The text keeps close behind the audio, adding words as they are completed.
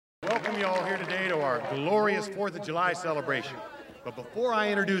Welcome you all here today to our glorious 4th of July celebration. But before I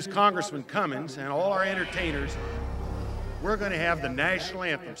introduce Congressman Cummings and all our entertainers, we're going to have the national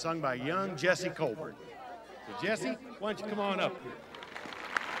anthem sung by young Jesse Colburn. So Jesse, why don't you come on up here?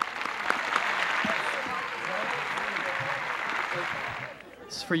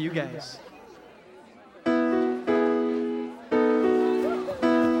 It's for you guys.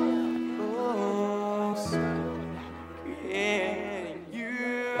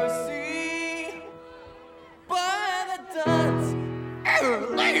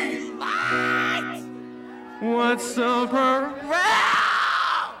 What's up, around?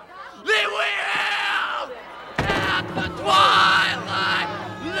 They will at the twilight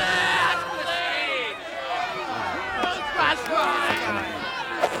last play. That's right.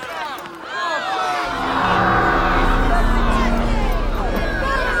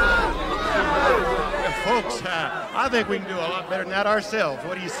 Folks, I think we can do a lot better than that ourselves.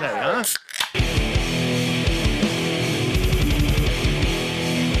 What do you say, huh?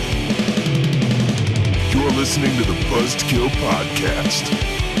 You're listening to the Buzzkill Podcast.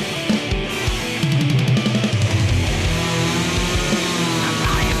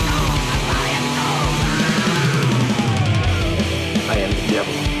 I am the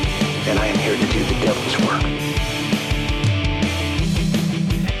devil, and I am here to do the devil's work.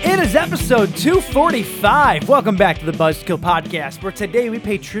 It is episode 245. Welcome back to the Buzzkill Podcast, where today we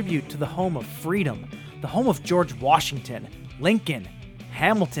pay tribute to the home of freedom, the home of George Washington, Lincoln,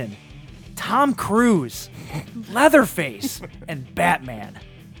 Hamilton, Tom Cruise, Leatherface, and Batman.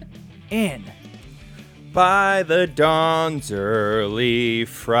 In By the Dawns Early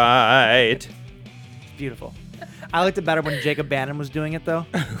Fright. beautiful. I liked it better when Jacob Bannon was doing it, though.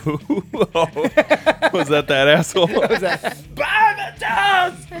 Was that asshole? Was that? By the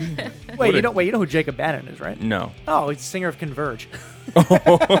Dawns! Wait, you know who Jacob Bannon is, right? No. Oh, he's singer of Converge. Which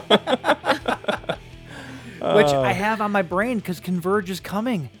I have on my brain because Converge is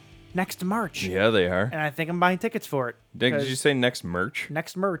coming next March. Yeah, they are. And I think I'm buying tickets for it. Did you say next merch?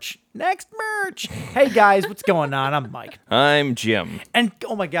 Next merch. Hey, guys, what's going on? I'm Mike. I'm Jim. And,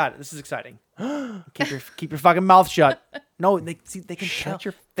 oh, my God, this is exciting. Keep your fucking mouth shut. No, they can Shut tell.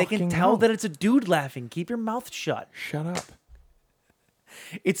 your They can fucking tell mouth. that it's a dude laughing. Keep your mouth shut. Shut up.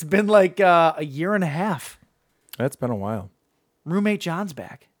 It's been like a year and a half. That's been a while. Roommate John's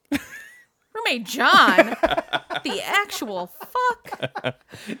back. Roommate John? The actual fuck?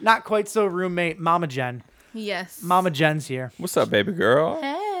 Not quite so roommate Mama Jen. Yes. Mama Jen's here. What's up, baby girl?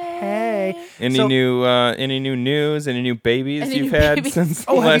 Hey. Any So- new news? Any new babies Any you've new had babies? since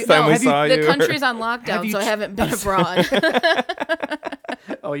Oh, the last time we saw you? The country's on Have lockdown, you so I haven't been abroad.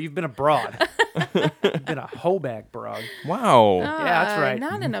 Oh, you've been abroad. You've been a hoeback broad. Wow. Yeah, that's right.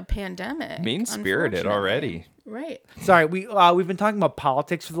 Not in a pandemic. Mean-spirited already. Right. Sorry, we've been talking about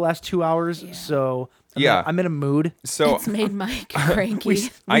politics for the last 2 hours, so I'm in a mood. So It's made Mike cranky.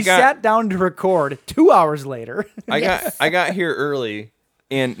 We sat down to record 2 hours later. I got here early,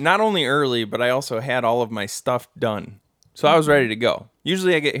 and not only early, but I also had all of my stuff done. So I was ready to go.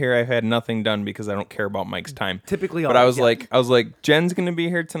 Usually I get here, I've had nothing done because I don't care about Mike's time. Typically, but I was always, like, Jen's gonna be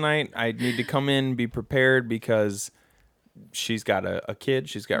here tonight. I need to come in, be prepared because she's got a kid,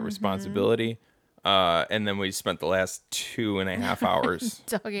 she's got responsibility. And then we spent the last 2.5 hours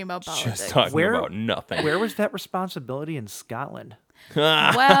Talking about politics. just talking Where- about nothing. Where was that responsibility in Scotland? Well,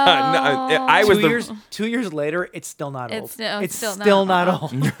 No, I was 2 years later, it's still not old. It's still not not.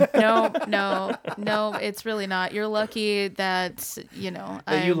 old. No, it's really not. You're lucky that,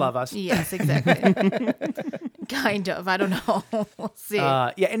 That you love us. Yes, exactly. Kind of. I don't know. We'll see.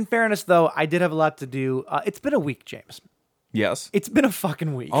 In fairness, though, I did have a lot to do. It's been a week, James. Yes. It's been a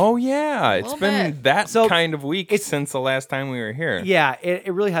fucking week. Oh yeah, it's Little been bit. that So, kind of week since the last time we were here. Yeah,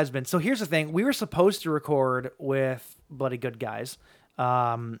 it really has been. So here's the thing. We were supposed to record with Bloody Good Guys.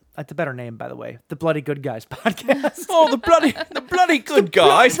 That's a better name, by the way. The Bloody Good Guys podcast. Oh, the bloody good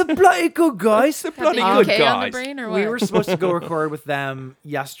guys. The Bloody Good Guys. The bloody Have good the UK on the guys. brain or what? We were supposed to go record with them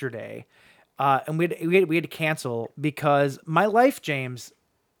yesterday. And we had to cancel because my life, James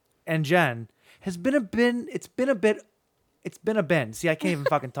and Jen, has been a bin. It's been a bin. See, I can't even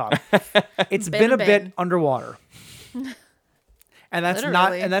fucking talk. It's been a bit underwater. And that's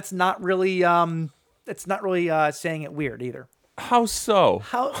Literally. not really saying it weird either. How so?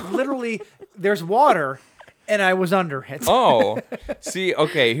 How literally there's water and I was under it. Oh, see,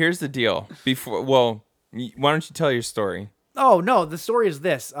 okay, here's the deal. Why don't you tell your story? Oh no, the story is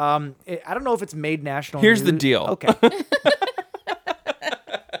this. I don't know if it's made national Here's the news. deal. Okay.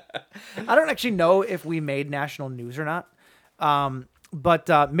 I don't actually know if we made national news or not.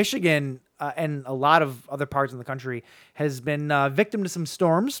 But Michigan and a lot of other parts of the country has been victim to some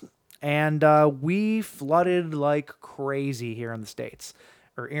storms, and we flooded like crazy here in the States.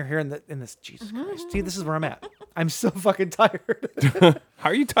 Or here in this, Jesus Christ. See, this is where I'm at. I'm so fucking tired. How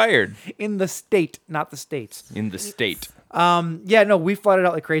are you tired? In the state, not the States. In the state. Yeah, no, we flooded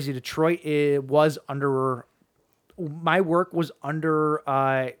out like crazy. Detroit, it was under, my work was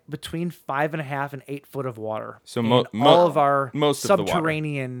under between 5.5 and 8 foot of water. So in all of our most of the water.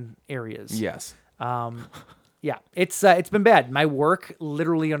 subterranean areas. Yes. Yeah, it's been bad. My work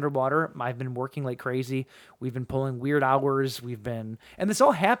literally underwater. I've been working like crazy. We've been pulling weird hours. And this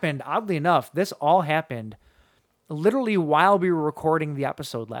all happened, oddly enough, this all happened literally while we were recording the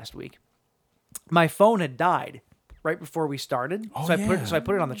episode last week. My phone had died right before we started. So I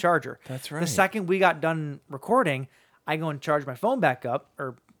put it on the charger. That's right. The second we got done recording, I go and charge my phone back up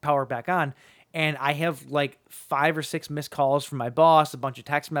or power back on. And I have like 5 or 6 missed calls from my boss, a bunch of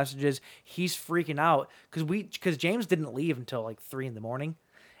text messages. He's freaking out because James didn't leave until like 3 a.m.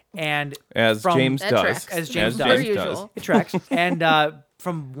 And As James does. As James Per does. usual. It tracks. And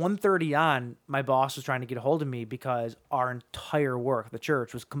from 1:30 on, my boss was trying to get a hold of me because our entire work, the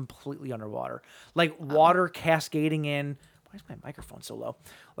church, was completely underwater. Like water cascading in. Why is my microphone so low?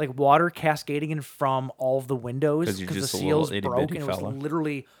 Like water cascading in from all of the windows because the seals broke and it was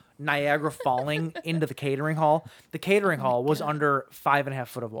literally Niagara falling into the catering hall. The catering hall was under 5.5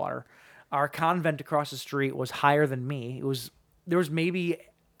 foot of water. Our convent across the street was higher than me. There was maybe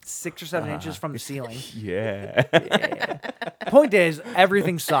 6 or 7 inches from the ceiling. Yeah. Point is,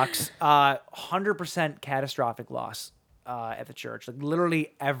 everything sucks. 100% catastrophic loss at the church. Like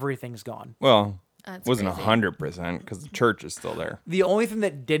literally everything's gone. Well, That's wasn't crazy. 100% because the church is still there. The only thing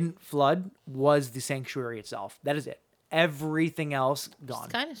that didn't flood was the sanctuary itself. That is it. Everything else gone.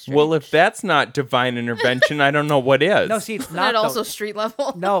 Kind of strange. Well, if that's not divine intervention, I don't know what is. No, see, it's Isn't not it also though. street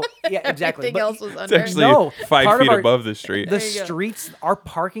level? No, yeah, exactly. Everything But else was It's under. actually No, 5 part of feet our- above the street. The you go. streets, our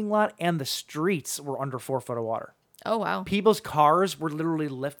parking lot and the streets were under 4 foot of water. Oh, wow. People's cars were literally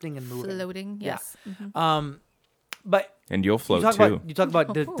lifting and moving. Floating, Yeah. yes. Mhm. But And you'll float you talk too.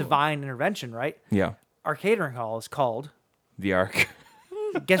 about divine intervention, right? Yeah. Our catering hall is called. The ark.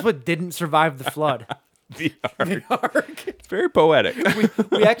 Guess what didn't survive the flood? The ark. It's very poetic.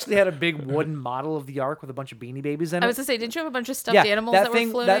 We actually had a big wooden model of the ark with a bunch of Beanie Babies in it. I was going to say, didn't you have a bunch of stuffed animals that thing,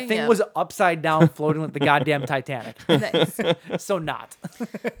 were floating? That thing Yeah. was upside down, floating like the goddamn Titanic. Nice. So not.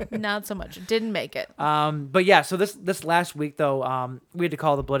 Not so much. Didn't make it. But yeah, so this last week though, we had to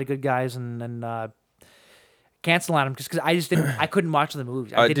call the bloody good guys and cancel on them because I couldn't watch the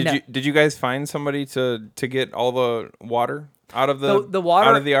movies. Did you guys find somebody to get all the water out of the water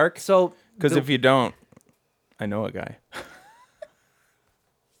out of the ark? So Because if you don't, I know a guy.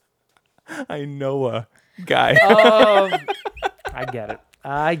 I know a guy. I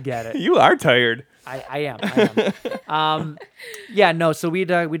get it. You are tired. I am. Yeah, no. So we'd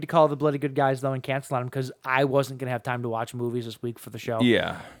to call the bloody good guys though and cancel on them because I wasn't gonna have time to watch movies this week for the show.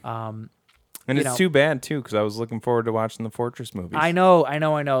 Yeah. And you it's know. too bad too because I was looking forward to watching the Fortress movies. I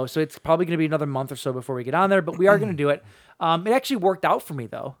know. So it's probably gonna be another month or so before we get on there, but we are gonna do it. It actually worked out for me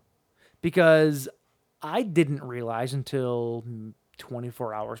though, because I didn't realize until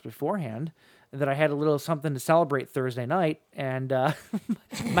 24 hours beforehand that I had a little something to celebrate Thursday night, and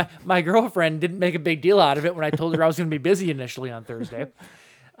my girlfriend didn't make a big deal out of it when I told her I was going to be busy initially on Thursday.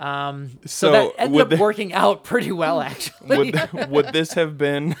 So that ended up working out pretty well, actually. Would this have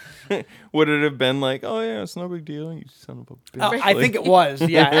been? Would it have been like, oh yeah, it's no big deal, you son of a bitch? I think it was.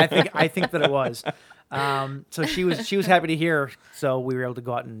 Yeah, I think that it was. So she was happy to hear. So we were able to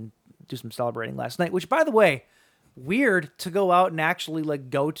go out and do some celebrating last night. Which, by the way, weird to go out and actually like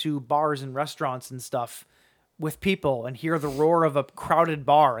go to bars and restaurants and stuff with people and hear the roar of a crowded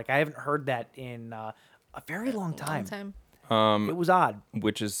bar. Like I haven't heard that in a very long time. It was odd.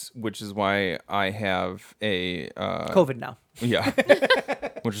 Which is why I have a COVID now. Yeah.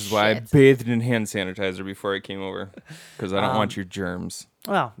 Which is why I bathed in hand sanitizer before I came over because I don't want your germs.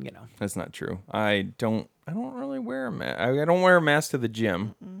 Well, you know, That's not true. I don't really wear a mask. I don't wear a mask to the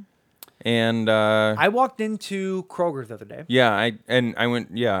gym. Mm-mm. And I walked into Kroger the other day. Yeah, I went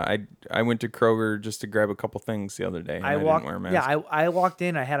to Kroger just to grab a couple things the other day. And I didn't wear a mask. Yeah, I walked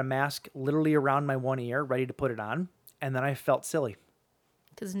in. I had a mask literally around my one ear, ready to put it on, and then I felt silly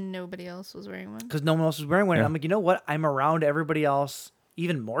Because nobody else was wearing one. because no one else was wearing one. Yeah. And I'm like, you know what? I'm around everybody else,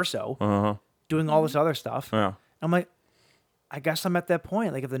 even more so, doing all this other stuff. Yeah. I'm like, I guess I'm at that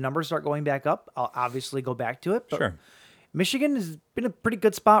point. Like, if the numbers start going back up, I'll obviously go back to it. But Sure. Michigan has been a pretty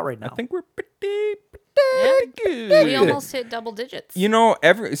good spot right now. I think we're pretty We almost hit double digits. You know,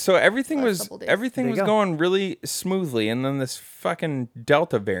 everything was double digits. everything There was you go. going really smoothly, and then this fucking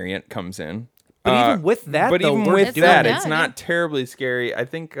Delta variant comes in. But even with that, but though, even we're with doing that, it. it's not terribly scary. I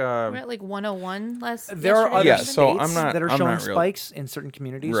think. We're at like 101 less. There are other Yeah, states so I'm not- that are I'm showing not real- spikes in certain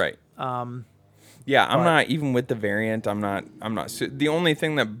communities. Right. Yeah, I'm not even with the variant. I'm not. The only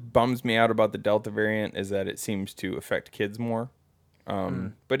thing that bums me out about the Delta variant is that it seems to affect kids more.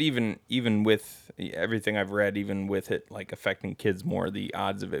 But even with everything I've read, even with it like affecting kids more, the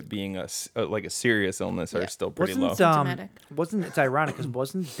odds of it being a serious illness are still pretty low. It's ironic because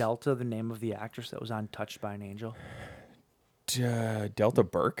wasn't Delta the name of the actress that was on Touched by an Angel? Delta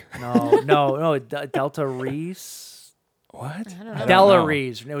Burke? No. Delta Reese. What? I don't know. Della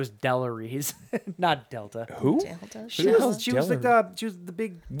Reese. It was Della Reese, not Delta. Who? Delta. She was like the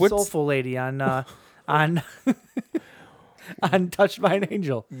big soulful lady on on Touched by an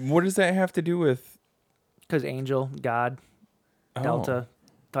Angel. What does that have to do with? Because Angel, God, Delta,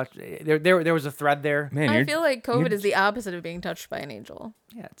 touch. There was a thread there. Man, I feel like COVID is the opposite of being touched by an angel.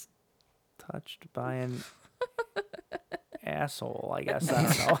 Yeah, it's touched by an asshole. I guess I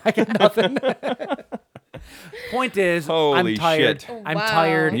don't know. I get nothing. Point is, Holy I'm tired. shit. Oh, I'm wow.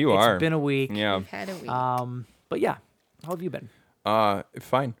 tired. You It's are. been a week. Yeah. We've had a week. But yeah, how have you been?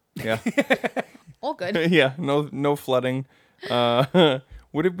 Fine. Yeah. All good. Yeah. No flooding.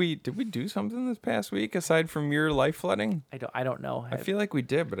 What did we do something this past week aside from your life flooding? I don't know. I feel like we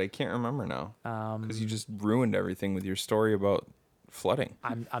did, but I can't remember now. Because you just ruined everything with your story about flooding.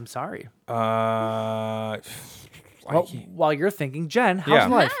 I'm sorry. Well, while you're thinking, Jen, how's Yeah.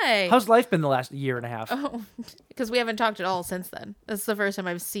 life? Hi. How's life been the last year and a half? Because we haven't talked at all since then. This is the first time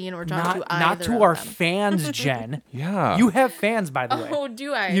I've seen or talked to either not to of our them. fans, Jen. Yeah. You have fans, by the way. Oh,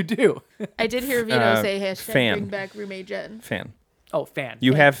 do I? You do. I did hear Vito say hashtag fan. bring back roommate Jen. fan. Oh, fan.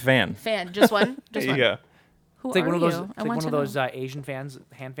 You have fan. Fan. Just one? Just one. Yeah. Who It's like are one of those. you? It's I like want one to of know. those Asian fans,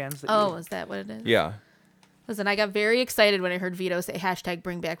 hand fans. That Oh, is that what it is? Yeah. Listen, I got very excited when I heard Vito say hashtag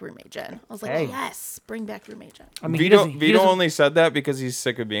bring back roommate Jen. I was like, Hey. yes, bring back roommate Jen. I mean, he Vito doesn't only said that because he's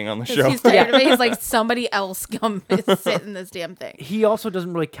sick of being on the show. Because he's tired of it. He's like, somebody else come sit in this damn thing. He also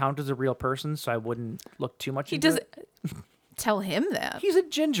doesn't really count as a real person, so I wouldn't look too much He into doesn't it. tell him that. He's a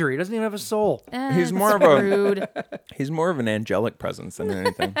ginger. He doesn't even have a soul. He's more of that's a- rude. He's more of an angelic presence than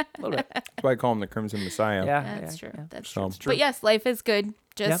anything. A little bit. That's why I call him the Crimson Messiah. Yeah, That's yeah, true. yeah. That's So- true. But yes, life is good.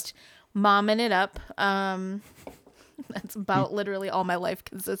 Just momming it up. That's about literally all my life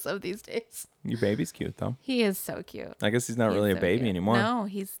consists of these days. Your baby's cute though. He is so cute. I guess he's not He's really a so baby cute. anymore. No,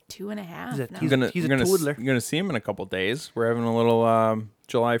 he's 2.5. now. He's You're a toddler. gonna see him in a couple days. We're having a little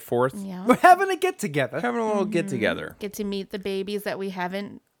July 4th. Yeah. We're having a get together. Having a little get together. Get to meet the babies that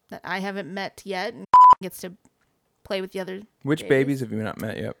I haven't met yet, and gets to play with the other. Which babies have you not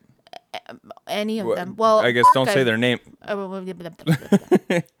met yet? Any of them. Well, I guess don't say their name.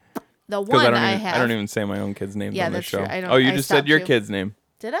 The Because one I have. don't even say my own kid's names Yeah, on the that's show. true. I don't- Oh, you I just said stopped your you. kid's name.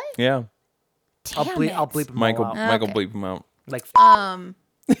 Did I? Yeah. I'll Damn bleep them Michael all out. Michael Okay. bleep him out. Like,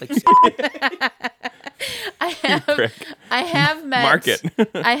 Prick. I have met. Mark it.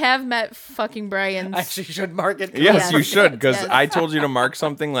 I have met fucking Brian's. actually, you should mark it. Yes, Yes. you should, because Yes. I told you to mark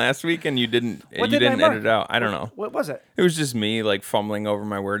something last week and you didn't. What you did I didn't mark? edit it out. I don't know. What was it? It was just me like fumbling over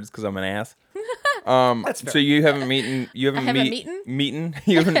my words because I'm an ass. That's fair. So you haven't meeten. You haven't haven't meeten.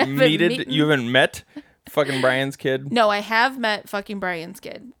 You haven't meted. meeten. You haven't met fucking Brian's kid. No, I have met fucking Brian's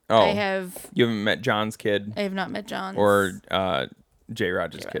kid. Oh. I have. You haven't met John's kid I have not met John's or J.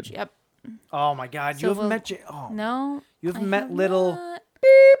 Rogers' kid. Yep. Oh my God, So you haven't we'll- met. Oh, No. you haven't I met have little. not.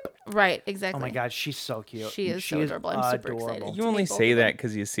 Right. Exactly. Oh my God, she's so cute. She is so adorable. I'm super excited. You only say that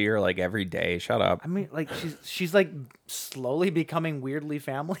because you see her like every day. Shut up. I mean, like she's like slowly becoming weirdly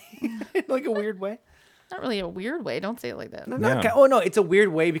family, in like a weird way. Not really a weird way. Don't say it like that. No, not Yeah. oh no, it's a weird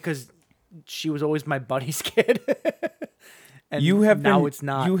way because she was always my buddy's kid. And You have now been, it's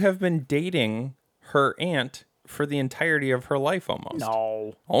not. You have been dating her aunt for the entirety of her life, almost.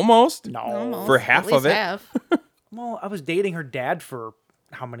 No, Almost. no. Almost. For At half least of it. half. Well, I was dating her dad for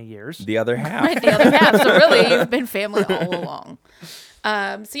how many years? The other half. Right, the other half. So really, you've been family all along.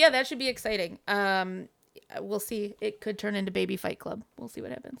 So yeah, that should be exciting. We'll see. It could turn into Baby Fight Club. We'll see what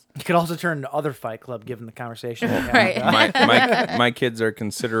happens. It could also turn into other Fight Club, given the conversation. we had. Right. my kids are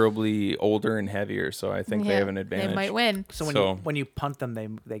considerably older and heavier, so I think they Yeah, have an advantage. They might win. So So- when you punt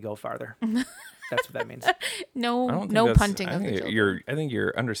them, they go farther. That's what that means. I No, don't think no that's- punting I of the think children. I think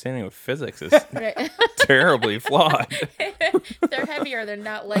your understanding of physics is Right. terribly flawed. They're heavier. They're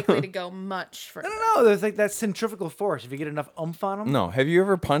not likely to go much further. No, there's like that centrifugal force. If you get enough oomph on them. No, have you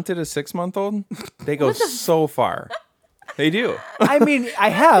ever punted a 6-month-old? They go so far. They do. I mean, I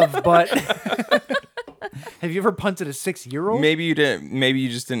have, but Have you ever punted a 6-year-old? Maybe you didn't. Maybe you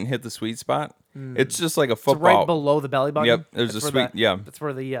just didn't hit the sweet spot. It's just like a It's football. right below the belly button. Yep, there's That's a where sweet. Yeah, That's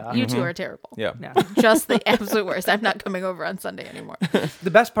where the You two are terrible. yeah. yeah. Just the absolute worst. I'm not coming over on Sunday anymore.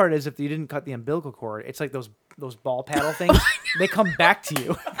 The best part is if you didn't cut the umbilical cord, it's like those ball paddle things. They come back to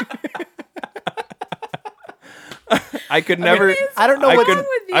you. I could never. I don't know I what could. with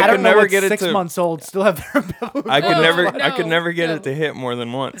you? I I could don't know never what get it 6 to. months old still have their umbilical I could No, never. no, I could never get no. it to hit more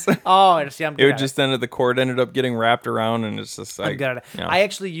than once. Oh, I see. I'm good It would at just end up the cord ended up getting wrapped around, and it's just I'm like. good at it. yeah. I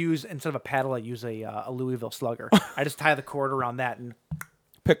actually use, instead of a paddle, I use a Louisville Slugger. I just tie the cord around that and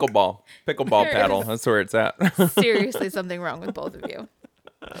Pickleball There paddle. is. That's where it's at. Seriously, something wrong with both of you.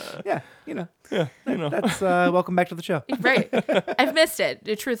 yeah, you know. yeah, you know. That's welcome back to the show. Right. I've missed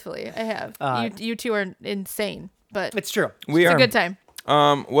it. Truthfully, I have. You two are insane, but It's true. We it's are a good time.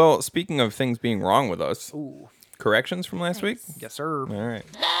 Well, speaking of things being wrong with us, corrections from last week. Yes, sir. All right.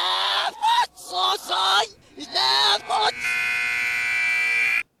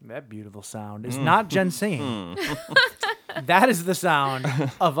 That beautiful sound is not Jen singing. That is the sound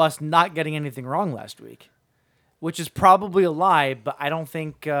of us not getting anything wrong last week, which is probably a lie, but I don't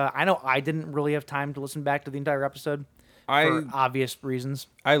think, I know I didn't really have time to listen back to the entire episode for obvious reasons.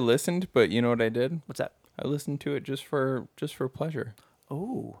 I listened, but you know what I did? What's that? I listened to it just for pleasure,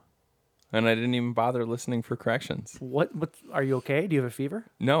 Oh, and I didn't even bother listening for corrections. what, are you okay? Do you have a fever?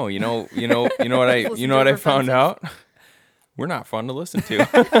 No, you know what I Listen you to know what it I for found fun out? We're not fun to listen to.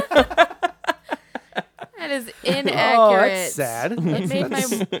 That is inaccurate. Oh, that's sad. It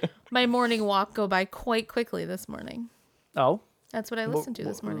made my morning walk go by quite quickly this morning. Oh, That's what I listened to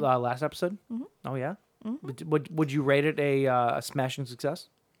this morning. last episode? Oh, yeah? Would you rate it a smashing success?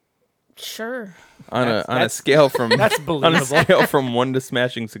 Sure. on a That's- scale from That's on a believable. scale from 1 to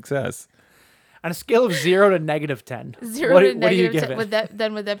smashing success. On a scale of 0 to negative 10. 0 what, to what do you negative give 10. it?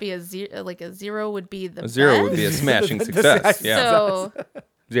 Would that be a zero? Like a 0 would be the A 0 would best? be a smashing The success. Yeah, So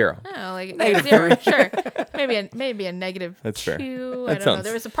 0. oh, like Negative 0, sure. Maybe a negative That's fair. 2. That I don't know. sounds-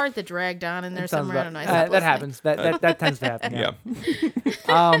 There was a part that dragged on in there Sounds somewhere. I don't know. I about- stopped that listening. happens. That tends to happen. Yeah.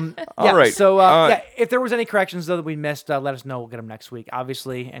 All right. So Uh, if there was any corrections though that we missed, let us know. We'll get them next week.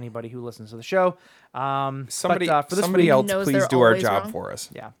 Obviously, anybody who listens to the show. Somebody, but, for this somebody week, else, knows please they're do our always job wrong. for us.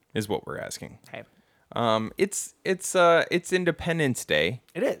 Yeah. Is what we're asking. Hey, It's Independence Day.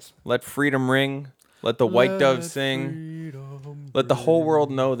 it is. Let freedom ring. Let the white dove sing. Let the whole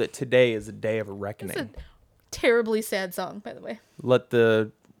world know that today is a day of a reckoning. It's a terribly sad song, by the way. Let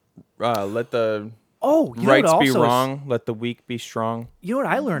the Oh, you rights know what be also is- wrong. Let the weak be strong. You know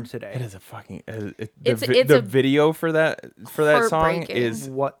what I learned today? It is a fucking It's the a video for that song heartbreaking. is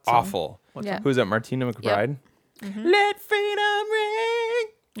What song? awful. Yeah. Who's that? Martina McBride. Mm-hmm. Let freedom ring.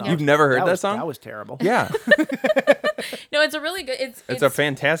 You've never heard that song? That was terrible. Yeah, No, it's a really good. it's a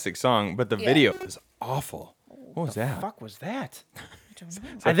fantastic song, but the video is awful. What was that? Fuck was that?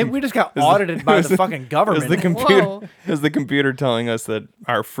 I think we just got audited by the fucking Is government. the computer Whoa. is the computer telling us that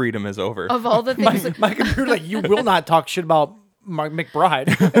our freedom is over? Of all the things, my computer like you will not talk shit about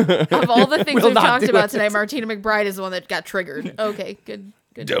McBride. of all the things Will we've not talked do about it. tonight, Martina McBride is the one that got triggered. Okay, good.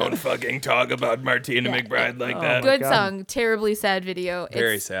 Don't fucking talk about Martina McBride like that. Good God. song, terribly sad video.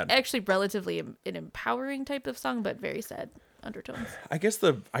 Very It's sad. Actually, relatively an empowering type of song, but very sad undertones. I guess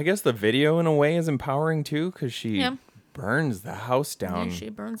the video in a way is empowering too, because she Yeah. burns the house down Yeah, she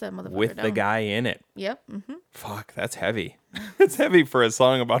burns that motherfucker with down. the guy in it. Yep. Mm-hmm. Fuck, that's heavy. It's heavy for a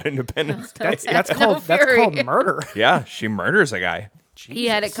song about Independence Day. That's called fury. murder. Yeah, she murders a guy. He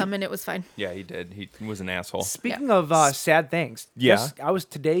had it coming. It was fine. Yeah, he did. He was an asshole. Speaking of sad things, Yeah. I was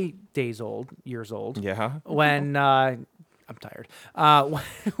today years old. Yeah. When I'm tired.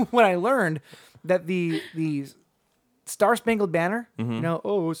 When I learned that the Star Spangled Banner, you know,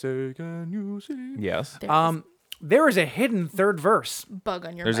 oh say can you see? Yes. There is a hidden third verse. Bug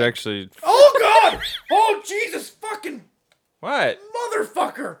on your There's mic. actually Oh God! Oh Jesus fucking what?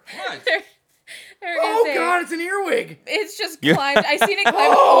 motherfucker! There Oh is a- God, it's an earwig. It's just climbed. I seen it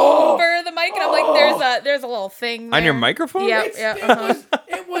climb over the mic, and I'm like, there's a little thing there. On your microphone? Yeah, It's- yeah. it, Uh-huh. was,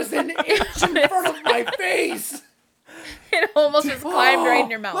 it was an inch in front of my face. It almost just climbed right in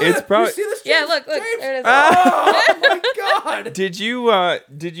your mouth. It's probably. You see this? Yeah, James? look. James? There it is. Oh my God! Did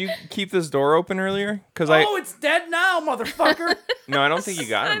you keep this door open earlier? Because Oh, it's dead now, motherfucker. no, I don't think you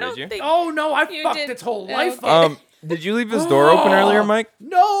got I him. don't Did you? think Oh no, I You fucked did- its whole oh, life okay. up. Did you leave this door open earlier, Mike?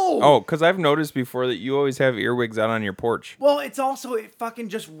 No. Oh, because I've noticed before that you always have earwigs out on your porch. Well, it's also it fucking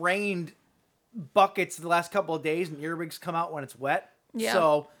just rained buckets the last couple of days, and earwigs come out when it's wet. Yeah.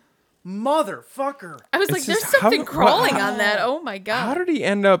 So, motherfucker. I was It's like, there's just- how- something crawling on that. Oh my God. How did he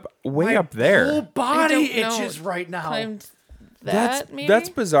end up way My up there? whole body I don't know. itches right now. Climbed that. Maybe That's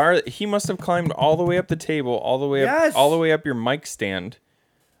bizarre. He must have climbed all the way up the table, all the way up, all the way up your mic stand,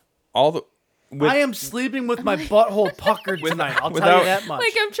 I am sleeping with my butthole puckered tonight. I'll tell you that much.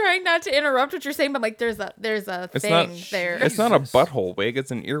 Like, I'm trying not to interrupt what you're saying, but like there's a thing there. It's not a butthole wig.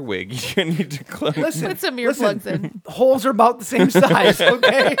 It's an earwig. You need to close. Put some earplugs in. Holes are about the same size.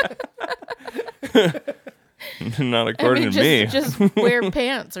 Okay. Not according to me. Just wear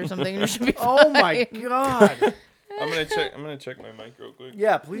pants or something. You should be fine. Oh my god. I'm gonna check my mic real quick.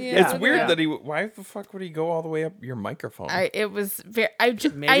 Yeah, please. Yeah. It's weird that why the fuck would he go all the way up your microphone? It was very. I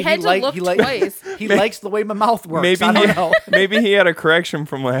Maybe had to look twice. He likes the way my mouth works. I don't know. Maybe he had a correction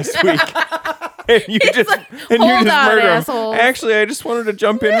from last week. And you just Hold on, murder him. assholes. Actually, I just wanted to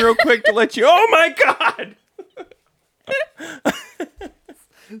jump in real quick to let you. Oh my god!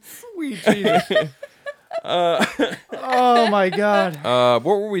 Sweet Jesus. Oh my god. What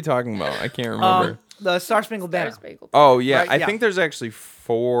were we talking about? I can't remember. The Star Spangled Banner. Oh yeah, Right, I yeah. think there's actually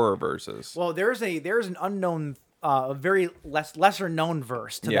 4 verses. Well, there's an unknown, a very lesser known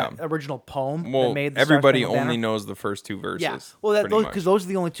verse to that original poem. Well, that made the everybody Star Spangled only Banner. knows the first 2 verses. Yeah. Well, because those are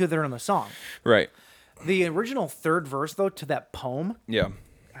the only 2 that are in the song. Right. The original 3rd verse, though, to that poem. Yeah.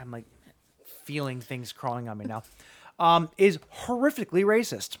 I'm like feeling things crawling on me now. Is horrifically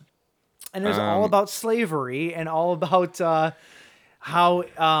racist, and it's all about slavery and all about how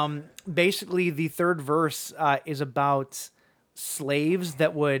basically the 3rd verse is about slaves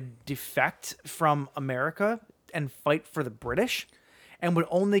that would defect from America and fight for the British, and would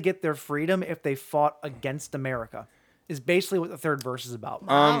only get their freedom if they fought against America. Is basically what the 3rd verse is about.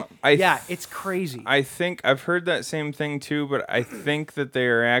 It's crazy. I think I've heard that same thing too, but I think that they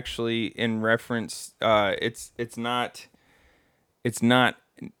are actually in reference. It's not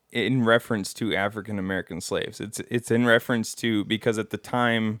in reference to African American slaves. It's in reference to, because at the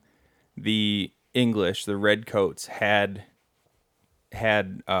time the English, the redcoats, had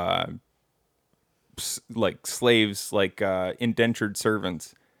like slaves, like indentured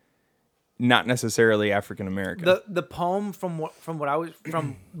servants. Not necessarily African American. The poem from when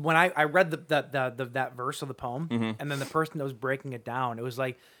I read that verse of the poem, and then the person that was breaking it down, it was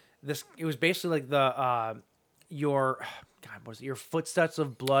like this. It was basically like your footsteps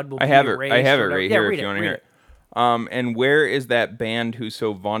of blood will be erased. I have it right here if you want to hear it. And where is that band who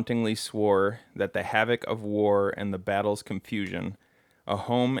so vauntingly swore that the havoc of war and the battle's confusion, a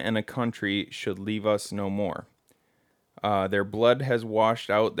home and a country should leave us no more? Their blood has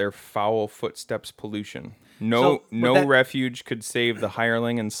washed out their foul footsteps' pollution. No refuge could save the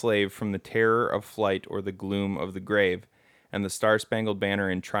hireling and slave from the terror of flight or the gloom of the grave, and the star-spangled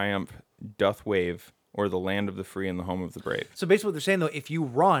banner in triumph doth wave, or the land of the free and the home of the brave. So basically what they're saying, though, if you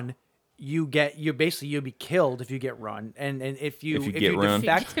run, you'll be killed if you get run, and if you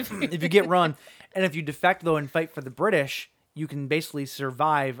defect, if you get run, and if you defect though and fight for the British, you can basically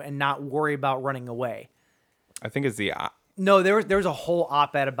survive and not worry about running away. I think it's the no. There was a whole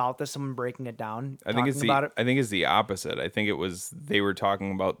op-ed about this. Someone breaking it down. I think it's the opposite. I think it was they were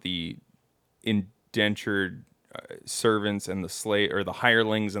talking about the indentured servants and the slave, or the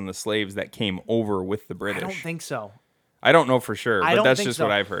hirelings and the slaves that came over with the British. I don't think so. I don't know for sure, but that's just what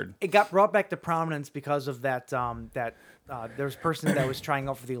I've heard. It got brought back to prominence because of that. There was a person that was trying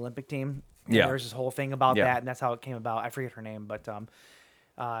out for the Olympic team. And there's this whole thing about that, and that's how it came about. I forget her name,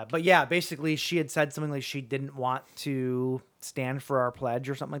 but yeah, basically she had said something like she didn't want to stand for our pledge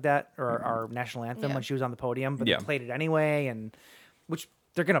or something like that, or our national anthem when she was on the podium, but they played it anyway, and which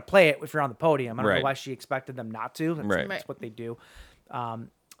they're going to play it if you're on the podium. I don't know why she expected them not to. That's what they do.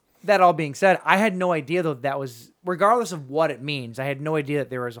 That all being said, I had no idea though that was, regardless of what it means, I had no idea that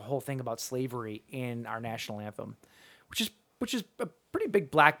there was a whole thing about slavery in our national anthem, which is a pretty big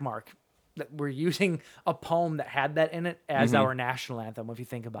black mark. That we're using a poem that had that in it as our national anthem. If you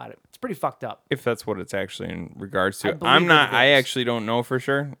think about it, it's pretty fucked up. If that's what it's actually in regards to, I actually don't know for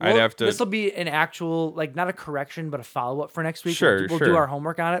sure. Well, I'd have to. This will be an actual, like, not a correction, but a follow up for next week. Sure, we'll do our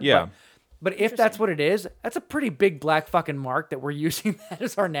homework on it. Yeah. But if that's what it is, that's a pretty big black fucking mark that we're using that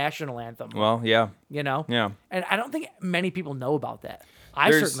as our national anthem. Well, yeah. You know. Yeah. And I don't think many people know about that.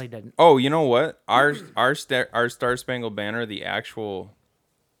 I certainly didn't. Oh, you know what? Our Star Spangled Banner, the actual.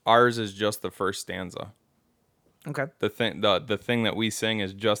 Ours is just the first stanza. Okay. The thing that we sing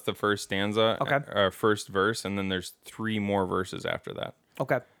is just the first stanza, our first verse, and then there's 3 more verses after that.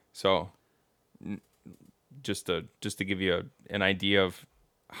 Okay. So, just to give you an idea of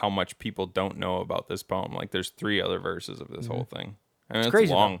how much people don't know about this poem, like there's 3 other verses of this whole thing. I mean, it's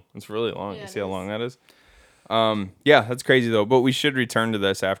crazy, long. though. It's really long. Yeah, you see how long that is? Yeah, that's crazy though. But we should return to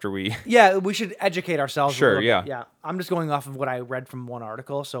this after we. Yeah, we should educate ourselves. Sure, a little yeah. bit. Yeah. I'm just going off of what I read from one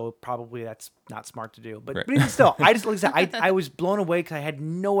article, so probably that's not smart to do. But, Right. but even still, I just like I said, I was blown away because I had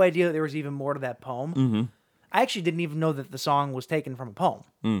no idea that there was even more to that poem. Mm-hmm. I actually didn't even know that the song was taken from a poem.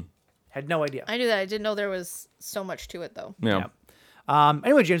 Had no idea. I knew that. I didn't know there was so much to it, though. Yeah.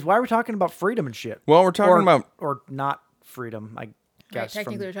 Anyway, James, why are we talking about freedom and shit? Well, we're talking about or not freedom. I guess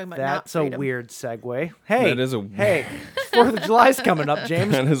technically from we're talking about that's not a freedom. weird segue. Hey, That is a- hey. 4th of July's coming up,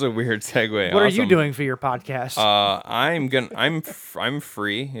 James. that is a weird segue. What are you Awesome. doing for your podcast? I'm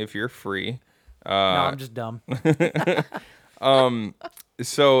free if you're free. no, I'm just dumb.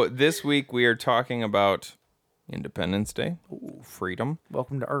 So this week we are talking about Independence Day, freedom,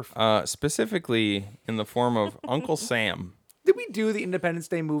 Welcome to Earth. specifically in the form of Uncle Sam. Did we do the Independence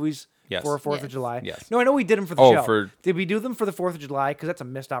Day movies Yes. for 4th of Yes. July? Yes. No, I know we did them for the Oh, show. Did we do them for the 4th of July? Because that's a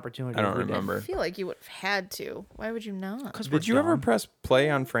missed opportunity. I if don't we did. I remember. feel like you would have had to. Why would you not? Did you ever press play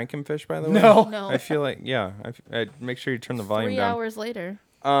on Frankenfish, by the way? No. No. I feel like, yeah. I make sure you turn the volume 3 down. hours later.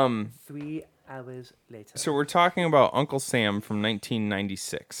 3 hours later. So we're talking about Uncle Sam from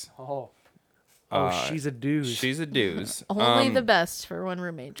 1996. She's a dude. She's a dooze. Only the best for when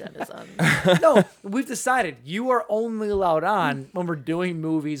Roommate Jen is on. No, we've decided you are only allowed on when we're doing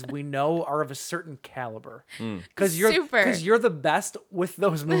movies we know are of a certain caliber. Because Super. you're the best with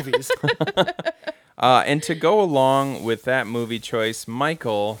those movies. And to go along with that movie choice,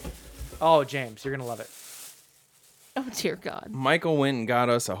 Michael James, you're gonna love it. Oh, dear God. went and got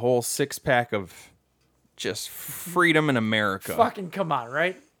us a whole 6-pack of just freedom in America. Fucking come on,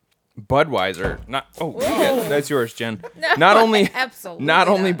 right? Budweiser. That's yours, Jen. Not only Absolutely not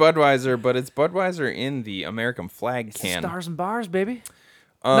only not. Budweiser, but it's Budweiser in the American flag can. Stars and bars, baby.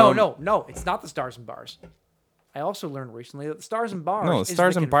 No, it's not the stars and bars. I also learned recently that the stars and bars. No, the is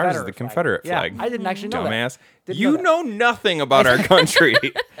stars the and bars is Confederate the Confederate flag. Yeah, I didn't actually know Dumbass. that. You know nothing about our country.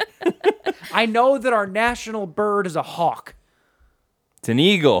 I know that our national bird is a hawk. It's an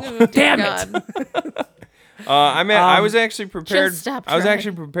eagle. Damn it! God. I was actually prepared. Just stop I was trying.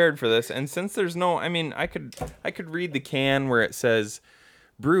 actually prepared for this, and since there's no, I could read the can where it says,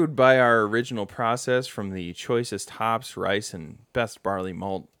 "Brewed by our original process from the choicest hops, rice, and best barley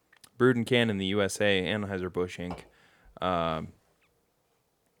malt, brewed and canned in the USA, Anheuser-Busch Inc."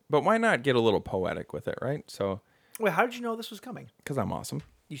 But why not get a little poetic with it, right? So, Wait, how did you know this was coming? because I'm awesome.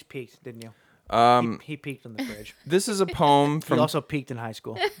 You peaked, didn't you? He peaked in the fridge. This is a poem He from also peaked in high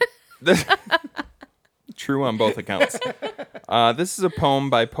school. this. True on both accounts. This is a poem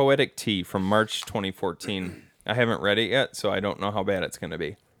by Poetic Tea from March 2014. I haven't read it yet, so I don't know how bad it's going to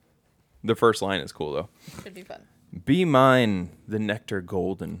be. The first line is cool, though. Should be fun. Be mine, the nectar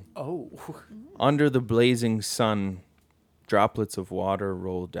golden. Oh. Under the blazing sun, droplets of water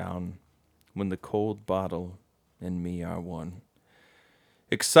roll down when the cold bottle and me are one.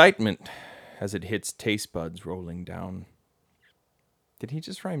 Excitement as it hits taste buds rolling down. Did he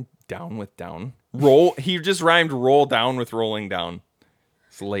just rhyme down with down? Roll. He just rhymed roll down with rolling down.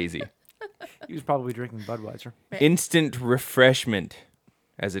 It's lazy. He was probably drinking Budweiser. Instant refreshment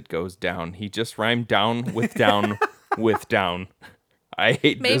as it goes down. He just rhymed down with down with down. I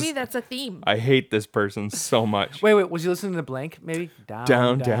hate this. Maybe that's a theme. I hate this person so much. Wait, was he listening to Blank? Maybe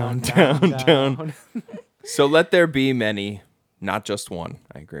Down. So let there be many, not just one.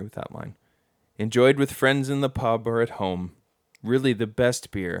 I agree with that line. Enjoyed with friends in the pub or at home. Really the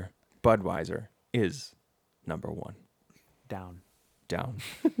best beer, Budweiser, is number one. Down. Down.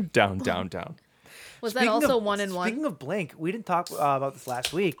 Down. Was that also one and one? Speaking of Blank, we didn't talk about this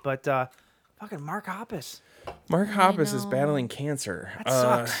last week, but fucking Mark Hoppus, Mark Hoppus is battling cancer. That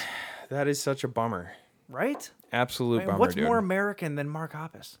sucks. That is such a bummer. right? Absolute I mean, bummer, what's dude. more American than Mark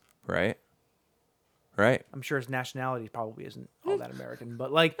Hoppus? Right? I'm sure his nationality probably isn't all that American,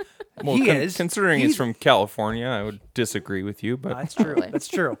 but like Well, he is. Considering he's from California, I would disagree with you, but That's true. That's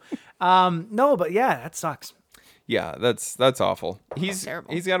true. No, but yeah, that sucks. yeah, that's awful. He's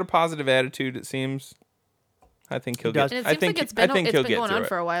terrible. he's got a positive attitude, it seems. I think he'll does. get. And it I seems think like it's been, he'll it's been get going through on it.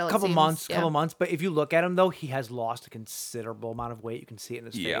 for a while. Couple it months, seems. Yeah. couple months. But if you look at him though, he has lost a considerable amount of weight. You can see it in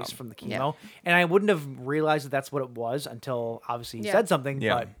his Yeah. face from the chemo. Yeah. And I wouldn't have realized that that's what it was until obviously he Yeah. said something.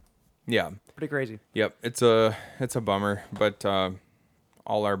 Yeah. But Yeah. pretty crazy. Yep. It's a bummer, but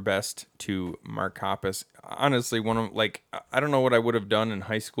all our best to Mark Hoppus. Honestly, I don't know what I would have done in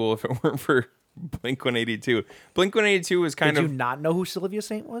high school if it weren't for Blink-182. Blink-182 was kind Did of you not know who Sylvia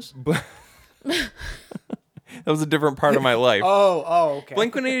Saint was? that was a different part of my life. Oh, okay.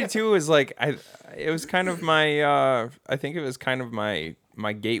 Blink-182 was like it was kind of my I think it was kind of my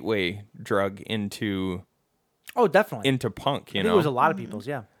gateway drug into Oh, definitely. punk, you I think know. it was a lot of people's.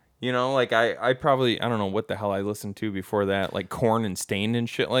 Yeah. You know, like I don't know what the hell I listened to before that, like Korn and Stained and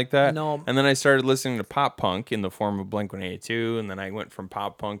shit like that. No. And then I started listening to pop punk in the form of Blink-182, and then I went from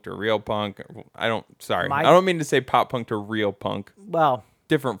pop punk to real punk. I don't mean to say pop punk to real punk. Well,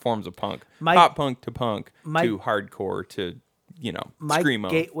 different forms of punk. Pop punk to hardcore to, screamo. My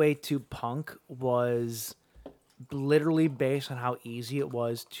gateway to punk was literally based on how easy it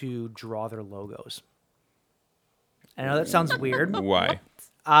was to draw their logos. I know that sounds weird. Why?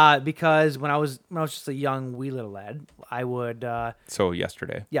 Because when I was just a young wee little lad, I would So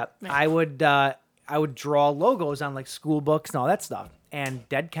yesterday. yeah, I would draw logos on like school books and all that stuff. And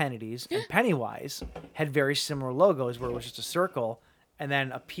Dead Kennedys and Pennywise had very similar logos where it was just a circle and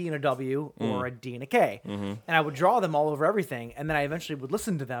then a P and a W or a D and a K. And I would draw them all over everything, and then I eventually would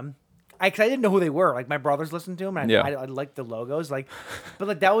listen to them. Cause I didn't know who they were. Like my brothers listened to them, and I liked the logos.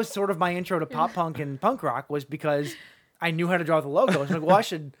 But that was sort of my intro to pop punk and punk rock, was because I knew how to draw the logos. I'm like,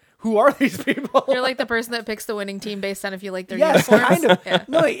 well, who are these people? You're like the person that picks the winning team based on if you like their Yes, uniforms. kind of. Yeah.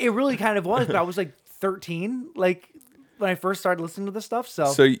 No, it really kind of was. But I was like 13, like when I first started listening to this stuff.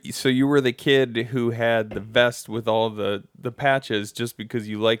 So you were the kid who had the vest with all the patches just because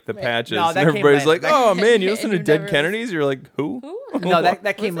you liked the patches. No, and that came everybody's later. like, oh man, you listen to You've Dead never Kennedys? You're like, who? No,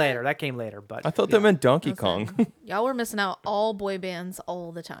 that came later. That came later. But I thought that meant Donkey Kong. Y'all were missing out. All boy bands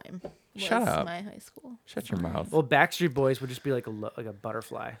all the time. Shut up. My high school. Shut your mouth. well, Backstreet Boys would just be like a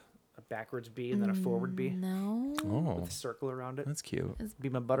butterfly, a backwards B and then a forward B No. Oh, with a circle around it. that's cute. Be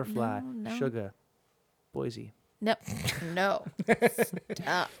my butterfly, No. sugar, Boise. No. No.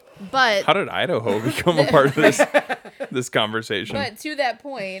 Stop. But How did Idaho become a part of this conversation? But to that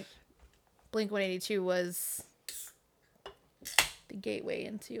point, Blink-182 was the gateway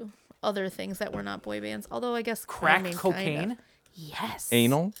into other things that were not boy bands. Although I guess Crack kinda. cocaine. Yes.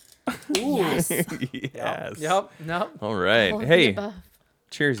 Anal? Yes. Yes. Yep. No. All right. All of the Hey, above.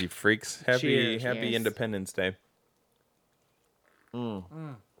 cheers, you freaks. Happy Cheers. Cheers. Independence Day.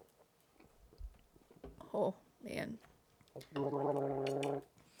 Oh man. God,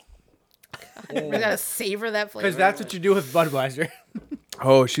 we gotta savor that flavor. Because that's what you do with Budweiser.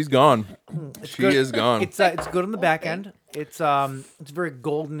 Oh, she's gone. She good. is gone. It's good on the back end. It's very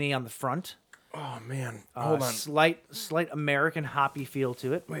goldeny on the front. Oh man. Hold on. Slight American hoppy feel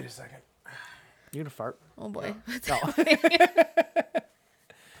to it. Wait a second. You're gonna fart. Oh boy.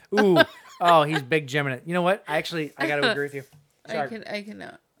 Ooh. Oh, he's big Jim in it. You know what? I gotta agree with you. Sorry. I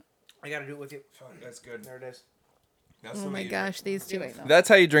cannot. I gotta do it with you. That's good. There it is. Oh my gosh, these two. I know. That's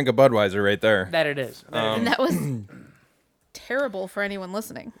how you drink a Budweiser right there. That it is. And that was terrible for anyone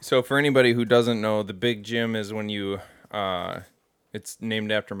listening. So for anybody who doesn't know, the Big Jim is when you it's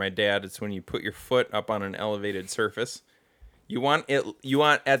named after my dad. It's when you put your foot up on an elevated surface. You want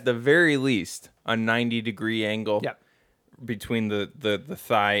at the very least a 90-degree angle. Yep. Between the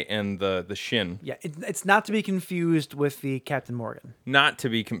thigh and the shin. Yeah, it's not to be confused with the Captain Morgan. Not to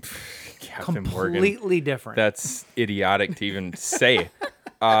be Captain Morgan. Completely different. That's idiotic to even say.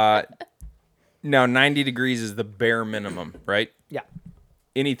 Now 90 degrees is the bare minimum, right? Yeah.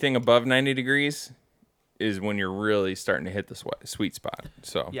 Anything above 90 degrees is when you're really starting to hit the sweet spot.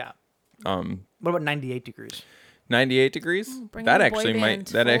 So Yeah. What about 98 degrees? 98 degrees? Bring That the actually boy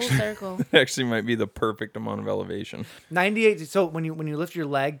might band full circle. that actually might be the perfect amount of elevation. 98. So when you lift your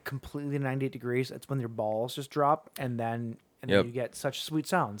leg completely to 98 degrees, that's when your balls just drop, and then Yep. you get such sweet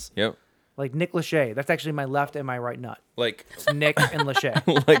sounds. Yep. Like Nick Lachey. That's actually my left and my right nut. Like It's Nick and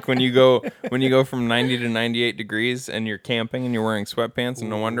Lachey. like when you go from 90 to 98 degrees and you're camping and you're wearing sweatpants and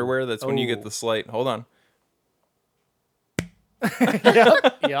no underwear, that's when you get the slight. Hold on.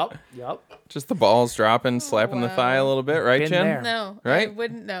 Yep. Just the balls dropping, slapping the thigh a little bit, right, Been Jen? there. No, Right? I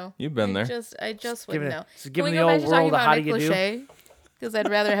wouldn't know. You've been there. I just giving wouldn't it- know. just Can giving we the go back old to talking world a about how Nick do you do? Lachey? Because I'd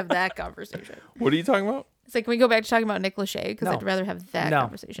rather have that conversation. What are you talking about? It's like, can we go back to talking about Nick Lachey? Because No. I'd rather have that No.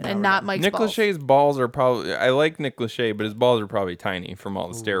 conversation No, and we're not done. Mike's Nick balls. Lachey's balls are probably. I like Nick Lachey, but his balls are probably tiny from all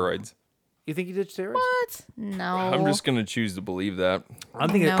the steroids. You think he did steroids? What? No. I'm just gonna choose to believe that. I'm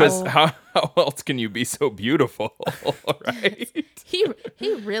thinking No. Because how else can you be so beautiful, right?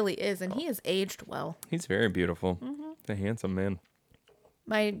 He really is, and he has aged well. He's very beautiful. A handsome man.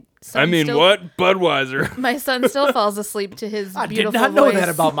 My son I mean, still, what? Budweiser. My son still falls asleep to his I did beautiful not know voice. that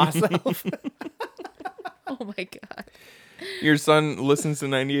about myself. Oh my god. Your son listens to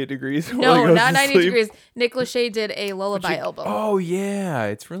 98 degrees? while he No, goes not to 90 sleep? degrees. Nick Lachey did a lullaby album. Oh, yeah.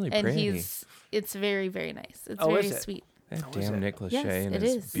 It's really and pretty. it's very, very nice. It's Oh, very is it? sweet. That damn Nick Lachey Yes, and it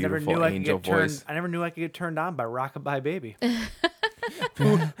his is. beautiful angel voice. I never knew I could get turned on by Rockabye Baby.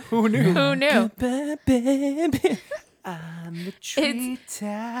 Who knew? Who knew? I'm the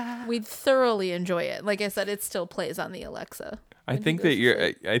treetop. We thoroughly enjoy it. Like I said, it still plays on the Alexa. I think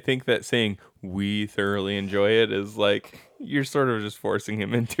that saying we thoroughly enjoy it is like you're sort of just forcing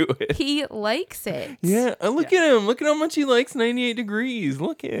him into it. He likes it. Yeah, look at him. Look at how much he likes 98 Degrees.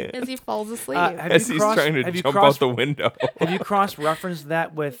 Look at As he falls asleep. as he's trying to jump out the window. Have you cross-referenced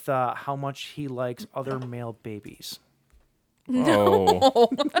that with how much he likes other male babies? No.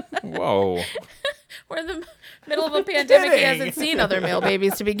 Whoa. We're in the middle of a pandemic. He hasn't seen other male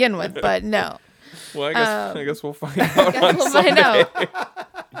babies to begin with, but no. Well, I guess we'll find out on Sunday. Find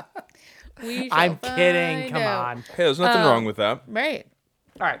out. I'm kidding. Come on. Hey, there's nothing wrong with that. Right.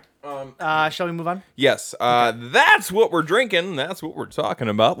 All right. Shall we move on? Yes. That's what we're drinking. That's what we're talking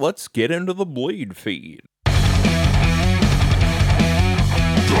about. Let's get into the bleed feed.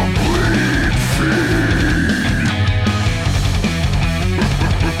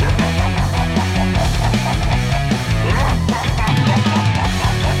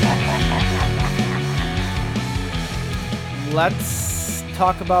 Let's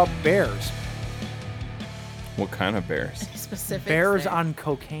talk about bears. What kind of bears? Specific. Bears on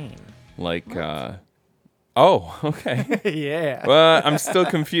cocaine. Like, oh, okay. Yeah. Well, I'm still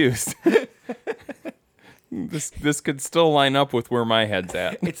confused. This could still line up with where my head's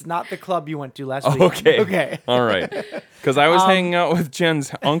at. It's not the club you went to last week. Okay. Okay. All right. Because I was hanging out with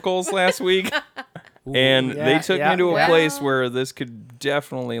Jen's uncles last week, and they took me to a place where this could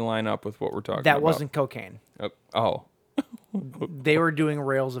definitely line up with what we're talking about. That wasn't cocaine. Oh. They were doing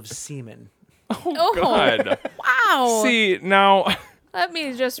rails of semen. Oh, God. Wow. See, now... Let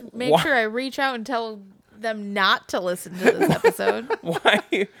me just make sure I reach out and tell them not to listen to this episode.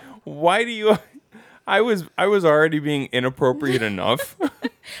 Why do you... I was already being inappropriate enough.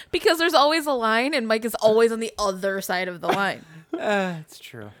 Because there's always a line, and Mike is always on the other side of the line. It's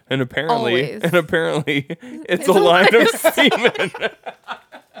true. And apparently, Always. it's a line of semen.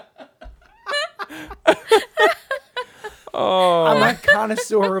 Oh, I'm a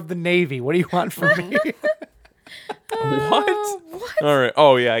connoisseur of the Navy. What do you want from me? what? All right.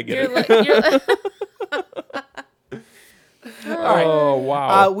 Oh yeah, I get it. All right. Oh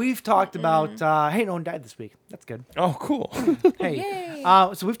wow. We've talked about. Hey, no one died this week. That's good. Oh cool. Hey.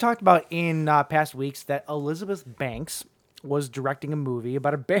 So we've talked about in past weeks that Elizabeth Banks was directing a movie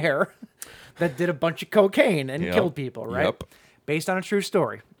about a bear that did a bunch of cocaine and killed people. Right. Yep. Based on a true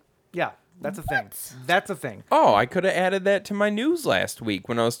story. Yeah. That's a thing. That's a thing. Oh, I could have added that to my news last week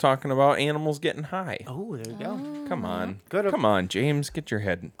when I was talking about animals getting high. Oh, there you go. Come on. Good. Come on, James. Get your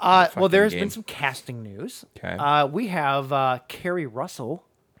head in Well, there's game. been some casting news. Okay. We have Carrie Russell,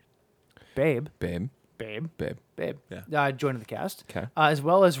 Babe, Babe. joining the cast. Okay. As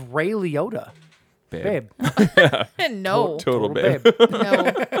well as Ray Liotta, Babe. No. Total babe.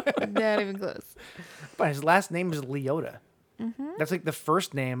 No. Not even close. But his last name is Liotta. Mm-hmm. That's like the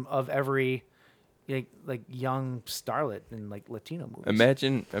first name of every like young starlet in like Latino movies.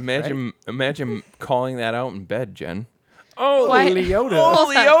 Imagine calling that out in bed, Jen. Oh, What? Liotta.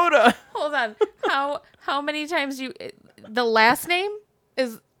 Oh, Liotta. Hold on. How many times the last name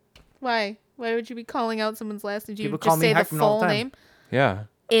is why? Why would you be calling out someone's last name? Do you People call just me say the Heckman all full the time. name Yeah.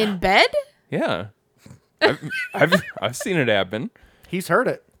 in bed? Yeah. I've seen it happen. He's heard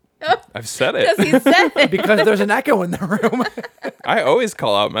it I've said Because it. he said it. because there's an echo in the room. I always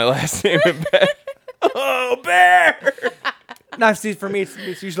call out my last name in bed. Oh, bear! Now, see, for me,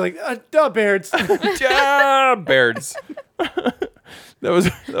 it's usually duh, Beards. Beards. That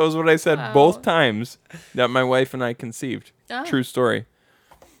was what I said both times that my wife and I conceived. Oh. True story.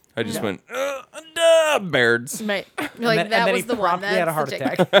 I just went, Beards. Right. You're like, and that then was he the one. promptly had a That's heart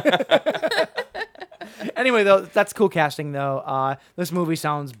the attack. Anyway, though, that's cool casting, though. This movie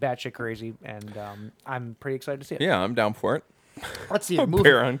sounds batshit crazy, and I'm pretty excited to see it. Yeah, I'm down for it. Let's see A it. Movie.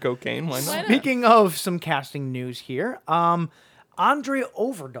 bear on cocaine. Why not? Why not? Speaking of some casting news here, Andre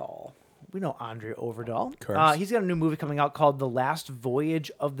Overdahl. We know Andre Overdahl. Of course. He's got a new movie coming out called The Last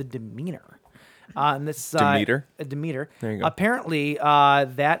Voyage of the Demeter. And this Demeter? Demeter. There you go. Apparently,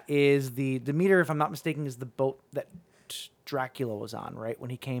 that is the Demeter, if I'm not mistaken, is the boat that Dracula was on, right? When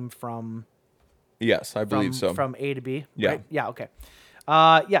he came from Yes, I believe so. From A to B. Yeah. Right? Yeah. Okay.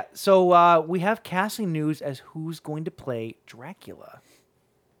 Yeah. So we have casting news as who's going to play Dracula.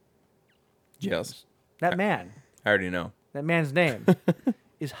 Yes. That man. I already know. That man's name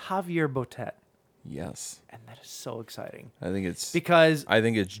is Javier Botet, Yes. and that is so exciting I think it's because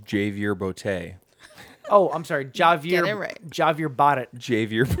Javier Botet. I'm sorry, Javier. Get it right. Javier Botet.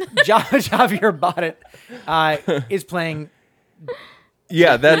 Javier. Javier Botet is playing.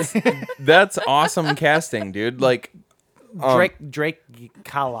 Yeah, that's awesome casting, dude. Like Drake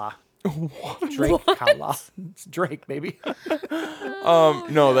Kala. Drake Kala. It's Drake, baby.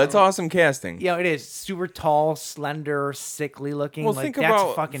 No, that's awesome casting. Yeah, it is. Super tall, slender, sickly looking. Well, like, think that's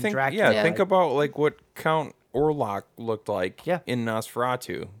about fucking think, Dracula. Yeah, think about like what Count Orlok looked like Yeah. in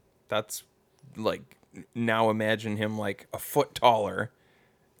Nosferatu. That's like, now imagine him like a foot taller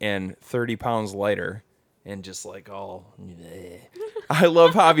and 30 pounds lighter and just like all. I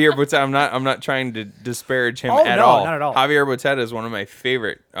love Javier Botet. I'm not trying to disparage him at all. Not at all. Javier Botet is one of my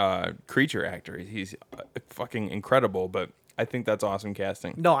favorite creature actors. He's fucking incredible, but I think that's awesome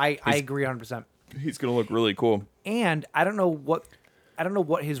casting. No, I agree 100%. He's gonna look really cool. And I don't know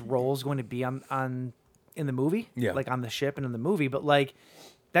what his role is going to be on in the movie. Yeah. Like on the ship and in the movie, but like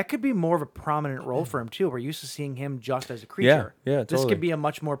that could be more of a prominent role for him too. We're used to seeing him just as a creature. Yeah, This totally. could be a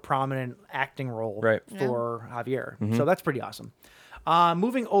much more prominent acting role Right. for Javier. So that's pretty awesome.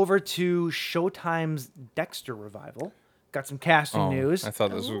 Moving over to Showtime's Dexter revival. Got some casting news. I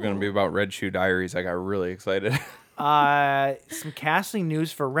thought this was gonna be about Red Shoe Diaries. I got really excited. Some casting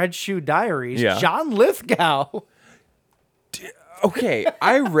news for Red Shoe Diaries. Yeah. John Lithgow. Okay,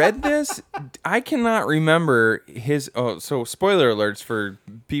 I read this. I cannot remember his. Oh, so spoiler alerts for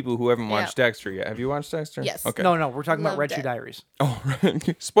people who haven't watched Dexter yet. Have you watched Dexter? Yes. Okay. No, we're talking about Loved Red Shoe it. Diaries. Oh,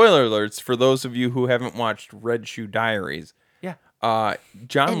 spoiler alerts for those of you who haven't watched Red Shoe Diaries. Yeah.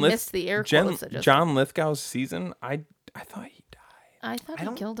 John And missed the air quotes that just- John Lithgow's season. I thought he died. I thought he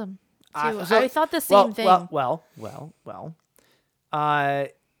killed him. I- Too. so- I thought the same thing. Well.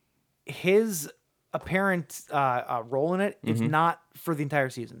 His apparent role in it is not for the entire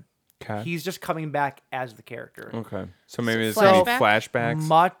season. Okay. He's just coming back as the character. Okay. So maybe it's So- like flashbacks.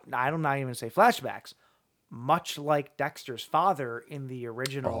 I don't not even say flashbacks. Much like Dexter's father in the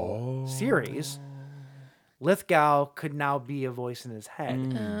original series, Lithgow could now be a voice in his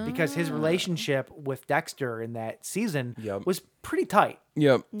head because his relationship with Dexter in that season Yep. was pretty tight.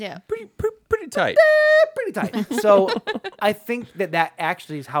 Yep. Yeah. Pretty tight. Pretty tight. So I think that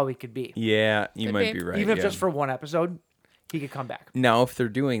actually is how he could be. Yeah, you Could might be. be right. Even if yeah. just for one episode, he could come back. Now, if they're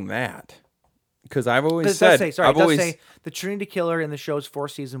doing that, because I've always But it said, does say the Trinity Killer in the show's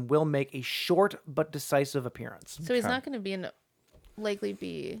fourth season will make a short but decisive appearance. So he's not going to be likely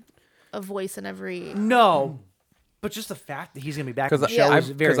be a voice in every. No, but just the fact that he's going to be back in the because show is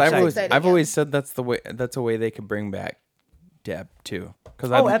very exciting. exciting, I've yeah. always said that's a way they could bring back Deb too.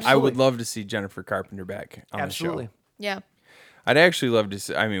 Because Oh, I absolutely. would love to see Jennifer Carpenter back on Absolutely. the show. Yeah. I'd actually love to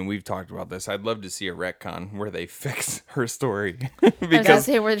see. I mean, we've talked about this. I'd love to see a retcon where they fix her story because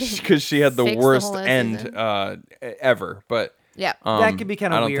say where they she had the fix the worst whole end season. Ever. But Yeah. That could be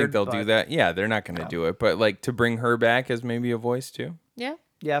kind I of don't weird. think they'll do but that. Yeah, they're not going to do it. But like to bring her back as maybe a voice too. Yeah.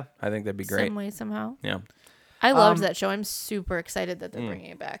 Yeah. I think that'd be great. Some way, somehow. Yeah. I loved that show. I'm super excited that they're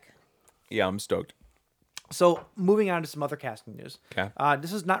bringing it back. Yeah, I'm stoked. So moving on to some other casting news. 'Kay.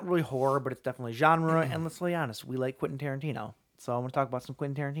 This is not really horror, but it's definitely genre. And let's be honest, we like Quentin Tarantino. So I want to talk about some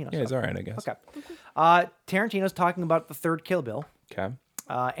Quentin Tarantino Yeah, it's stuff. all right, I guess. Okay. Tarantino's talking about the third Kill Bill. Okay.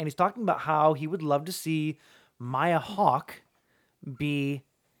 And he's talking about how he would love to see Maya Hawke be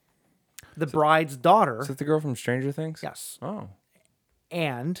the bride's daughter. Is that the girl from Stranger Things? Yes. Oh,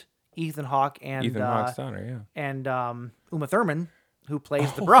 And Ethan Hawke and Ethan Hawke's daughter. Yeah. and Uma Thurman, who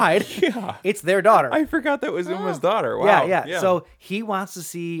plays the bride. Yeah. It's their daughter. I forgot that was Uma's daughter. Wow. Yeah. So he wants to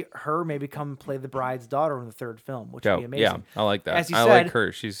see her maybe come play the bride's daughter in the third film, which would be Dope. amazing. Yeah, I like that. As he I said, like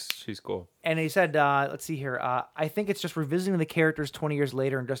her. She's cool. And he said, let's see here. I think it's just revisiting the characters 20 years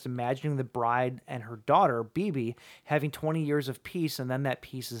later and just imagining the bride and her daughter, Bibi, having 20 years of peace, and then that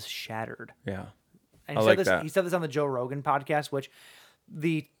peace is shattered. Yeah. And I he like said this. that. He said this on the Joe Rogan podcast, which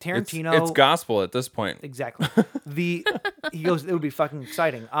the It's Tarantino. gospel at this point. Exactly. He goes, it would be fucking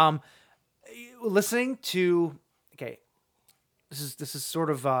exciting. Listening to this is sort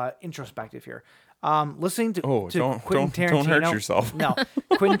of introspective here. Listening to Quentin Tarantino. don't hurt yourself. No,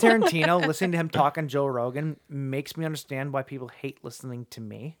 Quentin Tarantino. Listening to him talk on Joe Rogan makes me understand why people hate listening to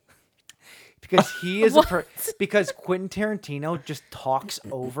me. Because he is because Quentin Tarantino just talks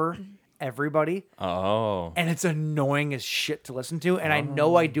over everybody. Oh. And it's annoying as shit to listen to. And I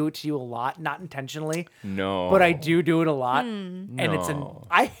know I do it to you a lot, not intentionally. No. But I do it a lot. And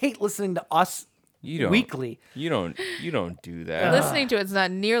I hate listening to us weekly. You don't do that. Listening to it's not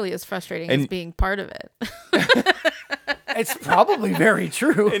nearly as frustrating as being part of it. It's probably very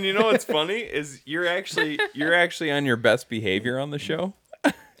true. And you know what's funny is you're actually on your best behavior on the show.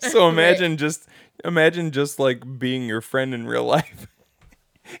 So imagine just like being your friend in real life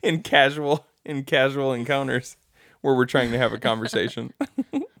in casual encounters where we're trying to have a conversation.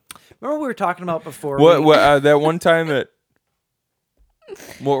 Remember we were talking about before? What that one time that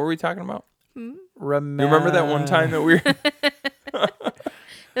what were we talking about? Remember Remember that one time that we were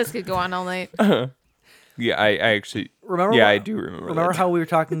That's This could go on all night. Yeah, I actually Remember? Yeah, I do remember. Remember that. how we were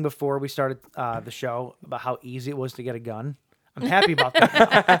talking before we started the show about how easy it was to get a gun? I'm happy about that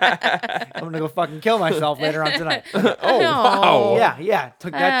now. I'm gonna go fucking kill myself later on tonight. Oh No. wow. Yeah.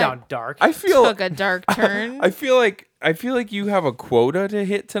 Took that down dark. I feel Took a dark turn. I feel like you have a quota to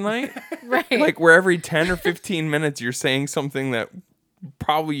hit tonight. Right. Like where every 10 or 15 minutes you're saying something that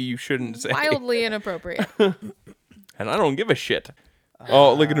probably you shouldn't say. Wildly inappropriate. And I don't give a shit.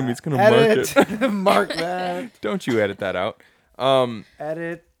 Oh, look at him. He's going to mark it. Mark that. Don't you edit that out.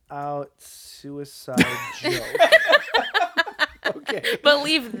 Edit out suicide joke. Okay. But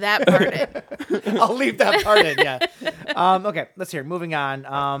leave that part in. I'll leave that part in, yeah. Okay, let's hear. Moving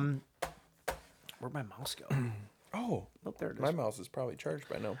on. Where'd my mouse go? Oh, There it is. my mouse is probably charged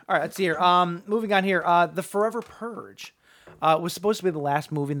by now. All right, let's see here. Moving on here. The Forever Purge was supposed to be the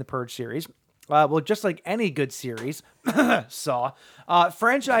last movie in the Purge series. Well, just like any good series, Saw,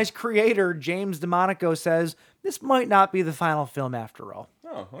 franchise creator James DeMonico says this might not be the final film after all.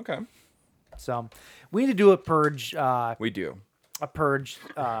 Oh, okay. So we need to do a Purge. We do. A Purge.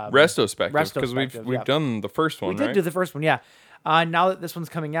 Retrospective, because retrospective, we've yeah. done the first one, We did right? do the first one, yeah. Now that this one's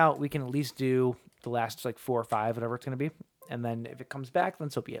coming out, we can at least do the last like 4 or 5, whatever it's going to be. And then if it comes back, then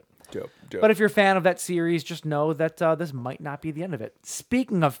so be it. Dope. But if you're a fan of that series, just know that this might not be the end of it.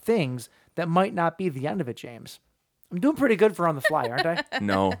 Speaking of things that might not be the end of it, James, I'm doing pretty good for on the fly, aren't I?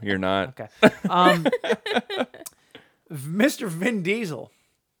 No, you're not. Okay. Mr. Vin Diesel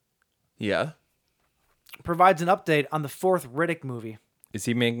Yeah. provides an update on the 4th Riddick movie. Is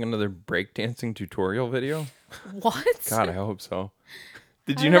he making another breakdancing tutorial video? What? God, I hope so.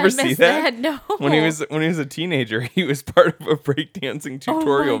 Did How you did I never see miss that? No. When he was a teenager, he was part of a breakdancing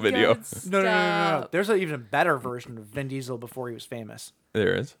tutorial video. No. There's an even better version of Vin Diesel before he was famous.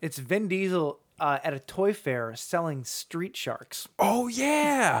 There is. It's Vin Diesel at a toy fair selling street sharks. Oh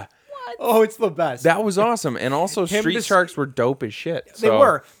yeah, Oh, it's the best. that was awesome. And also, Him Street just- Sharks were dope as shit. They so-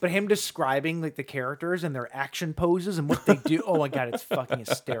 were, but him describing like the characters and their action poses and what they do. Oh my god, it's fucking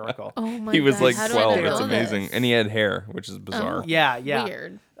hysterical. Oh my He was God, like how do I 12. not It's know amazing, this? and he had hair, which is bizarre. Yeah.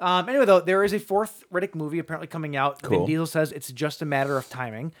 Weird. Anyway, though, there is a 4th Riddick movie apparently coming out. Vin Cool. Diesel says it's just a matter of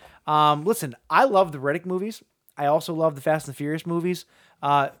timing. Listen, I love the Riddick movies. I also love the Fast and Furious movies.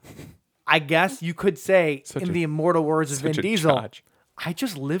 I guess you could say, Such in a- the immortal words of Vin such a Diesel, chotch. I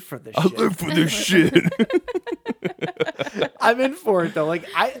just live for this shit. for this shit. I'm in for it though.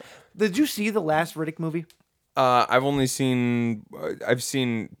 Did you see the last Riddick movie? I've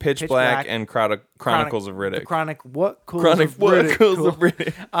seen Pitch Black and Chronicles of Riddick. Chronic what? Chronicles of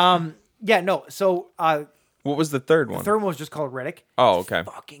Riddick. Yeah, no. So What was the third one? the third one was just called Riddick. Oh, okay.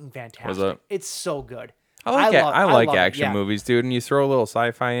 Fucking fantastic. Was it? It's so good. I like love it, action yeah. movies, dude. And you throw a little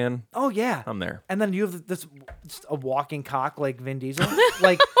sci-fi in. Oh yeah, I'm there. And then you have this just a walking cock like Vin Diesel.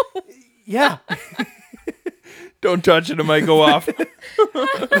 Like, yeah. Don't touch it, it might go off.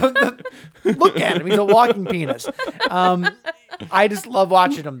 Look at him. He's a walking penis. I just love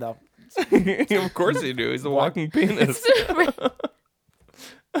watching him though. Of course you do. He's a walking penis.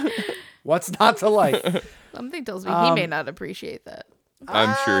 What's not to like? Something tells me he may not appreciate that.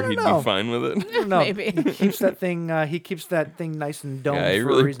 I'm sure he'd know. be fine with it. No, Maybe. he keeps that thing. He keeps that thing nice and domed Yeah, for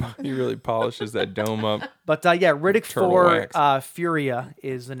a reason. he really polishes that dome up. But yeah, Riddick Turtle 4 wax. Furia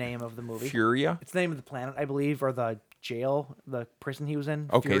is the name of the movie. Furia? It's the name of the planet, I believe, or the jail, the prison he was in.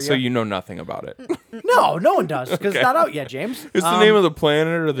 Okay, Furia. so you know nothing about it. No one does because it's not out yet, James. It's the name of the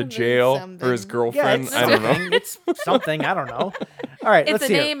planet or the jail or his something. girlfriend. it's I don't know. something. It's something. I don't know. All right, It's let's a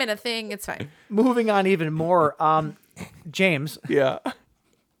see. name and a thing. It's fine. Moving on even more. James, Yeah.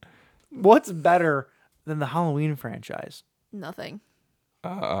 what's better than the Halloween franchise? Nothing.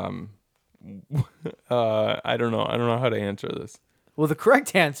 I don't know. I don't know how to answer this. Well, the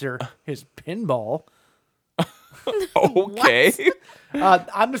correct answer is pinball. Okay.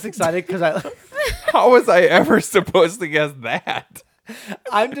 I'm just excited because How was I ever supposed to guess that?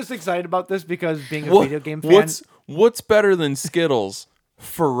 I'm just excited about this because being a video game fan. What's better than Skittles?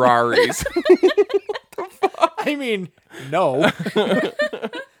 Ferraris. I mean, no. I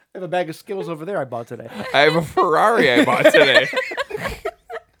have a bag of Skittles over there I bought today. I have a Ferrari I bought today.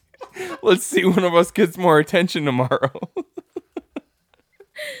 Let's see one of us gets more attention tomorrow.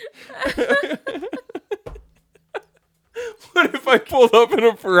 What if I pulled up in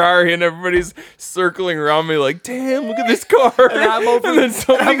a Ferrari and everybody's circling around me like, damn, look at this car. And, I'm over- then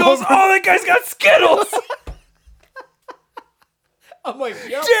somebody goes, oh, that guy's got Skittles. I'm like,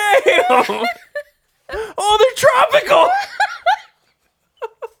 yep. Damn. Oh, they're tropical.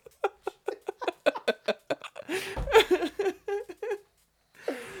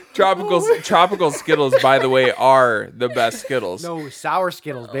 Tropical Skittles, by the way, are the best Skittles. No, sour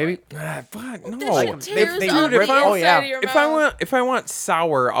Skittles, baby. Fuck no. Like tears they on the rip- inside oh, yeah. of your If I want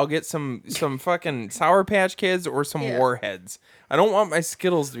sour, I'll get some fucking Sour Patch Kids or some Warheads. I don't want my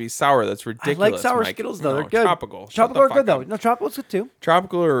Skittles to be sour. That's I ridiculous. like sour Mike. Skittles though. No, They're good. Tropical. Shut Tropical the are fuck good though. up. No, tropical's good too.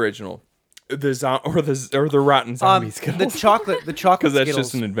 Tropical or original? Or the rotten zombie Skittles. The chocolate Because that's Skittles.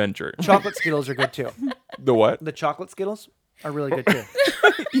 just an adventure. Chocolate Skittles are good too. The what? The chocolate Skittles are really good too.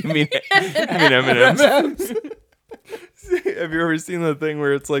 You mean M&Ms? Have you ever seen the thing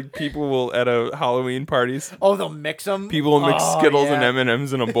where it's like people will at a Halloween parties? Oh, they'll mix them. People will mix Skittles and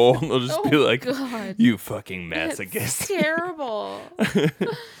M&Ms in a bowl, and they'll just be like, God. "You fucking That's masochist." terrible.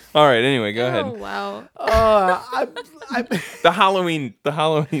 All right. Anyway, go Oh ahead. wow. The Halloween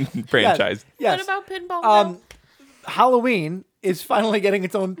franchise. Yes. What about pinball? now? Halloween is finally getting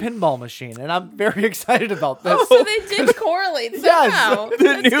its own pinball machine, and I'm very excited about this. So they did correlate somehow.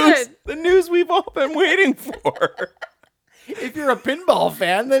 The news we've all been waiting for. If you're a pinball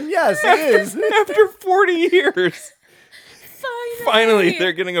fan, then yes, it is. After 40 years, finally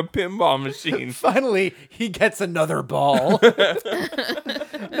they're getting a pinball machine. Finally, he gets another ball.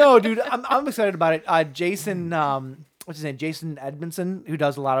 No, dude, I'm excited about it. Jason, what's his name? Jason Edmondson, who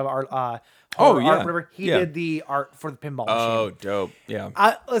does a lot of art. Horror art, whatever. He did the art for the pinball machine. Oh, dope!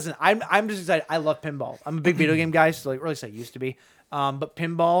 Yeah. Listen, I'm just excited. I love pinball. I'm a big video game guy, so like, or at least I used to be. But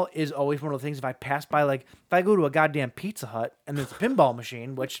pinball is always one of the things. If I pass by, like, if I go to a goddamn Pizza Hut and there's a pinball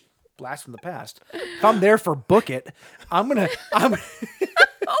machine, which blast from the past, if I'm there for book it, I'm. Oh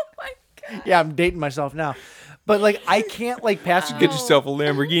my god. Yeah, I'm dating myself now, but like I can't like pass. Get yourself a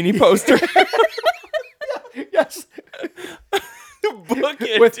Lamborghini poster. Yes. Book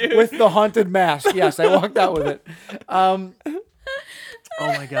it, dude. with the haunted mask. Yes, I walked out with it. Oh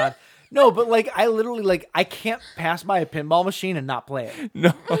my god. No, but like I literally like I can't pass by a pinball machine and not play it.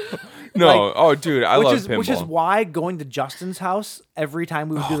 No. Like, Oh, dude, I love pinball. Which is why going to Justin's house every time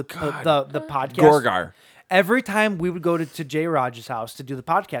we would do the podcast. Gorgar. Every time we would go to J. Raj's house to do the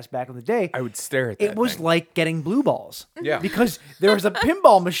podcast back in the day, I would stare at that. it was thing. like getting blue balls. Yeah. Because there was a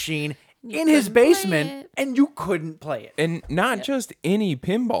pinball machine in his couldn't play basement it. and you couldn't play it. And not just any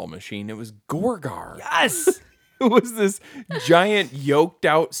pinball machine, it was Gorgar. Yes. It was this giant, yoked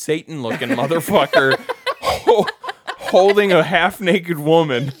out, Satan looking motherfucker holding a half naked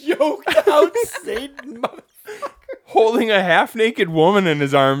woman. Yoked out Satan motherfucker. Holding a half naked woman in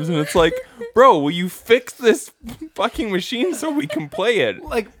his arms. And it's like, bro, will you fix this fucking machine so we can play it?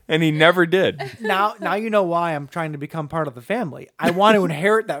 Like, and he never did. now you know why I'm trying to become part of the family. I want to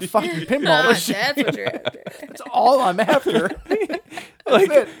inherit that fucking pinball Ah, machine. that's what you're after. That's all I'm after.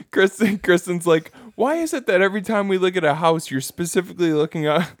 Like Kristen's like, why is it that every time we look at a house, you're specifically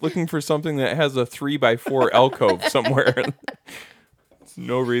looking for something that has a 3x4 alcove somewhere?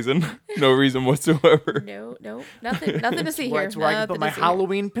 No reason whatsoever. No, nothing to see here. That's where I can put Nothing my to see here.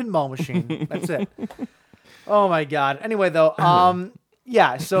 Halloween pinball machine. That's it. Oh my god. Anyway, though,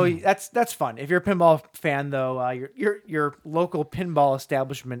 yeah. So that's fun. If you're a pinball fan, though, your local pinball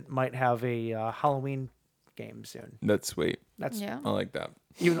establishment might have a Halloween game soon. That's sweet. Yeah. I like that.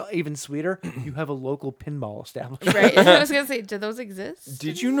 Even sweeter, you have a local pinball establishment. Right. I was gonna say, do those exist?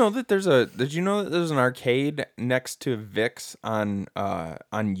 Did you know that there's an arcade next to Vic's on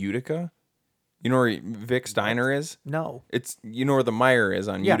Utica? You know where Vic's Diner is? No. It's where the Meijer is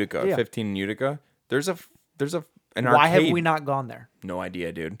on Yeah, Utica, yeah. 15 Utica. There's an arcade. Why have we not gone there? No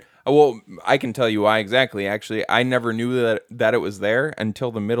idea, dude. Well, I can tell you why exactly. Actually, I never knew that it was there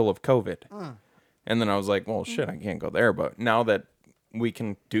until the middle of COVID. And then I was like, well, shit, I can't go there. But now that we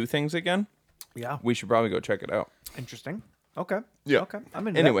can do things again, Yeah. we should probably go check it out. Interesting. Okay. Yeah. Okay. I'm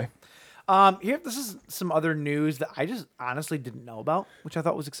into Anyway, Here, this is some other news that I just honestly didn't know about, which I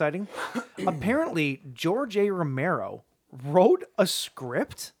thought was exciting. Apparently, George A. Romero wrote a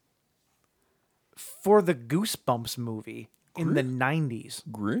script for the Goosebumps movie in the 90s.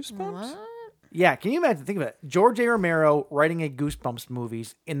 Goosebumps? Yeah, can you imagine? Think of it. George A. Romero writing a Goosebumps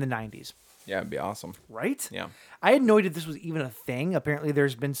movies in the 90s. Yeah, it'd be awesome. Right? Yeah. I had no idea this was even a thing. Apparently,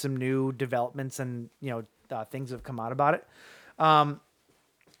 there's been some new developments and things have come out about it. I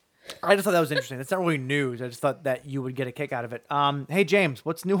just thought that was interesting. It's not really news. I just thought that you would get a kick out of it. Hey James,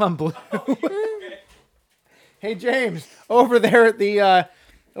 what's new on Blue? Hey James, over there at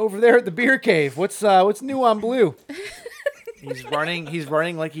the beer cave. What's new on Blue? He's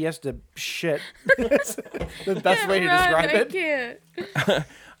running like he has to shit. That's the best way to describe I it. can't.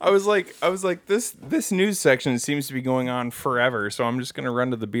 I was like, this news section seems to be going on forever, so I'm just gonna run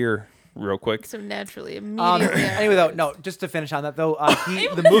to the beer real quick. So naturally, immediately. Anyway, though, no, just to finish on that, though,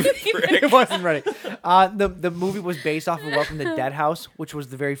 the movie it wasn't ready. The movie was based off of Welcome to Dead House, which was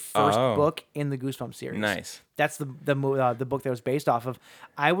the very first book in the Goosebumps series. Nice. That's the book that was based off of.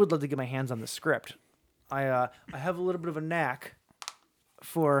 I would love to get my hands on the script. I have a little bit of a knack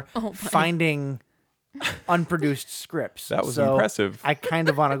for finding unproduced scripts. That was so impressive. I kind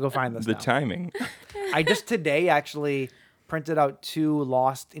of want to go find this. The now. timing. I just today actually printed out 2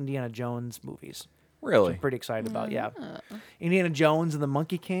 lost Indiana Jones movies. Really? I'm pretty excited about. Yeah, Indiana Jones and the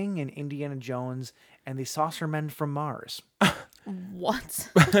Monkey King, and Indiana Jones and the Saucer Men from Mars. What?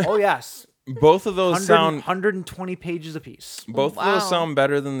 Oh yes, Both of those 120 pages apiece. Both of those sound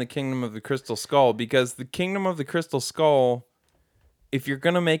better than the Kingdom of the Crystal Skull, because the Kingdom of the Crystal Skull, if you're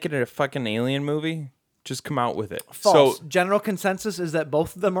gonna make it a fucking alien movie, just come out with it. False. So General consensus is that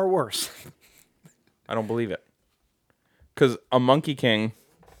both of them are worse. I don't believe it. Because a Monkey King,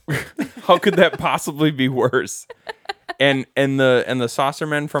 how could that possibly be worse? And the Saucer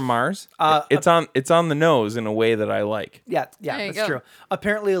Men from Mars, it's on the nose in a way that I like. Yeah, There you that's go. true.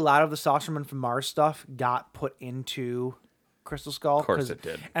 Apparently, a lot of the Saucerman from Mars stuff got put into Crystal Skull. Of course it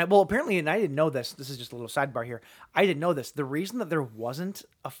did. And, well, apparently, and I didn't know this. This is just a little sidebar here. I didn't know this. The reason that there wasn't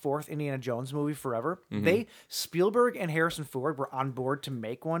a 4th Indiana Jones movie forever, Spielberg and Harrison Ford were on board to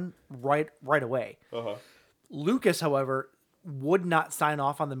make one right away. Lucas, however, would not sign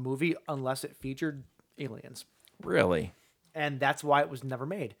off on the movie unless it featured aliens. Really? And that's why it was never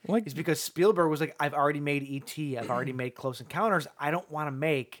made. Like- It's because Spielberg was like, I've already made E.T., I've already made Close Encounters, I don't want to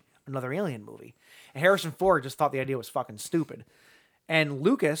make another alien movie. And Harrison Ford just thought the idea was fucking stupid. And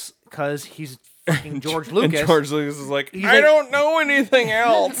Lucas, because he's fucking George Lucas. And George Lucas is like, he's I like- don't know anything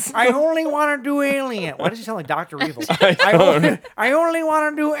else. I only want to do Alien. Why does he sound like Dr. Evil? I only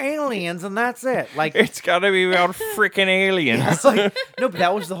want to do aliens, and that's it. Like, It's got to be about freaking aliens. it's like, no, but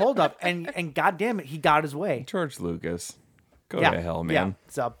that was the holdup. And goddamn it, he got his way. George Lucas. Go to hell, man. Yeah.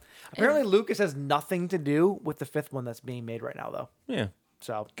 So apparently Lucas has nothing to do with the 5th one that's being made right now, though. Yeah.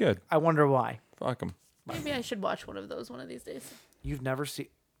 So Good. I wonder why. Fuck him. Maybe I should watch one of those one of these days. You've never seen.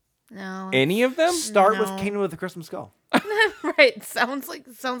 No. Any of them? Start with No. Kingdom of the Crystal Skull. Right. Sounds like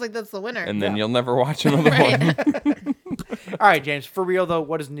that's the winner. And then you'll never watch another one. All right, James. For real though,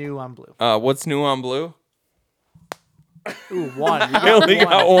 what is new on Blue? What's new on Blue? Ooh, one. You I only one.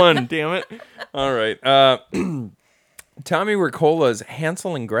 got one. Damn it. All right. Tommy Riccola's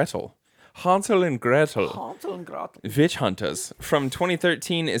Hansel and Gretel. Hansel and Gretel. Hansel and Gretel. Witch Hunters from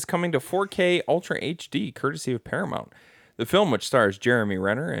 2013 is coming to 4K Ultra HD, courtesy of Paramount. The film, which stars Jeremy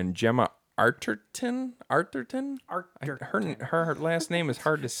Renner and Gemma Arterton, her last name is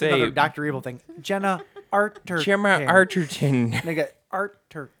hard to say. Another Dr. Evil thing. Jenna Arterton. Gemma Arterton. Nigga,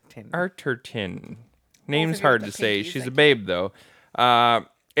 Arterton. Arterton. Name's forget hard the to say. pinkies, She's I a babe, though.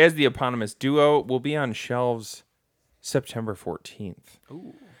 As the eponymous duo, will be on shelves September 14th.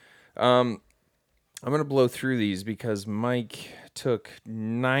 Ooh. I'm going to blow through these because Mike took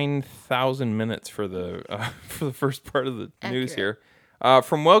 9,000 minutes for the first part of the news here.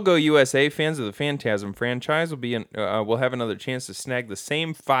 From Wellgo USA, fans of the Phantasm franchise will have another chance to snag the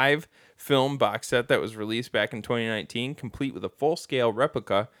same 5-film box set that was released back in 2019, complete with a full-scale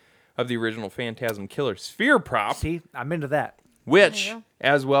replica of the original Phantasm Killer Sphere prop. See, I'm into that. Which,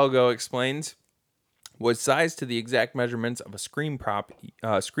 as Wellgo explains, was sized to the exact measurements of a screen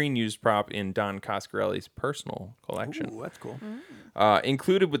used prop in Don Coscarelli's personal collection. Ooh, that's cool.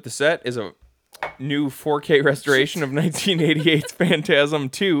 Included with the set is a new 4K restoration of 1988's Phantasm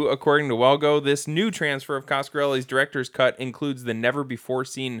 2. According to Wellgo, this new transfer of Coscarelli's director's cut includes the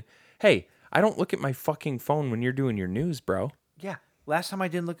never-before-seen, hey, I don't look at my fucking phone when you're doing your news, bro. Yeah. Last time I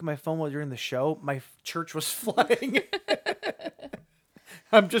didn't look at my phone while during the show, my church was flooding.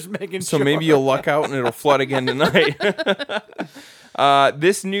 I'm just making So sure. maybe you'll luck out and it'll flood again tonight.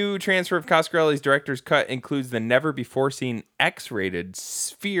 This new transfer of Coscarelli's director's cut includes the never-before-seen X-rated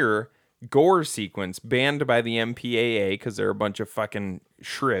Sphere gore sequence banned by the MPAA because they're a bunch of fucking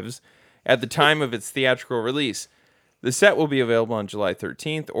shrivs at the time of its theatrical release. The set will be available on July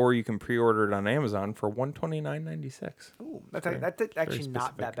 13th, or you can pre-order it on Amazon for $129.96. Ooh, that's actually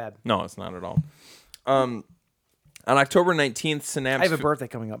not that bad. No, it's not at all. On October 19th, Synapse... I have a birthday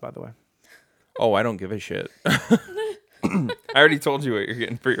coming up, by the way. Oh, I don't give a shit. I already told you what you're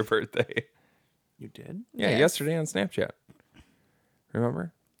getting for your birthday. You did? Yeah, Yes. yesterday on Snapchat.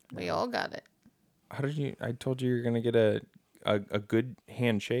 Remember? We all got it. How did you? I told you you're gonna get a good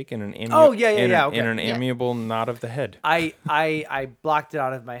handshake and an okay. and an Yeah. amiable nod of the head. I blocked it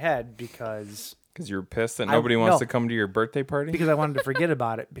out of my head because Because you're pissed that nobody wants to come to your birthday party. I wanted to forget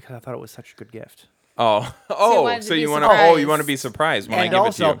about it because I thought it was such a good gift. wanted to so be you want surprised. you want to be surprised when I And give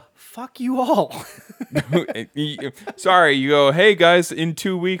also, it to fuck you all. you. Sorry, you go, hey guys, in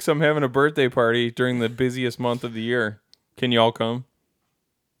 2 weeks I'm having a birthday party during the busiest month of the year. Can you all come?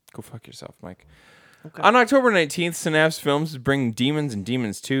 Go fuck yourself, Mike. Okay. On October 19th, Synapse Films is bringing Demons and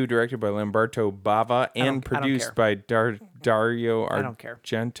Demons 2, directed by Lamberto Bava and produced by Dario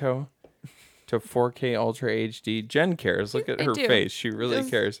Argento, to 4K Ultra HD. Jen cares. Look at her face. She really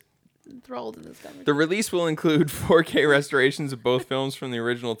cares. Enthralled in this conversation. The release will include 4K restorations of both films from the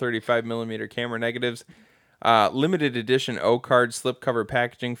original 35mm camera negatives, limited edition O-card slipcover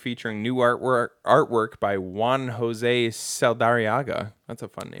packaging featuring new artwork by Juan Jose Saldarriaga. That's a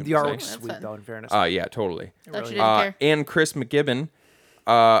fun name. The artwork's sweet, though, in fairness. Yeah, totally. Thought you didn't care. And Chris McGibbon,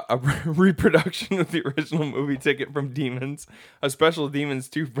 a reproduction of the original movie ticket from Demons, a special Demons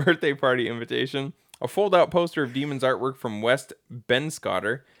 2 birthday party invitation, a fold-out poster of Demons artwork from West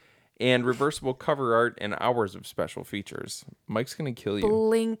Benscotter, and reversible cover art and hours of special features. Mike's gonna kill you.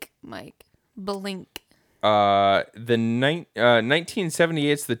 Blink, Mike. Blink. The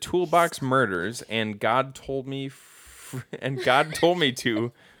 1978's The Toolbox Murders and God Told Me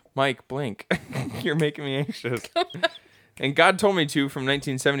to. Mike, blink. You're making me anxious. And God Told Me To from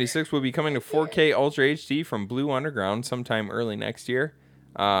 1976 will be coming to 4K Ultra HD from Blue Underground sometime early next year.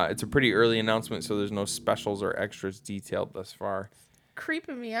 It's a pretty early announcement, so there's no specials or extras detailed thus far.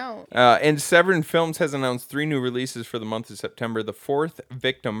 Creeping me out. And Severin Films has announced 3 new releases for the month of September. The Fourth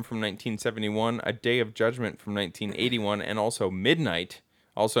Victim from 1971, A Day of Judgment from 1981, and also Midnight,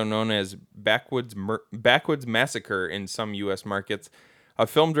 also known as Backwoods Massacre in some U.S. markets. A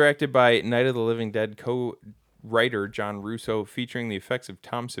film directed by Night of the Living Dead co-writer John Russo, featuring the effects of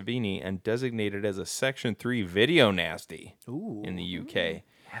Tom Savini and designated as a Section 3 video nasty in the UK.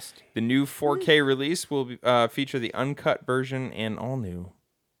 Nasty. The new 4K release will feature the uncut version and all new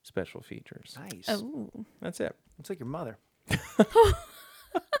special features. Nice. Oh. That's it. It's like your mother.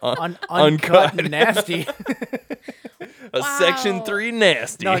 Uncut. Uncut and nasty. A Section 3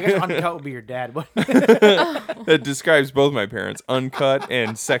 nasty. No, I guess uncut would be your dad. But That describes both my parents. Uncut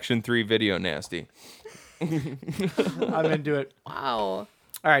and Section 3 video nasty. I'm into it. Wow. All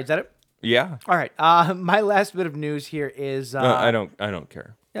right, is that it? Yeah. All right. My last bit of news here is... I don't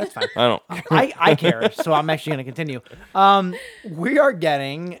care. Yeah, that's fine. I don't. I care, so I'm actually going to continue. We are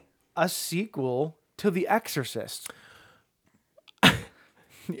getting a sequel to The Exorcist.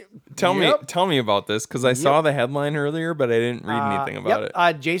 Tell me about this, because I saw the headline earlier, but I didn't read anything about it.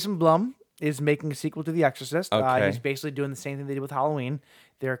 Jason Blum is making a sequel to The Exorcist. Okay. He's basically doing the same thing they did with Halloween.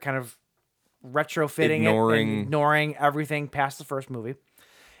 They're kind of retrofitting it and ignoring everything past the first movie.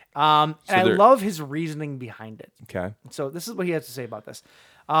 And I love his reasoning behind it. Okay. So this is what he has to say about this.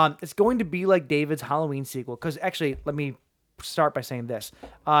 It's going to be like David's Halloween sequel. Because actually, let me start by saying this.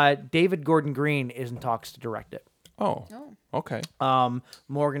 David Gordon Green is in talks to direct it. Oh. Okay.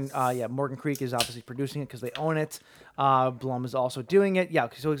 Morgan Creek is obviously producing it because they own it. Blum is also doing it. Yeah,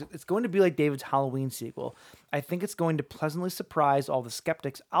 so it's going to be like David's Halloween sequel. I think it's going to pleasantly surprise all the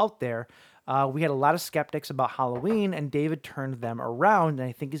skeptics out there. We had a lot of skeptics about Halloween, and David turned them around, and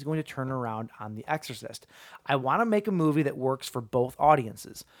I think he's going to turn around on The Exorcist. I want to make a movie that works for both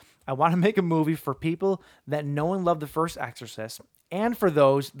audiences. I want to make a movie for people that know and love the first Exorcist, and for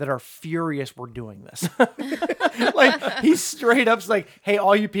those that are furious we're doing this. Like, he's straight up like, hey,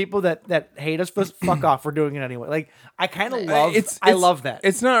 all you people that hate us, fuck off, we're doing it anyway. Like, I kind of love I love that.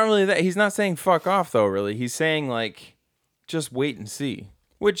 It's not really that. He's not saying fuck off, though, really. He's saying, like, just wait and see.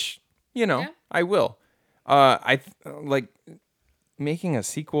 Which... I will. I like making a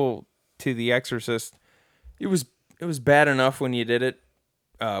sequel to The Exorcist. It was bad enough when you did it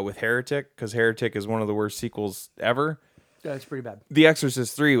with Heretic, because Heretic is one of the worst sequels ever. Yeah, it's pretty bad. The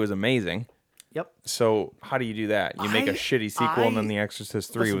Exorcist 3 was amazing. Yep. So how do you do that? You make a shitty sequel, and then The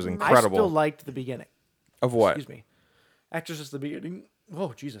Exorcist 3 was incredible. I still liked the beginning. Of what? Excuse me. Exorcist the beginning.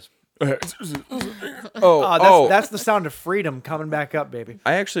 Whoa, Jesus. That's the sound of freedom coming back up, baby.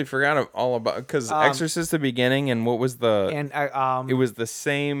 I actually forgot all about, because Exorcist the beginning, and what was the? And it was the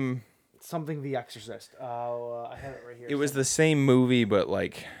same. Something The Exorcist. I have it right here. It was the same movie, but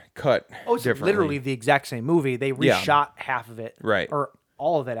like cut. Oh, it's differently. literally the exact same movie. They reshot half of it, right, or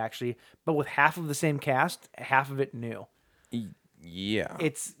all of it actually, but with half of the same cast, half of it new. Yeah,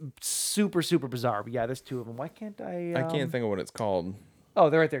 it's super super bizarre. But yeah, there's 2 of them. Why can't I? I can't think of what it's called. Oh,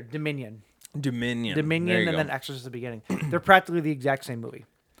 they're right there. Dominion, and then Exorcist the beginning. They're practically the exact same movie.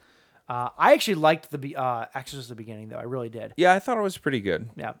 I actually liked the Exorcist the beginning though. I really did. Yeah, I thought it was pretty good.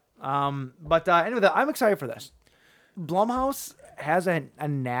 Yeah. But anyway, I'm excited for this. Blumhouse has a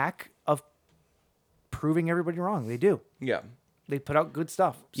knack of proving everybody wrong. They do. Yeah. They put out good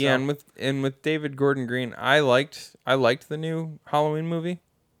stuff. So. Yeah, and with David Gordon Green, I liked the new Halloween movie.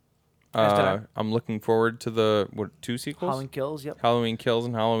 I'm looking forward to the 2 sequels. Halloween Kills, yep. Halloween Kills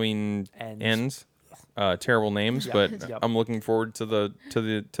and Halloween Ends. Terrible names, but Yep. I'm looking forward to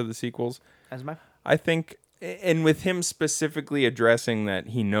the sequels. I think, and with him specifically addressing that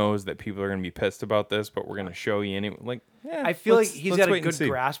he knows that people are going to be pissed about this, but we're going to show you anyway. Like, yeah, I feel like he's got a good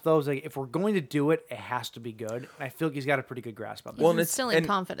grasp, though. Like, if we're going to do it, it has to be good. And I feel like he's got a pretty good grasp on this. Well, it's still in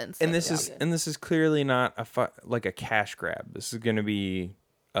confidence. And this is clearly not like a cash grab. This is going to be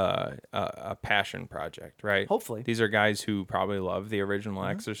a passion project, right? Hopefully. These are guys who probably love the original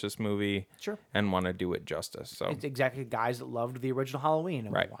Exorcist movie, sure, and want to do it justice. So it's exactly guys that loved the original Halloween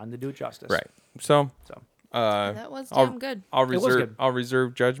and wanted to do it justice. Right. So that was damn good. I'll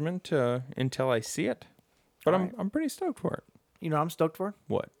reserve judgment until I see it. But I'm pretty stoked for it. You know what I'm stoked for?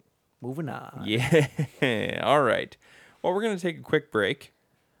 What? Moving on. Yeah. All right. Well, we're gonna take a quick break.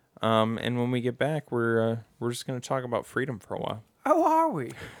 And when we get back, we're just gonna talk about freedom for a while. How are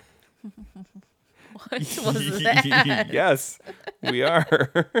we? What was that? Yes, we are.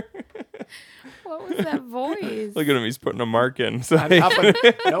 What was that voice? Look at him. He's putting a mark in. So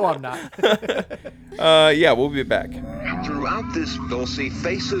No, I'm not. Yeah, we'll be back. Throughout this, they'll see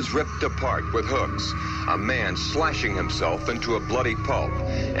faces ripped apart with hooks, a man slashing himself into a bloody pulp,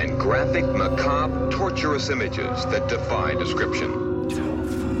 and graphic, macabre, torturous images that defy description.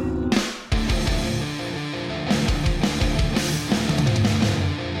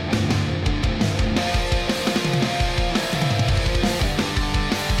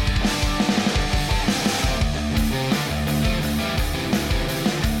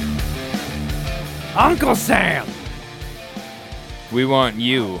 Uncle Sam! We want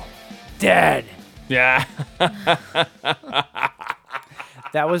you dead. Yeah.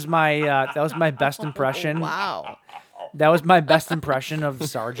 That was my best impression. Wow. That was my best impression of the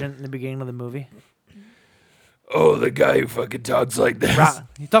sergeant in the beginning of the movie. Oh, the guy who fucking talks like this.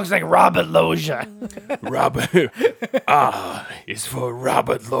 He talks like Robert Loggia. Robert. It's for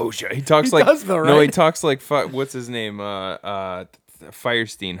Robert Loggia. He talks like does though, right? No, he talks like what's his name?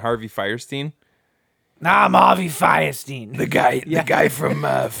 Firestein, Harvey Firestein. Nah, I'm Harvey Firestein. The guy from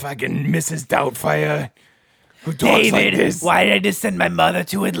fucking Mrs. Doubtfire. Who talks David, like this. why did I just send my mother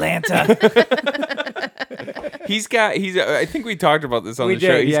to Atlanta? I think we talked about this on the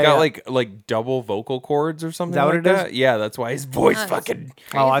show. He's got like double vocal cords or something. Is that what like it is? that? Yeah, that's why his voice fucking.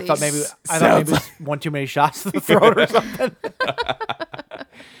 Oh, I thought maybe it was one too many shots to the throat or something.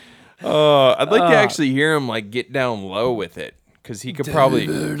 I'd like to actually hear him like get down low with it. Because he could probably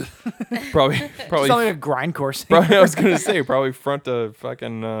It's like a grindcore singer. Probably, I was gonna say probably front a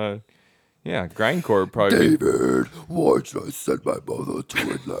fucking grindcore probably. David, why should I send my mother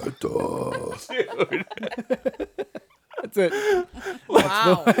to Atlanta? That's it.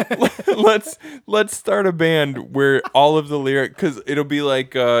 Wow. let's start a band where all of the lyric because it'll be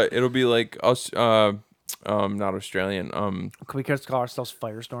like not Australian Can we just call ourselves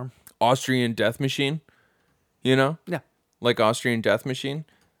Firestorm? Austrian Death Machine, you know? Yeah. Like Austrian Death Machine,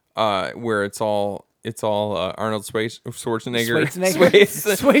 where it's all Arnold Schwarzenegger.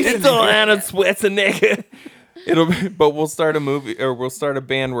 It's all Arnold Schwarzenegger. But we'll start a movie or we'll start a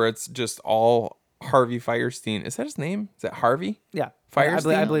band where it's just all Harvey Firestein. Is that his name? Is that Harvey? Yeah.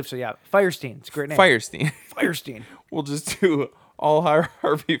 Firestein? I believe so, yeah. Firestein. It's a great name. Firestein. We'll just do all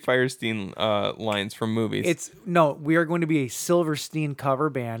Harvey Firestein lines from movies. We are going to be a Silverstein cover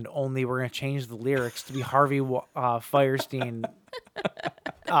band, only we're going to change the lyrics to be Harvey Firestein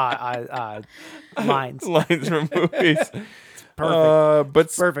lines. Lines from movies.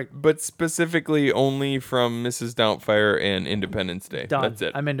 Perfect. Perfect. But specifically only from Mrs. Doubtfire and Independence Day. Done. That's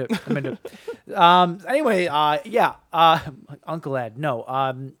it. I'm into it. Anyway, Uncle Ed. No.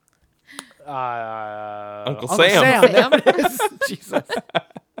 Uncle Sam. Sam it is. Jesus.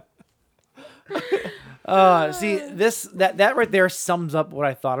 See that right there sums up what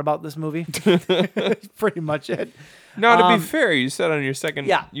I thought about this movie. Pretty much it. No, to be fair, you said on your second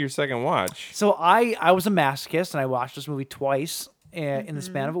watch. So I was a masochist and I watched this movie twice in the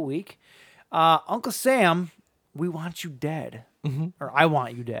span of a week. Uncle Sam, we want you dead, or I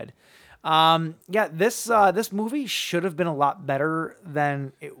want you dead. This movie should have been a lot better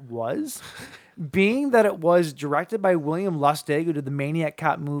than it was, being that it was directed by William Lustig, who did the Maniac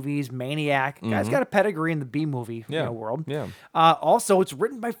Cop movies, Maniac. Guy's got a pedigree in the B movie world. Yeah. Also, it's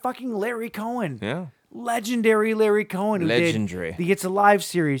written by fucking Larry Cohen. Yeah. Legendary Larry Cohen. Legendary. The It's Alive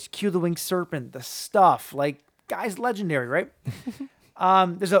series, Cue the Winged Serpent, The Stuff. Like, guy's legendary, right?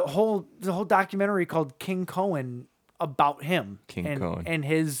 There's a whole documentary called King Cohen about him. Cohen. And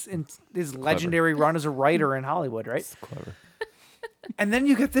his legendary run as a writer in Hollywood, right? That's clever. And then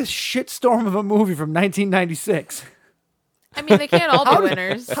you get this shitstorm of a movie from 1996. I mean, they can't all be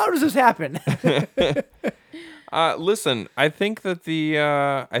winners. How does this happen? Listen, I think that the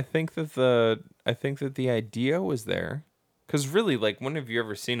idea was there, because really, like, when have you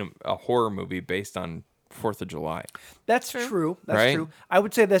ever seen a horror movie based on 4th of July? That's true. That's Right? true. I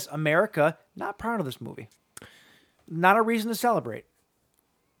would say this: America not proud of this movie. Not a reason to celebrate.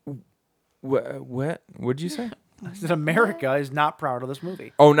 What? What'd you say? I said America is not proud of this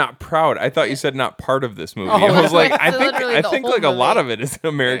movie. Oh, not proud. I thought you said not part of this movie. Oh, I was like, It's I think literally the whole like a lot movie. of it is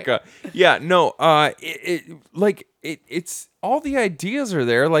America. Yeah, no. It's all the ideas are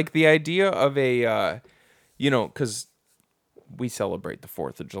there. Like the idea of a, because we celebrate the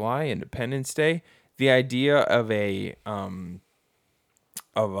 4th of July, Independence Day. The idea of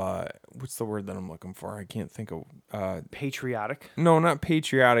what's the word that I'm looking for? I can't think of. Patriotic. No, not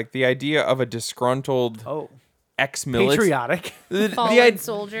patriotic. The idea of a disgruntled ex-military. Patriotic. Fallen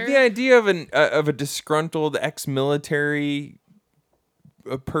soldier. The idea of a disgruntled ex-military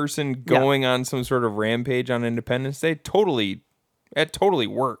person going on some sort of rampage on Independence Day totally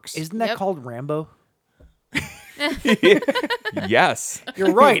works. Isn't that Yep. called Rambo? Yes.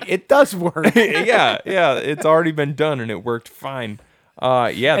 You're right. It does work. yeah. It's already been done and it worked fine.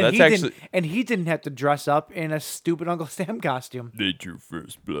 Yeah, And that's he actually. he didn't have to dress up in a stupid Uncle Sam costume. They drew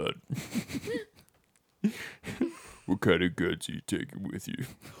first blood. What kind of guns are you taking with you?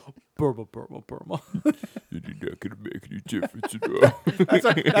 Burma. You're not gonna make any difference at all.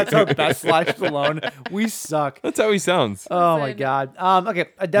 That's our best Sly Stallone. We suck. That's how he sounds. Oh my god. Okay,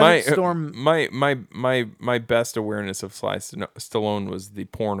 a Desert Storm. My best awareness of Sly Stallone was the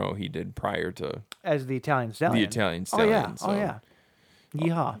porno he did prior to As the Italian Stallion. the Italian Stallion. Oh yeah.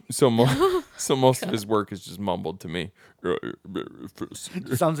 Yeehaw. So most of his work is just mumbled to me.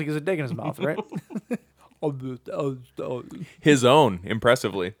 Sounds like he's a dick in his mouth, right? His own,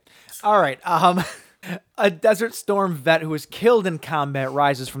 impressively. All right. A Desert Storm vet who was killed in combat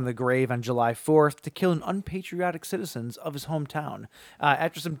rises from the grave on July 4th to kill an unpatriotic citizens of his hometown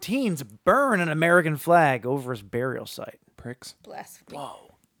after some teens burn an American flag over his burial site. Pricks. Blasphemy.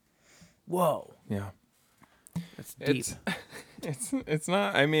 Whoa. Yeah. That's deep. It's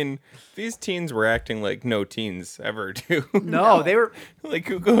not. I mean, these teens were acting like no teens ever do. No, they were. Like,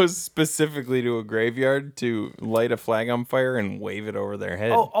 who goes specifically to a graveyard to light a flag on fire and wave it over their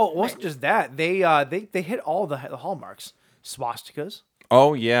head? Oh, it wasn't just that. They hit all the hallmarks. Swastikas,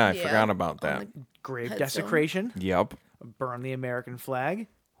 Oh, yeah, I Yeah. forgot about that. grave Headstone. desecration, Yep. burn the American flag.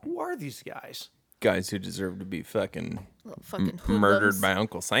 Who are these guys? Guys who deserve to be fucking Little fucking murdered hoodlums. by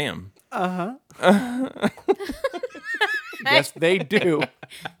Uncle Sam. Yes, they do.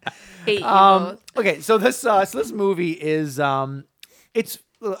 Hate you both. Okay, so this movie is it's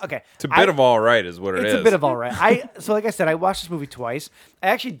okay. It's a bit of all right, is what it is. It's a bit of all right. So like I said, I watched this movie twice. I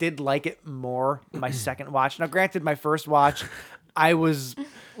actually did like it more my second watch. Now, granted, my first watch, I was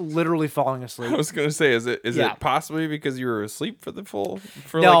literally falling I asleep. was gonna say, is Yeah. it possibly because you were asleep for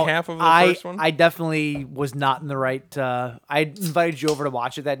No, like half of the first one? I definitely was not in the right. I invited you over to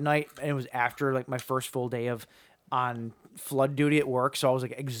watch it that night, and it was after like my first full day of on flood duty at work, so I was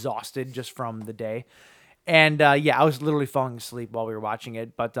like exhausted just from the day. And yeah, I was literally falling asleep while we were watching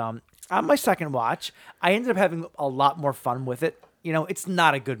it. But on my second watch, I ended up having a lot more fun with it. You know, it's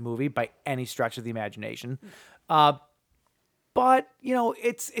not a good movie by any stretch of the imagination. But you know,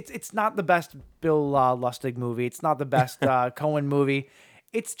 it's not the best Bill Lustig movie. It's not the best Coen movie.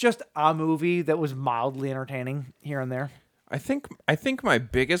 It's just a movie that was mildly entertaining here and there. I think my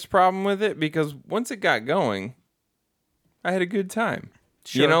biggest problem with it, because once it got going, I had a good time.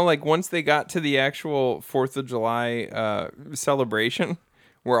 Sure. You know, like once they got to the actual 4th of July celebration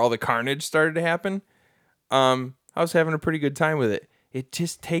where all the carnage started to happen, I was having a pretty good time with it. It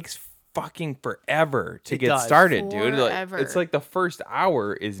just takes fucking forever to get does. started, dude. Like, Forever. it's like the first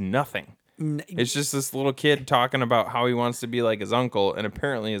hour is nothing. It's just this little kid talking about how he wants to be like his uncle, and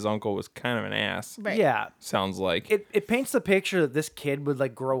apparently his uncle was kind of an ass. Right. Yeah. Sounds like. It paints the picture that this kid would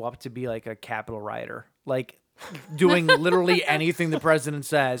like grow up to be like a Capitol rioter, like doing literally anything the president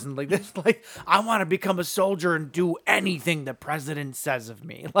says, and like this, like I want to become a soldier and do anything the president says of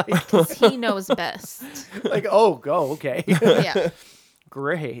me, like He knows best. like oh go okay, Yeah.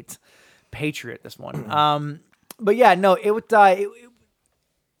 great, patriot this one. But yeah, no, it would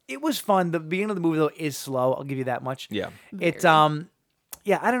it was fun. The beginning of the movie though is slow. I'll give you that much. Yeah. It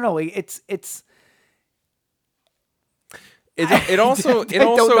yeah, I don't know. It also I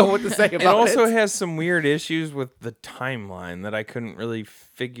don't know what to say about it also it. has some weird issues with the timeline that I couldn't really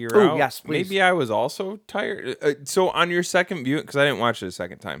figure Ooh, out. yes, please. Maybe I was also tired. So on your second view, because I didn't watch it a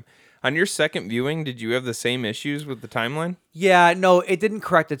second time, On your second viewing, did you have the same issues with the timeline? Yeah, no, it didn't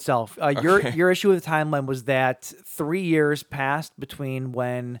correct itself. Your issue with the timeline was that 3 years passed between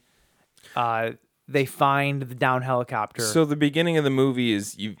when they find the down helicopter. So the beginning of the movie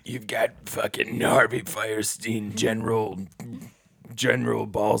is you've got fucking Harvey Firestein, General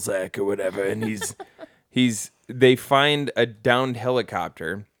Balzac or whatever, and they find a downed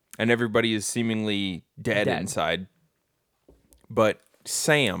helicopter, and everybody is seemingly dead inside. But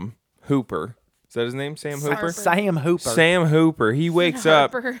Sam Hooper, is that his name? Sam Hooper? Sam Hooper. Sam Hooper. He wakes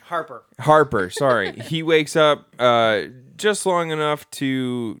up. Harper. Sorry. He wakes up just long enough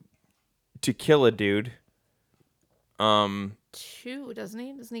to kill a dude. Two, doesn't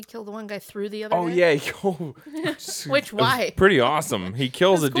he? Doesn't he kill the one guy through the other? Oh guy? yeah. Which why? Pretty awesome. He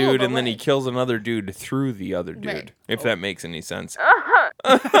kills a That's cool, dude but and then he why? kills another dude through the other dude. Right. If that makes any sense.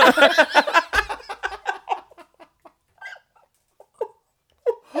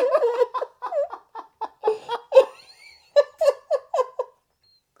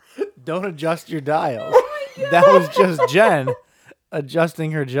 Don't adjust your dials. That was just Jen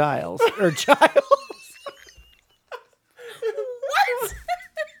adjusting her dials.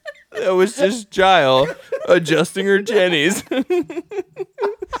 That was just Gile adjusting her jennies.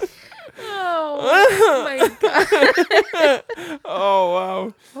 Oh my god!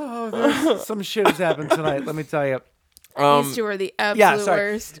 Oh wow. Some shit has happened tonight. Let me tell you. These two are the absolute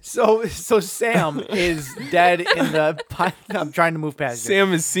worst. So Sam is dead in the. I'm trying to move past it.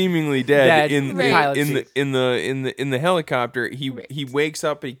 Sam is seemingly dead in the pilot seat. in the helicopter. He wakes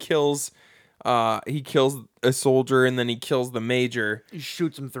up. He kills a soldier, and then he kills the major. He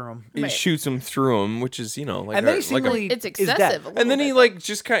shoots him through him. He shoots him through him, which is like and then he seemingly It's is dead. excessive. and then he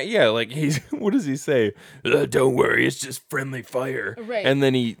just kind of he's what does he say? Don't worry, it's just friendly fire. Right. And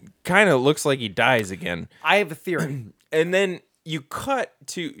then he kind of looks like he dies again. I have a theory. And then you cut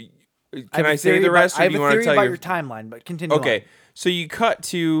to. Can have I a say theory the rest? I have or do a you want to theory tell about your your timeline, but continue. Okay, on. so you cut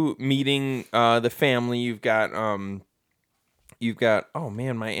to meeting the family. You've got. Oh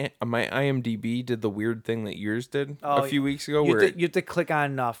man, my IMDb did the weird thing that yours did a few weeks ago. You have to click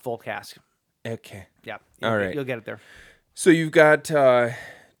on full cast. Okay. Yeah. All right. You'll get it there. So you've got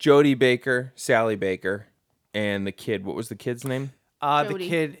Jody Baker, Sally Baker, and the kid. What was the kid's name?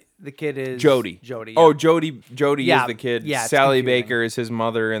 The kid is Jody. Jody. Oh, Jody Yeah, is the kid. yeah, it's Sally confusing. Baker is his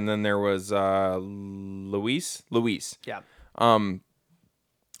mother, and then there was Louise. Yeah.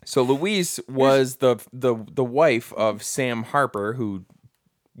 So Louise was the wife of Sam Harper, who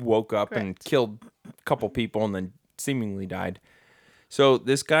woke up and killed a couple people and then seemingly died. So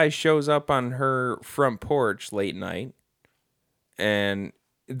this guy shows up on her front porch late night, and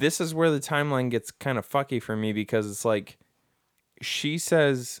this is where the timeline gets kind of fucky for me, because it's like she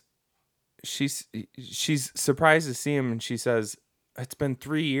says she's surprised to see him, and she says it's been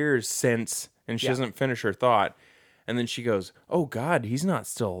 3 years since, and she doesn't finish her thought. And then she goes, "Oh God, he's not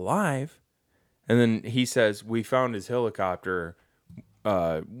still alive." And then he says, "We found his helicopter.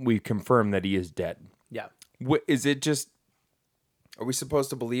 We confirmed that he is dead." Yeah. Is it just? Are we supposed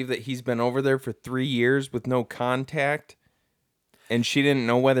to believe that he's been over there for 3 years with no contact, and she didn't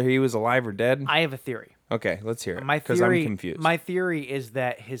know whether he was alive or dead? I have a theory. Okay, let's hear it. My Because theory. I'm confused. My theory is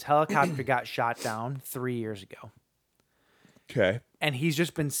that his helicopter got shot down 3 years ago. Okay. And he's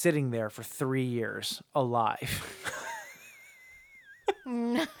just been sitting there for 3 years alive.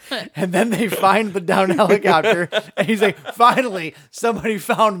 And then they find the down helicopter, and he's like, "Finally, somebody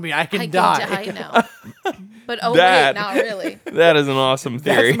found me. I can die." now. But wait, not really. That is an awesome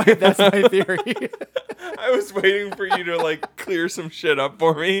theory. That's my theory. I was waiting for you to clear some shit up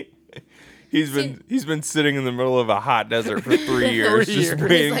for me. He's been sitting in the middle of a hot desert for 3 years, just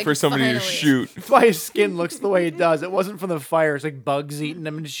waiting for somebody to shoot. That's why his skin looks the way it does. It wasn't from the fire. It's like bugs eating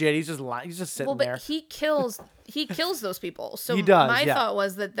him and shit. He's just sitting there. But he kills those people. So He does, my yeah. thought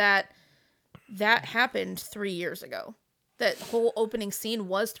was that happened 3 years ago. That whole opening scene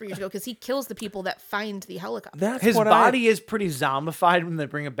was 3 years ago, because he kills the people that find the helicopter. His body is pretty zombified when they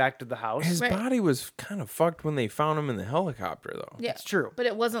bring it back to the house. His body was kind of fucked when they found him in the helicopter, though. Yeah, it's true. But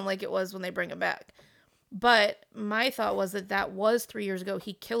it wasn't like it was when they bring it back. But my thought was that was 3 years ago.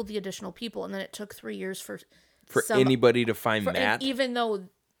 He killed the additional people, and then it took 3 years for anybody to find and Matt. even though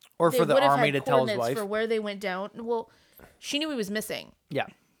or they for the would have army had to tell his coordinates wife. for where they went down. Well, she knew he was missing. Yeah.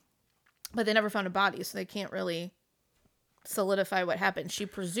 But they never found a body, so they can't really solidify what happened. She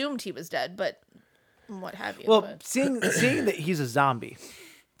presumed he was dead, but what have you. Well, seeing that he's a zombie.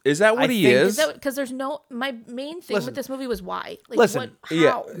 Is that what he think- is? Is that because there's no? My main thing with this movie was why. Like, Listen, what,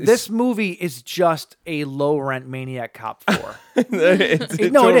 how? This movie is just a low rent Maniac Cop 4. it No,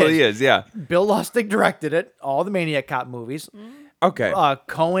 it totally is. Yeah. Bill Lustig directed it. All the Maniac Cop movies. Okay.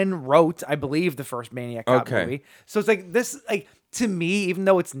 Cohen wrote, I believe, the first Maniac Cop movie. So it's like this, like to me, even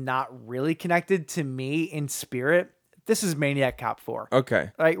though it's not really connected to me in spirit, this is Maniac Cop 4.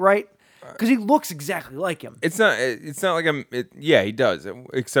 Okay. Right? Because he looks exactly like him. It's not like yeah, he does.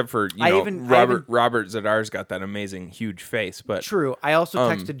 Except for Robert Zadar's got that amazing huge face. But true. I also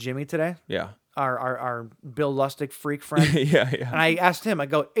texted Jimmy today. Yeah. Our Bill Lustig freak friend. yeah. And I asked him, I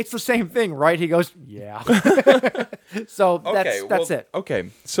go, it's the same thing, right? He goes, yeah. So that's it. Okay.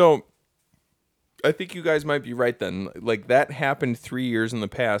 So I think you guys might be right then. Like that happened 3 years in the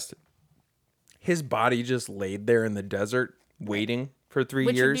past. His body just laid there in the desert waiting for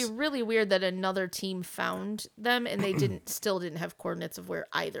 3 years. Which would be really weird that another team found them and they still didn't have coordinates of where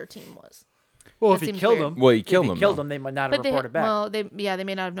either team was. Well, That if he seems killed weird. them, Well, he killed if them, he killed though. them, they might not have reported back. Well, they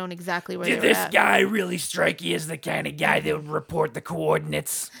may not have known exactly where Did they were this at. guy really strike you as the kind of guy that would report the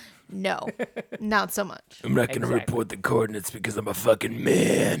coordinates? No, not so much. I'm not going to report the coordinates because I'm a fucking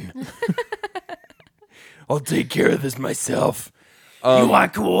man. I'll take care of this myself. You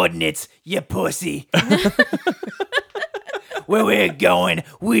want coordinates, you pussy. Where we're going,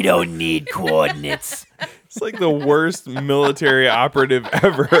 we don't need coordinates. It's like the worst military operative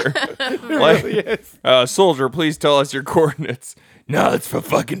ever. Like, soldier, please tell us your coordinates. No, it's for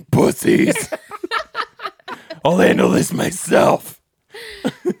fucking pussies. I'll handle this myself.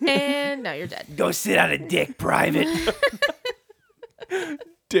 And now you're dead. Go sit on a dick, private.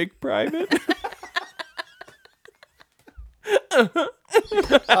 Dick private?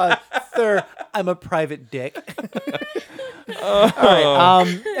 Sir, I'm a private dick. All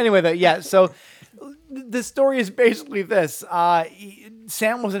right. Anyway, though, yeah. So the story is basically this: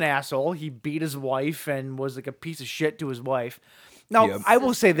 Sam was an asshole. He beat his wife and was like a piece of shit to his wife. Now, Yep. I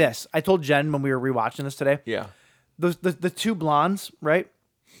will say this: I told Jen when we were rewatching this today. Yeah. The two blondes, right?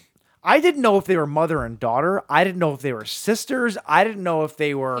 I didn't know if they were mother and daughter. I didn't know if they were sisters. I didn't know if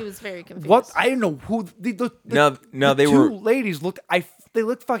they were. He was very confused. What? I didn't know who the they two were. ladies looked. They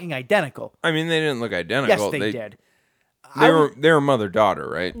looked fucking identical. I mean, they didn't look identical. Yes, they did. They were mother-daughter,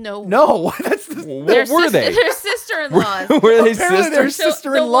 right? No. That's the. What were they? They're sister-in-laws. Were they Apparently they're sisters?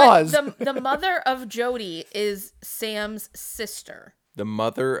 sister-in-laws. The mother of Jody is Sam's sister. The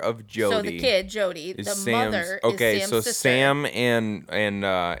mother of Jody. So the kid, Jody, is the Sam's, mother okay, is Sam's so sister. Sam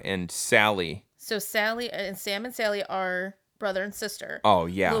and Sally. So Sam and Sally are brother and sister. Oh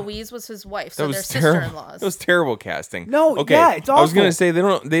yeah. Louise was his wife, That so was they're terrible. sister-in-laws. That was terrible casting. No, okay. yeah, it's I was gonna awful. say they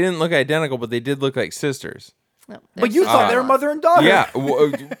didn't look identical, but they did look like sisters. No, But you thought they were mother and daughter. Yeah.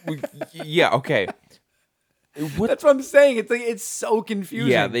 Yeah. Okay. That's what I'm saying. It's like it's so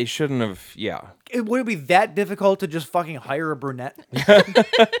confusing. Yeah, they shouldn't have. Yeah. Would it be that difficult to just fucking hire a brunette?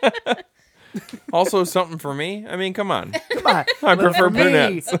 Also, something for me. I mean, come on. Come on. I A little prefer for me,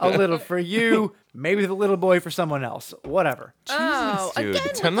 brunettes. a little for you. Maybe the little boy for someone else. Whatever. Oh, Dude, again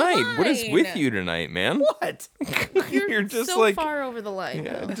with the tonight, what is with line. you tonight, man? What? You're just so like far over the line.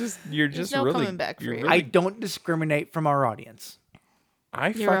 yeah, though. you're There's just no really coming back for you're you. really- I don't discriminate from our audience.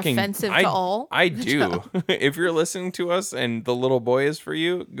 You're offensive to all? I do. If you're listening to us and the little boy is for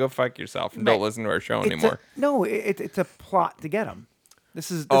you, go fuck yourself and don't Right. listen to our show It's anymore. it's a plot to get him. This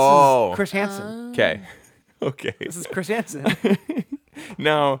is Chris Hansen. Okay. Okay. This is Chris Hansen.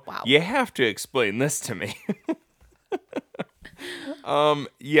 Now, Wow. you have to explain this to me.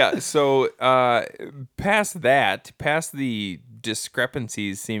 Yeah, so past the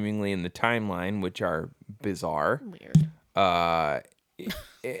discrepancies seemingly in the timeline, which are bizarre. Weird.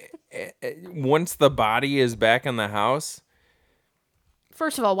 Once the body is back in the house,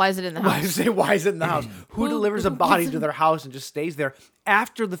 First of all, why is it in the house? Why is it in the house? Who delivers a body to their house and just stays there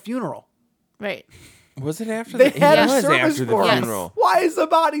after the funeral? Right. was it after They the had it a was service after the for it. funeral? Why is the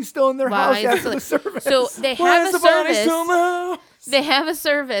body still in their house Why is after it- the service? So they Why have is a the body service. still in the house? They have a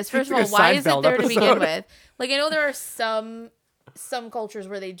service. First of all, It's like a why is it Seinfeld there to begin episode. with? Like I know there are some cultures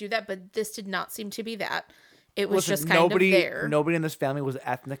where they do that, but this did not seem to be that. It was Listen, just kind of there. Nobody in this family was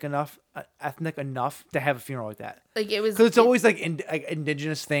ethnic enough to have a funeral like that. Like it was Because it's always like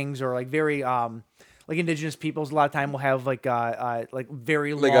indigenous things or like very like indigenous peoples. A lot of time will have like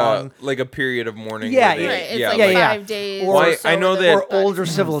very long. Like a period of mourning. Yeah, where they- Right, it's yeah, like yeah, yeah. 5 days. Or- Well, or so I know where the that- or body's older in the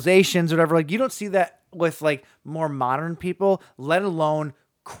house. civilizations, whatever. Like you don't see that with like more modern people, let alone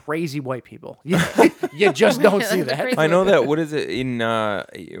crazy white people. You just don't see The that. crazy I know that. What is it in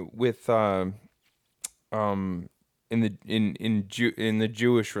with in the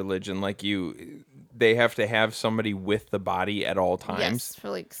Jewish religion? Like they have to have somebody with the body at all times. Yes, for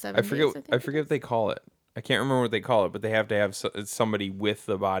like 7 I days. forget. think I it forget is. what they call it. I can't remember what they call it, but they have to have somebody with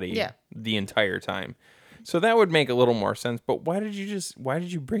the body Yeah. the entire time. So that would make a little more sense. But why did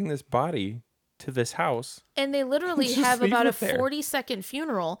you bring this body to this house. And they literally Just have leave about a it there. 40-second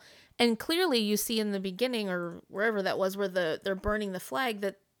funeral. And clearly you see in the beginning or wherever that was where they're burning the flag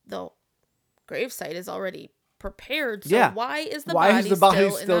that the gravesite is already prepared. So Yeah. why is the Why body is the body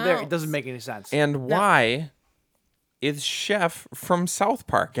still, still in the there? house? It doesn't make any sense. And why is Chef from South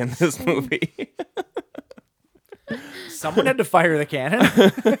Park in this movie? Someone had to fire the cannon.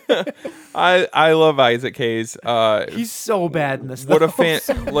 I love Isaac Hayes. He's so bad in this. What a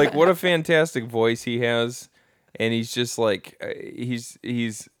though. what a fantastic voice he has, and he's just like he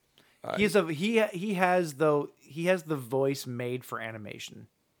has the voice made for animation,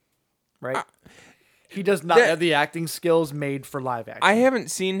 right? He does not have the acting skills made for live action. I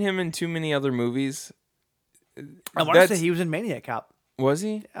haven't seen him in too many other movies. I want to say he was in Maniac Cop. Was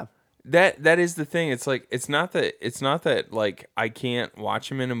he? Yeah. That is the thing. It's like it's not that like I can't watch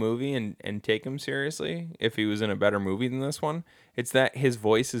him in a movie and take him seriously if he was in a better movie than this one. It's that his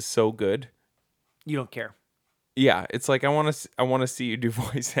voice is so good. You don't care. Yeah, it's like I want to see you do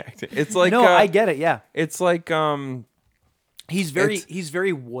voice acting. It's like no, I get it. Yeah, it's like he's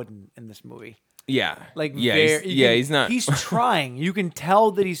very wooden in this movie. Yeah, Like yeah, he's not. He's trying. You can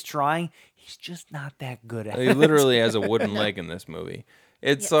tell that he's trying. He's just not that good at it. He literally has a wooden leg in this movie.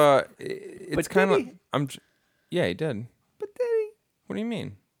 It's it's kind of yeah, he did. But did he? What do you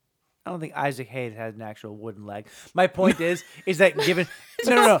mean? I don't think Isaac Hayes had an actual wooden leg. My point is that given I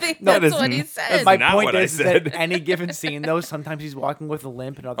don't think that's what he said. My not point what I is said. that any given scene, though, sometimes he's walking with a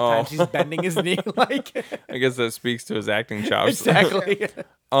limp, and other times he's bending his knee. Like I guess that speaks to his acting chops. exactly.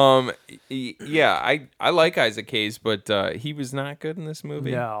 Yeah, I like Isaac Hayes, but he was not good in this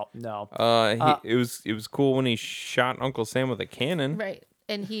movie. No. It was cool when he shot Uncle Sam with a cannon. Right.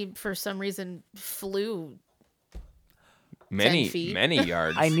 And he, for some reason, flew Many 10 feet. many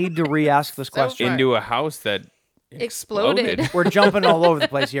yards. I need to re-ask this question. far. into a house that exploded. We're jumping all over the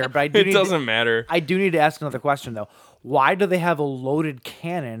place here, but I do It need doesn't matter. I do need to ask another question though. Why do they have a loaded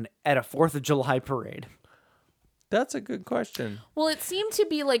cannon at a 4th of July parade? That's a good question. Well, it seemed to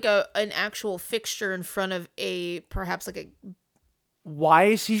be like an actual fixture in front of perhaps like a Why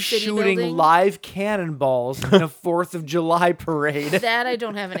is he City shooting building? live cannonballs in a 4th of July parade? that I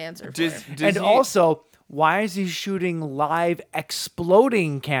don't have an answer for. And also, why is he shooting live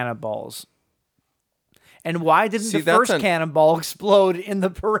exploding cannonballs? And why didn't See, the that's first an- cannonball explode in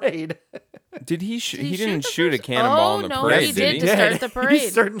the parade? Did he? He shoot didn't the shoot a first- cannonball Oh, in the no, parade. he did he? to start the He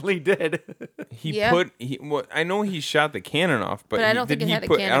parade. certainly did. He Yeah. put. I know he shot the cannon off, but, But I don't think did it he had a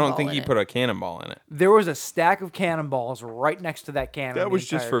put? I don't cannonball think in he it. put a cannonball in it. There was a stack of cannonballs right next to that cannon. That the was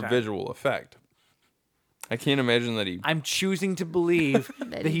just entire for time. visual effect. I can't imagine that he. I'm choosing to believe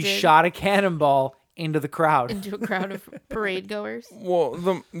that he he did. shot a cannonball into the crowd. Into a crowd of parade goers. Well,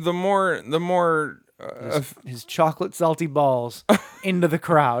 the more His chocolate salty balls into the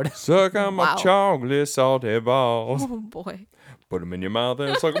crowd. suck on my Wow. chocolate salty balls. Oh boy. Put them in your mouth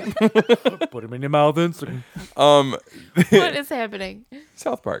and suck 'em. Put him in your mouth and suck 'em. What is happening?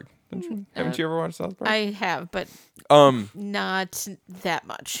 South Park. Haven't you ever watched South Park? I have, but not that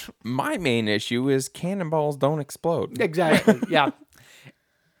much. My main issue is cannonballs don't explode. Exactly. Yeah.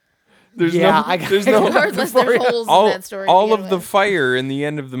 There's Yeah, no, I got there's it. no Regardless, there's holes all, in that story. to all begin of the with. fire in the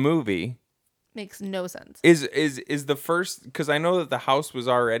end of the movie Makes no sense. is the first, because I know that the house was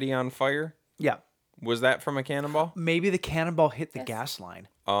already on fire. Yeah. Was that from a cannonball? Maybe the cannonball hit the gas line.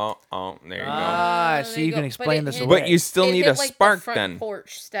 Oh, there you go. Ah, There so you you go. can But explain it this hit- away. But you still It need hit, a like, the spark front then.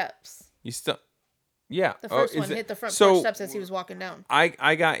 porch steps. You still, yeah. The Oh, first is one it- hit the front so porch steps as he was walking down.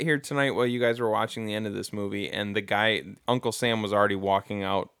 I got here tonight while you guys were watching the end of this movie, and the guy, Uncle Sam, was already walking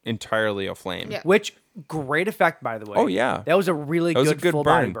out entirely aflame. Yeah. Which great effect, by the way. Oh, yeah. That was a really That was a good good full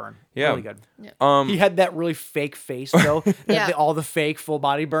burn. body burn. Yeah. Really good. Yeah. He had that really fake face though. that Yeah. all the fake full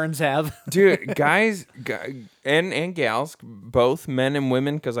body burns have. Dude, guys and gals, both men and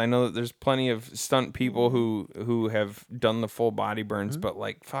women, because I know that there's plenty of stunt people who have done the full body burns, but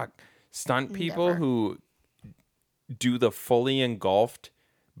like, fuck, stunt people Never. who do the fully engulfed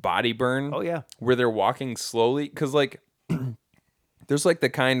body burn. Oh, yeah. Where they're walking slowly, because like there's like the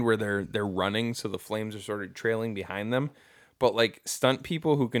kind where they're running, so the flames are sort of trailing behind them, but like stunt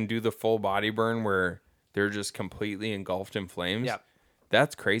people who can do the full body burn where they're just completely engulfed in flames. Yeah.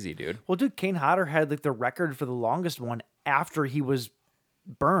 That's crazy, dude. Well, dude, Kane Hodder had like the record for the longest one after he was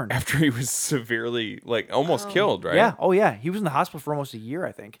burned. After he was severely, like, almost killed, right? Yeah. Oh, yeah. He was in the hospital for almost a year,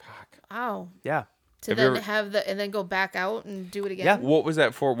 I think. Wow. Yeah. To Have you then ever- have and then go back out and do it again. Yeah. What was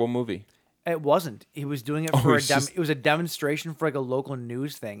that for? What movie? It wasn't. He was doing it Oh, for it's just- it was a demonstration for like a local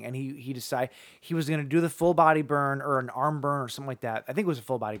news thing, and he decided he was going to do the full body burn or an arm burn or something like that. I think it was a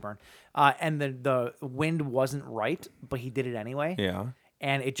full body burn. And the wind wasn't right, but he did it anyway. Yeah.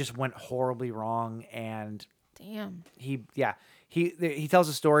 and it just went horribly wrong. And Damn. he tells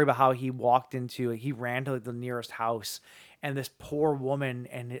a story about how he ran to the nearest house, and this poor woman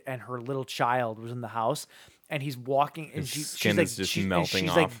and her little child was in the house, and he's walking, and she's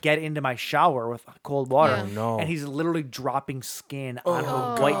like, get into my shower with cold water. Yeah. Oh, no. And he's literally dropping skin on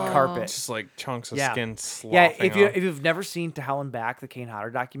her white carpet. Just like chunks of Yeah. skin sloughing Yeah, if off. you've never seen To Hell and Back, the Kane Hodder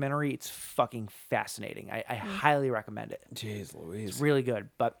documentary, it's fucking fascinating. I highly recommend it. Jeez Louise. It's really good.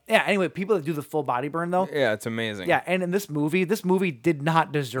 But yeah, anyway, people that do the full body burn though. Yeah, it's amazing. Yeah, and in this movie did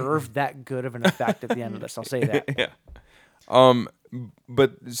not deserve that good of an effect at the end of this. I'll say that. Yeah.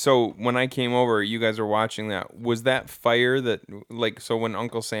 But so when I came over, you guys were watching that. Was that fire that, like, so when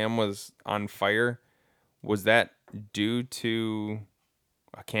Uncle Sam was on fire, was that due to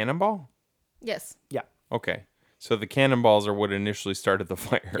a cannonball? Yes. Yeah. Okay. So the cannonballs are what initially started the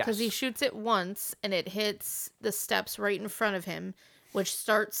fire. Because he shoots it once and it hits the steps right in front of him, which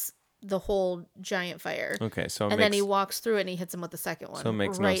starts the whole giant fire. Okay, so then he walks through it and he hits him with the second one. So it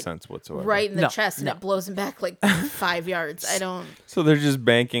makes no sense whatsoever. Right in the No, chest, and no. it blows him back like 5 yards. I don't. So they're just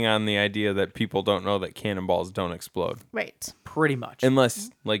banking on the idea that people don't know that cannonballs don't explode. Right. Pretty much.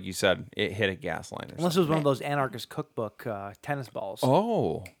 Unless, like you said, it hit a gas line or Unless it something. was one of those anarchist cookbook tennis balls.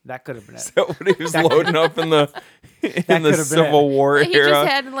 Oh. That could have been it. Is that what he was loading up in the could've been Civil War He era?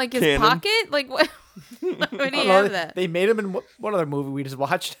 just had in like his cannon? pocket. Like what? Why would he I don't know, have that? They made him in what other movie we just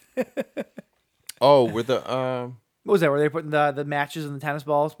watched? Oh, with the What was that? Were they putting the matches in the tennis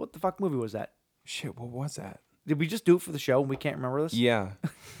balls? What the fuck movie was that? shit, what was that? Did we just do it for the show and we can't remember this? Yeah.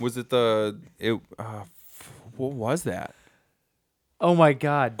 Was it what was that? Oh my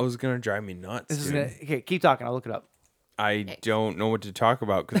god. It was gonna drive me nuts. This is dude. gonna, okay, keep talking. I'll look it up. I don't know what to talk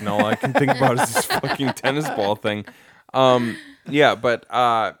about because now all I can think about is this fucking tennis ball thing. Yeah, but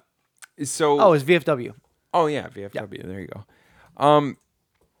so Oh, it's VFW. oh yeah, VFW. There you go.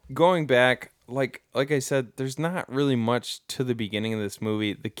 Going back, like I said, there's not really much to the beginning of this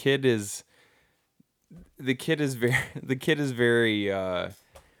movie. The kid is very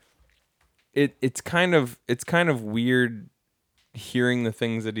it's kind of weird hearing the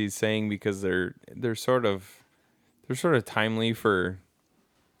things that he's saying because they're sort of timely for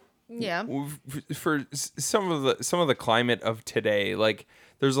Yeah. for some of the climate of today. Like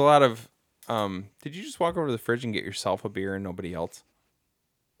there's a lot of did you just walk over to the fridge and get yourself a beer and nobody else?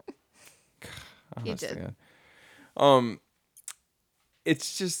 You did. God.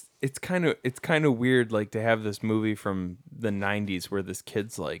 It's kind of weird, like to have this movie from the 90s where this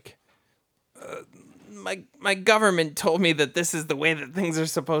kid's like, my government told me that this is the way that things are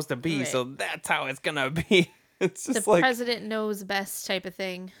supposed to be, Right. so that's how it's gonna be. It's The just like, president knows best type of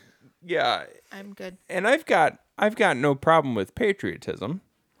thing. yeah. I'm good. And I've got no problem with patriotism.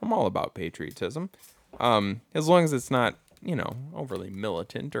 I'm all about patriotism, as long as it's not, overly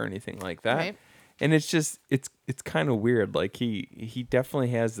militant or anything like that. Right. And it's just it's kind of weird. Like he definitely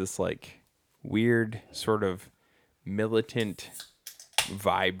has this like weird sort of militant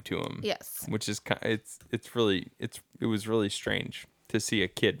vibe to him. Yes. Which is it was really strange to see a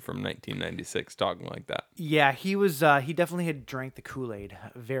kid from 1996 talking like that. Yeah, he was. He definitely had drank the Kool-Aid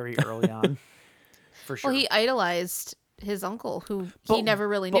very early on, for sure. Well, he idolized his uncle, who he never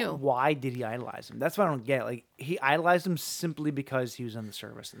really but knew. why did he idolize him? That's what I don't get. Like he idolized him simply because he was in the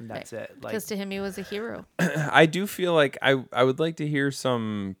service, and that's it. Like Because to him, he was a hero. I do feel like I would like to hear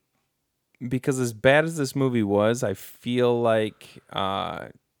some, because as bad as this movie was, I feel like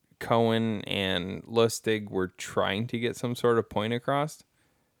Cohen and Lustig were trying to get some sort of point across.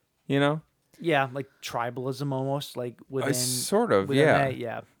 yeah, like tribalism almost, like within sort of, within yeah. that,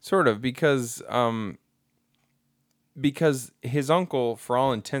 yeah. Sort of, because his uncle, for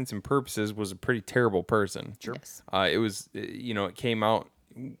all intents and purposes, was a pretty terrible person. Sure. Yes. It was, it came out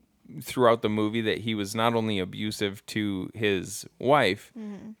throughout the movie that he was not only abusive to his wife,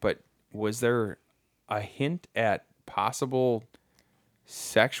 but was there a hint at possible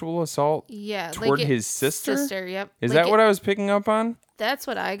sexual assault Yeah. toward like his sister? Yep. Is Like that what I was picking up on? That's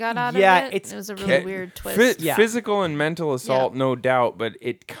what I got out Yeah, of it. it's- It was a really weird twist. Yeah. Physical and mental assault, Yeah. no doubt, but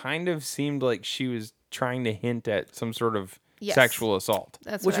it kind of seemed like she was trying to hint at some sort of Yes. sexual assault.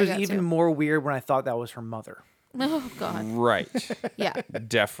 That's Which what was I got even too. more weird when I thought that was her mother. Oh God. Right. Yeah.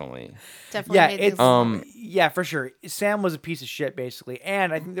 Definitely. Definitely. Yeah, made it's things yeah, for sure. Sam was a piece of shit, basically,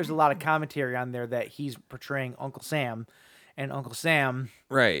 and I think there's a lot of commentary on there that he's portraying Uncle Sam, and Uncle Sam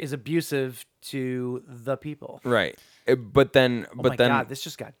Right. is abusive to the people. Right. But then, Oh my god, this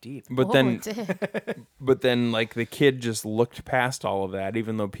just got deep. but Oh, then, it did. but then, like the kid just looked past all of that,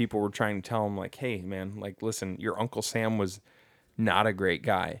 even though people were trying to tell him, like, "Hey, man, like, listen, your Uncle Sam was not a great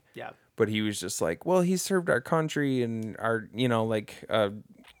guy. Yeah. But he was just like, well, he served our country and our,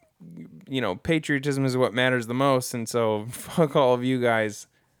 patriotism is what matters the most. And so fuck all of you guys.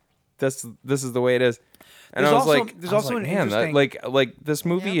 This is the way it is. And There's I was also- like, there's also an man, interesting- like this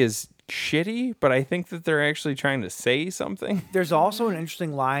movie is shitty, but I think that they're actually trying to say something. There's also an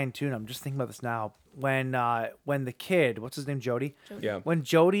interesting line too, and I'm just thinking about this now. When the kid, what's his name, Jody? Yeah. When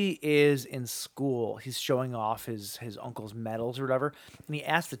Jody is in school, he's showing off his uncle's medals or whatever, and he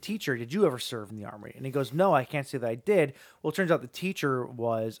asks the teacher, "Did you ever serve in the army?" And he goes, "No, I can't say that I did." Well, it turns out the teacher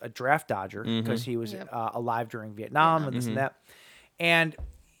was a draft dodger because he was alive during Vietnam and this and that. And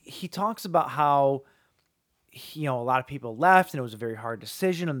he talks about how a lot of people left and it was a very hard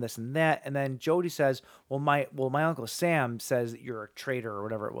decision and this and that. And then Jody says, well, my uncle Sam says that you're a traitor or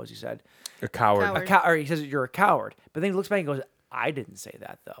whatever it was he said. A coward. Or he says that you're a coward. But then he looks back and goes, I didn't say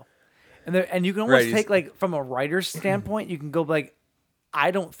that though. And you can almost take like from a writer's standpoint, you can go like,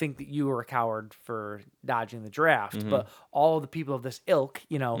 I don't think that you were a coward for dodging the draft, but all of the people of this ilk,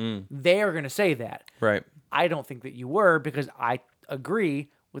 they are going to say that. Right. I don't think that you were because I agree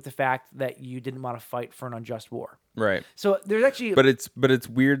with the fact that you didn't want to fight for an unjust war. Right. So there's actually, But it's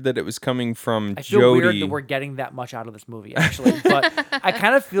weird that it was coming from I feel Jody. weird that we're getting that much out of this movie, actually. But I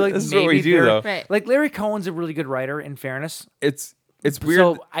kind of feel like This is maybe what we do, they're- though. Right. Like Larry Cohen's a really good writer. In fairness, It's weird.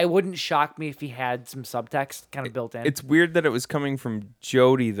 so I wouldn't shock me if he had some subtext kind of built in. It's weird that it was coming from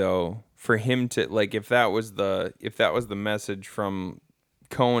Jody though, for him to like if that was the message from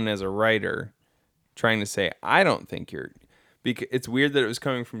Cohen as a writer, trying to say I don't think you're. Because it's weird that it was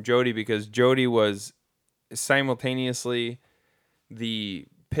coming from Jody because Jody was simultaneously the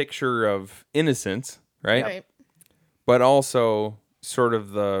picture of innocence, right? Right. But also sort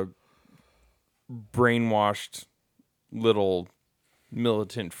of the brainwashed little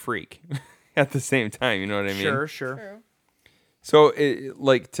militant freak at the same time. You know what I mean? Sure. So,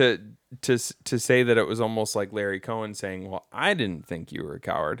 to say that it was almost like Larry Cohen saying, "Well, I didn't think you were a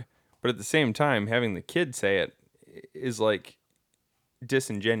coward," but at the same time, having the kid say it is like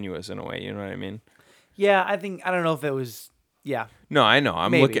disingenuous in a way. You know what I mean? Yeah, I don't know if it was. Yeah. No, I know.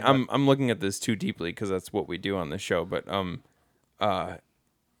 I'm Maybe, looking. I'm looking at this too deeply because that's what we do on the show. But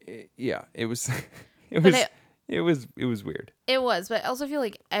yeah, it was. It was weird. It was, but I also feel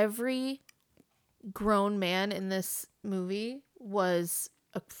like every grown man in this movie was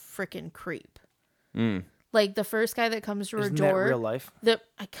a freaking creep. Like the first guy that comes to her Isn't door. that real life?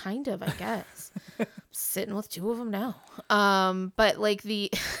 I guess. Sitting with two of them now. But like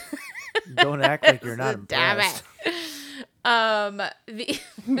the. Don't act like you're not Damn impressed.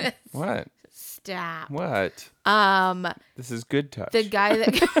 it. What? Stop. What? This is good touch. The guy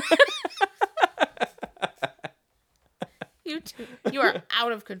that. You are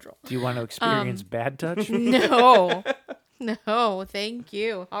out of control. Do you want to experience bad touch? No, thank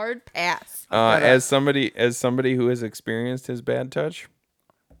you. Hard pass. As somebody who has experienced his bad touch,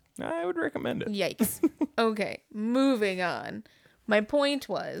 I would recommend it. Yikes. Okay, moving on. My point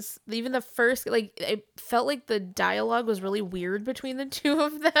was, even the first, like, it felt like the dialogue was really weird between the two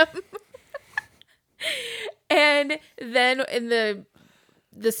of them. And then in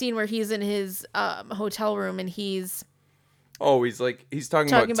the scene where he's in his hotel room and he's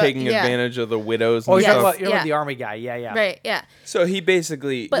talking about taking advantage of the widows and You're stuff. talking about the army guy. Yeah. right, yeah. So he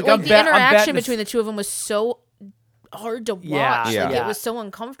basically But I'm like the bet- I'm interaction betting between the two of them was so hard to watch. Yeah, Like, yeah. it was so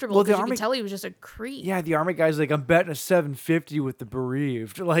uncomfortable Well, the because you army- could tell he was just a creep. Yeah, the army guy's like, I'm betting a 750 with the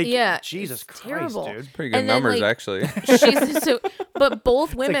bereaved. Like, Yeah, Jesus it's Christ, terrible. dude. pretty good And then, numbers like, actually. But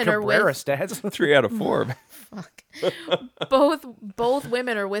both It's women like are with Cabrera stats. 3 out of 4. both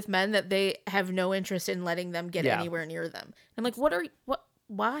women are with men that they have no interest in letting them get Yeah. anywhere near them. I'm like,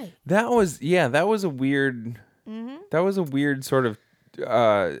 why? That was a weird. That was a weird sort of.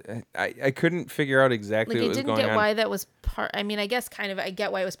 I couldn't figure out exactly Like, what I was didn't going get on. why that was part. I mean, I guess kind of. I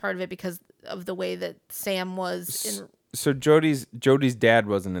get why it was part of it because of the way that Sam was in. So Jody's dad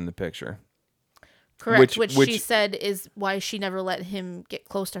wasn't in the picture. Correct, which she which- said is why she never let him get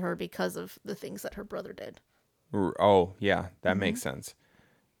close to her because of the things that her brother did. Oh yeah, that makes sense.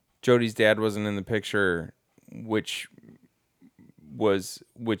 Jody's dad wasn't in the picture, which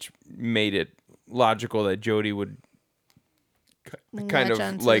made it logical that Jody would kind Latch of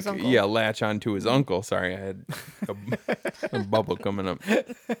onto like his uncle. latch on to his uncle. Sorry, I had a bubble coming up.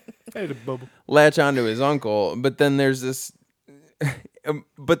 Latch onto his uncle, but then there's this.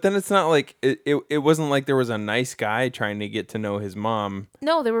 But then it's not like it wasn't like there was a nice guy trying to get to know his mom.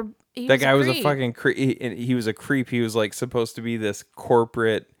 No, they were. That guy was a fucking creep. He was a creep. He was like supposed to be this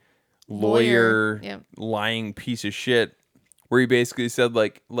corporate lawyer Yeah. lying piece of shit, where he basically said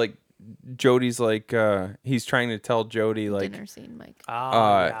like Jody's like, he's trying to tell Jody, like, Dinner scene, Mike.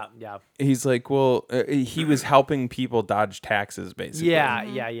 Yeah. he's like, well, he was helping people dodge taxes, basically.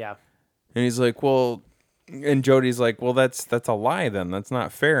 Yeah. And he's like, well, and Jody's like, well, that's a lie then. That's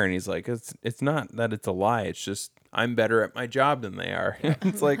not fair. And he's like, it's not that it's a lie. It's just I'm better at my job than they are.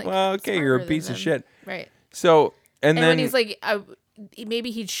 It's like, well, okay, you're a smarter piece than of them. shit. Right. So, and And then when he's like,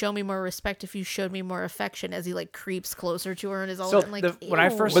 maybe he'd show me more respect if you showed me more affection, as he like creeps closer to her and is all So like, when I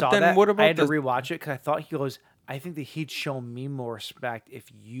first But saw then that, what about I had to the- rewatch it because I thought he goes, I think that he'd show me more respect if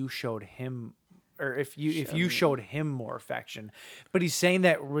you showed him, or if you showed him more affection. But he's saying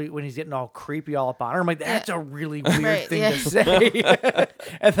that when he's getting all creepy all up on her. I'm like, that's a really weird Right, thing yeah. to say.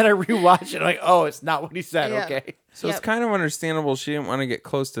 And then I rewatch it, I'm like, oh, it's not what he said. Yeah. Okay. so it's kind of understandable she didn't want to get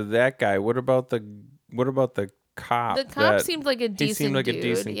close to that guy. What about the cop? The cop that- seemed like a decent He seemed like a dude,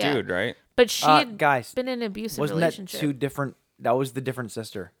 decent yeah. dude, right? But she had guys, been in an abusive Wasn't relationship. that two different? That was the different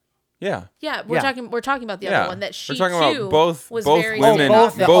sister. Yeah. Yeah, we're talking about the other one that she We're talking too about both was both very women.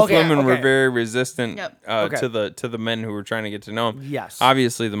 both- Both okay, women were okay. very resistant Yep. to the men who were trying to get to know him. Yes.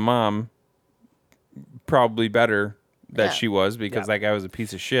 Obviously, the mom probably better that Yeah. she was because that guy was a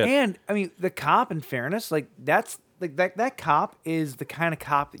piece of shit. And I mean, the cop, in fairness, like that's like that cop is the kind of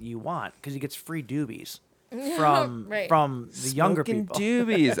cop that you want because he gets free doobies from Right. from the younger Smoking people.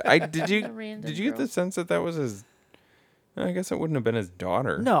 doobies. Did you random get the girl. sense that was his? I guess it wouldn't have been his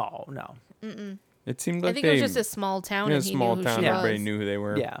daughter. No. It seemed like I think it was just a small town, in a and he small knew who town. she Everybody was. knew who they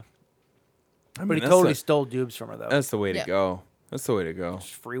were. Yeah. I mean, But he that's totally the- stole doobs from her though. That's the way to Yeah. go. That's the way to go. It's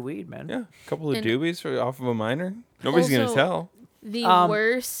free weed, man. Yeah, a couple of And- doobies off of a minor. Nobody's gonna Also- tell. The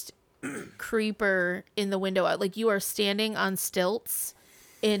worst creeper in the window. Like, you are standing on stilts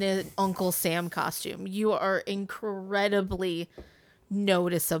in an Uncle Sam costume. You are incredibly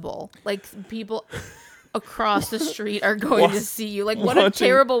noticeable. Like, people across the street are going to see you. Like, what a watching-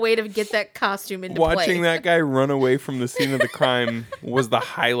 terrible way to get that costume into play. Watching that guy run away from the scene of the crime was the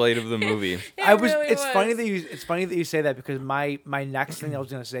highlight of the movie. I was. really It's funny was. that you. It's funny that you say that because my next thing I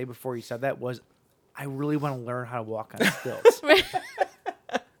was gonna say before you said that was, I really want to learn how to walk on stilts.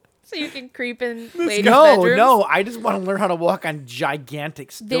 So you can creep in ladies' no, bedrooms. no, I just want to learn how to walk on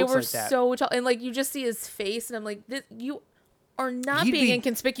gigantic stilts They were like that. so tall, and like you just see his face, and I'm like, you are not He'd being be-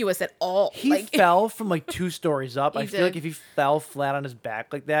 inconspicuous at all. He like, fell from like 2 stories up. He I feel like did. if he fell flat on his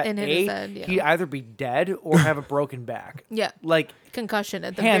back like that, And hit his head, yeah. he'd either be dead or have a broken back. Yeah. Like concussion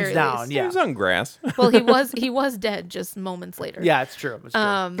at the hands very down. least. He Yeah. was on grass. Well, he was dead just moments later. Yeah, it's true. It's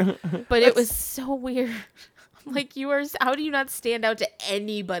true. But it was so weird. Like, how do you not stand out to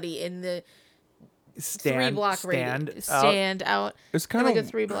anybody in the 3-block stand radius? out. Stand out. It's in kind like of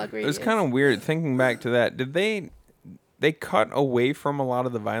a 3-block radius. It was kind of weird thinking back to that. Did they cut away from a lot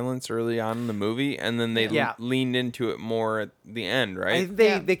of the violence early on in the movie, and then they Yeah. leaned into it more at the end, I right? think they,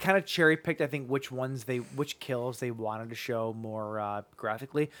 Yeah. they kind of cherry picked. I think which kills they wanted to show more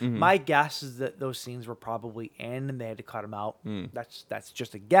graphically. Mm-hmm. My guess is that those scenes were probably in, and they had to cut them out. That's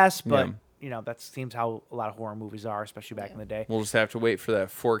just a guess, but Mm. Yeah. you know that seems how a lot of horror movies are, especially back in the day. We'll just have to wait for that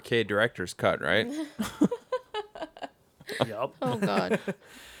 4K director's cut, right? Yep. Oh god.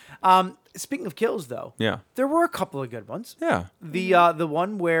 Speaking of kills, though, Yeah. there were a couple of good ones. Yeah. The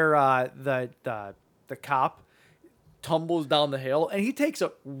one where the cop tumbles down the hill, and he takes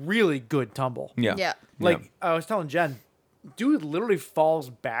a really good tumble. Yeah. Yeah. Like I was telling Jen, dude literally falls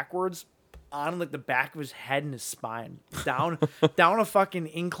backwards on like the back of his head and his spine down a fucking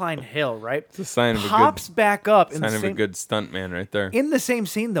incline hill, right? It's a sign of a good- pops back up in Sign the of same a good stunt man right there. in the same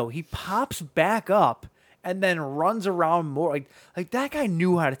scene though. He pops back up and then runs around more like that guy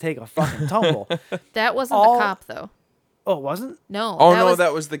knew how to take a fucking tumble. That wasn't All- the cop though. Oh, it wasn't? No. Oh, no,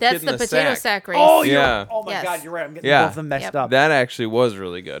 that was the that's kid in the potato sack. sack race. Oh, Yeah. oh my Yes. god, you're right. I'm getting Yeah. both of them messed Yep. up. That actually was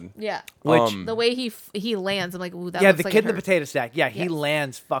really good. Yeah. Which The way he lands, I'm like, ooh, that yeah, looks the like kid it in the hurt. potato sack. Yeah, he Yes.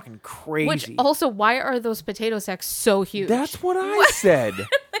 lands fucking crazy. Which also, why are those potato sacks so huge? That's what I said.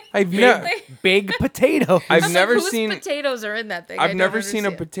 I've never big potato. I've I'm never like, whose seen potatoes are in that thing. I I've don't never seen a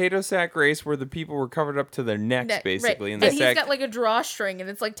understand. potato sack race where the people were covered up to their necks, Right. basically, And the he's sack. got like a drawstring, and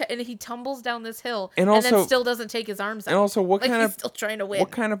it's like, and he tumbles down this hill, And and also- then still doesn't take his arms out. and also, what like kind he's of still trying to win?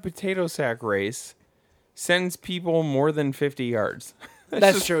 what kind of potato sack race sends people more than 50 yards?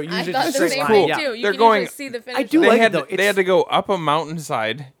 That's true. I Usually thought it's the a straight same line. thing Yeah. too. You They're can going- usually see the finish. I do line. like They had though. they had to go up a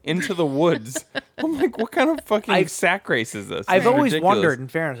mountainside into the woods. I'm like, what kind of fucking sack race is this? I've This is always ridiculous. wondered, in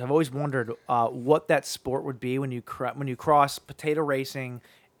fairness, I've always wondered what that sport would be when you cross potato racing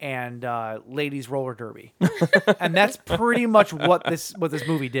and ladies roller derby, and that's pretty much what this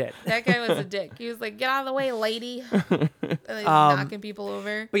movie did. That guy was a dick. He was like, "Get out of the way, lady!" And he's knocking people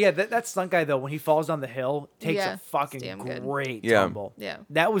over. But yeah, that stunt guy though, when he falls down the hill, takes Yeah, a fucking it's damn good. great Yeah. tumble. Yeah.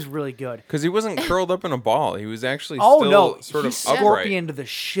 That was really good. Because he wasn't curled up in a ball. He was actually Oh still no, sort he of upright. scorpioned the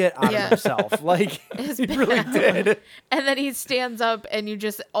shit out Yeah. of himself. Like It's he really bad. did. And then he stands up, and you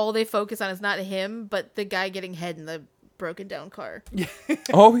just all they focus on is not him, but the guy getting head in the broken down car.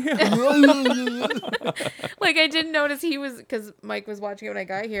 Oh, yeah. Like I didn't notice he was because Mike was watching it when I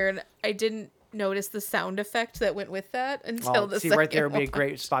got here, and I didn't notice the sound effect that went with that until the See, second right there would be a one.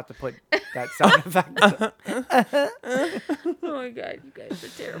 great spot to put that sound effect. Oh my god, you guys are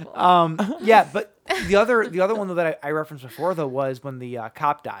terrible. Yeah, but the other one though, that I referenced before though was when the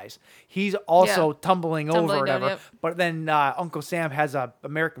cop dies. He's also Yeah. tumbling over Tumbling or down, whatever. yep. But then Uncle Sam has a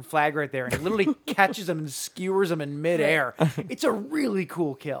American flag right there, and he literally catches him and skewers him in midair. It's a really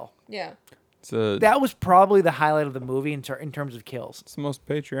cool kill. Yeah. That was probably the highlight of the movie in terms of kills. It's the most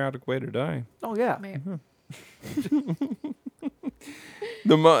patriotic way to die. Oh yeah. Man.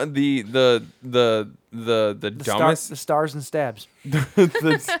 The dumbest The stars and stabs.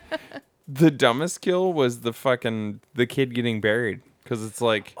 the dumbest kill was the kid getting buried, because it's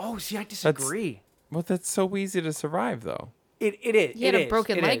like, Oh, see, I disagree. well, that's so easy to survive though. It is. He had it a is,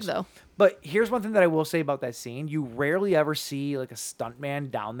 broken it leg is. though. But here's one thing that I will say about that scene. You rarely ever see like a stuntman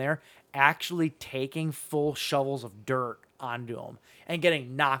down there actually taking full shovels of dirt onto him and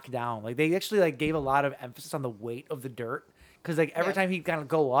getting knocked down. Like they actually like gave a lot of emphasis on the weight of the dirt, because like every time he'd kind of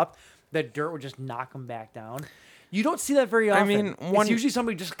go up, the dirt would just knock him back down. You don't see that very often. mean, it's usually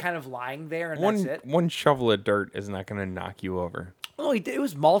somebody just kind of lying there and that's it. One shovel of dirt is not going to knock you over. Oh, it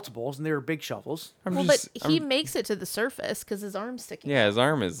was multiples, and they were big shovels. But he makes it to the surface because his arm's sticking. Yeah, his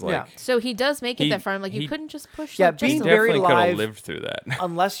arm is like. Yeah. So he does make it He- that far. I'm like, you he- couldn't just push. Yeah, like, just being a He little- buried definitely could have alive- lived through that.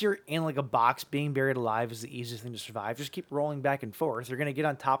 Unless you're in like a box, being buried alive is the easiest thing to survive. Just keep rolling back and forth. You're gonna get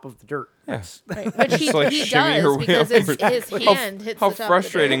on top of the dirt. Yes. Right, which he, Just, like, he shimmy your does way because his over. hand hits How the top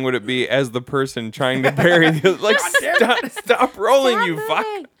frustrating of would it be as the person trying to bury the like stop rolling, you fuck.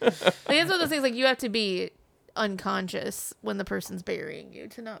 Like, it's one of those things like you have to be unconscious when the person's burying you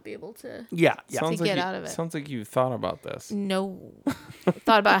to not be able to Yeah. Sounds to like get you, out of it. Sounds like you thought about this. No.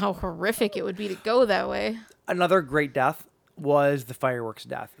 Thought about how horrific it would be to go that way. Another great death was the fireworks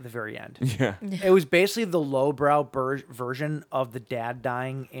death at the very end. Yeah. It was basically the lowbrow version of the dad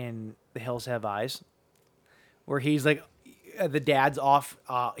dying in The Hills Have Eyes, where he's like, the dad's off,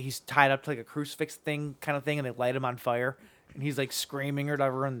 he's tied up to like a crucifix thing kind of thing, and they light him on fire, and he's like screaming or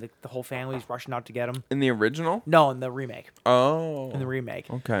whatever, and the whole family's rushing out to get him. In the original? No, in the remake. Oh. In the remake.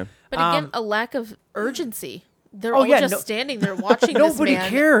 Okay. But again, a lack of urgency. They're Oh, all yeah, just no- standing there watching Nobody this man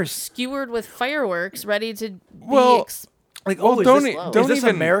cares. skewered with fireworks, ready to Well, be Like, Well, is don't this, e- is don't this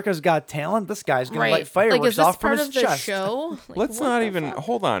even- America's Got Talent? This guy's gonna right. light fireworks like, is this off from part his of the chest. show? Like, Let's what not the even fuck?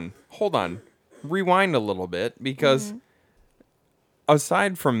 hold on. Rewind a little bit, because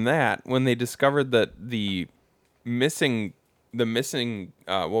aside from that, when they discovered that the missing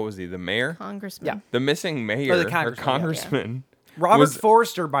what was he, the mayor? Congressman. Yeah. The missing mayor or congressman, yeah. congressman Robert was-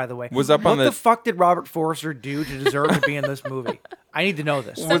 Forster, by the way, was up what on the the- fuck did Robert Forster do to deserve to be in this movie? I need to know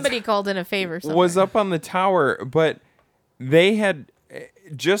this. Somebody called in a favor. Somewhere. was up on the tower, but they had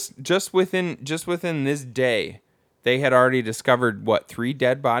just within this day, they had already discovered 3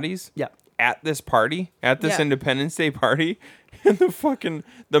 dead bodies? Yeah. At this party, at this Yeah. Independence Day party, and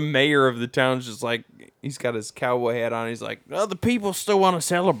the mayor of the town's just like, he's got his cowboy hat on. He's like, "Oh, the people still want to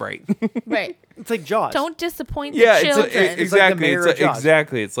celebrate." Right. It's like Jaws. Don't disappoint Yeah, the children. It's like the exactly. mayor of Jaws.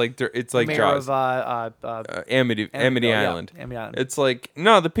 Exactly. It's like Mayor Jaws. of Amity yeah, Island. Amity Island. It's like,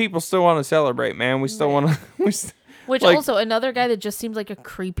 no, the people still want to celebrate, man. We still want to. Which like- also another guy that just seemed like a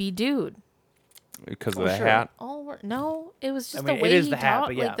creepy dude. Because of the sure. hat. No, it was just mean, the it way is he the hat, talked,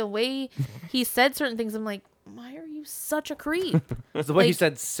 but yeah. like the way he said certain things. I'm like, why are you such a creep? It's the way he like-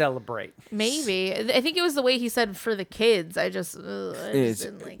 said celebrate. Maybe I think it was the way he said for the kids. I just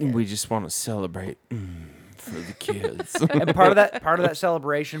didn't like it. We just want to celebrate for the kids. And part of that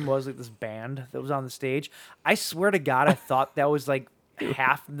celebration was like this band that was on the stage. I swear to God, I thought that was like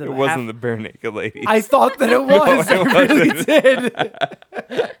half the. It wasn't the bare naked lady. I thought that it was. No, I really did.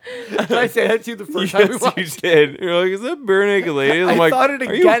 Did I say that to you the first time we Yes, watched? you did. You're like, is that bare naked lady? I'm I like, thought it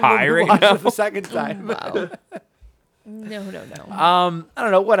are you again high when we right watched now? it the second time. Wow. No. I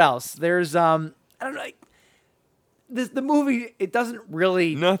don't know what else. There's I don't know. Like, the movie, it doesn't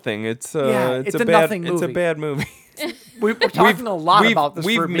really. Nothing. It's Yeah, it's it's a a bad nothing It's a movie. bad movie. We're talking a lot about this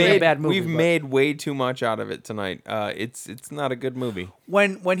for being a bad movie. We've made way too much out of it tonight. It's not a good movie.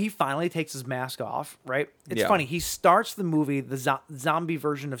 When he finally takes his mask off, right? It's funny. He starts the movie, the zombie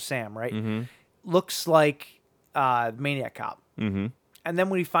version of Sam, right? Mm-hmm. Looks like Maniac Cop. Mm-hmm. And then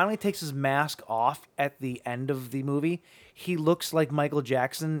when he finally takes his mask off at the end of the movie, he looks like Michael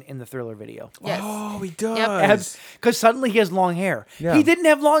Jackson in the Thriller video. Yes. Oh, he does. Because suddenly he has long hair. Yeah. He didn't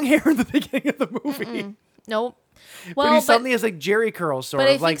have long hair in the beginning of the movie. Nope. Well, But he suddenly has like Jerry curls, sort but of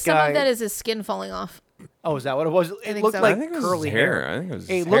I think like. some of that is his skin falling off. Oh, is that what it was? It think looked so. like I think it was curly his hair. I think it was his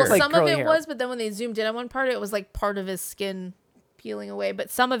It hair. looked like Some of curly it hair. was, but then when they zoomed in on one part, it was like part of his skin peeling away. But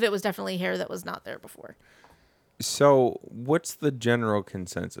some of it was definitely hair that was not there before. So, what's the general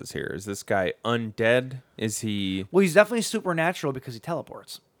consensus here? Is this guy undead? Is he? Well, he's definitely supernatural because he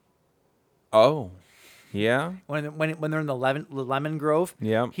teleports. Oh, yeah. When they're in the lemon grove,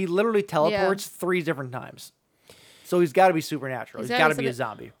 Yeah. he literally teleports 3 different times. So he's got to be supernatural. He's got to be a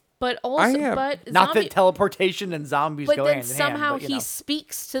zombie. But also, Not zombie, that teleportation and zombies but go then hand in hand. somehow But, you he know.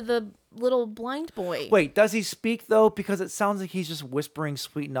 speaks to the little blind boy. Wait, does he speak though? Because it sounds like he's just whispering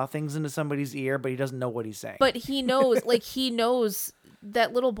sweet nothings into somebody's ear, but he doesn't know what he's saying. But he knows, like he knows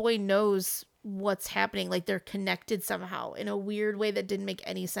that little boy knows what's happening. Like they're connected somehow in a weird way that didn't make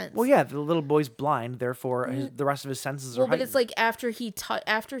any sense. Well, yeah, the little boy's blind, therefore the rest of his senses are Well, but heightened. it's like after he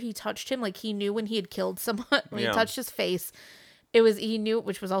touched him, like he knew when he had killed someone, when he touched his face. He knew,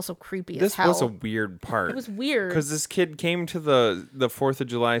 which was also creepy as hell. This was a weird part. It was weird. Because this kid came to the 4th of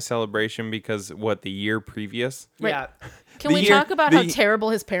July celebration because, the year previous? Yeah. Can we talk about how terrible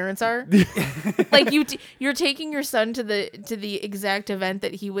his parents are? Like you're taking your son to the exact event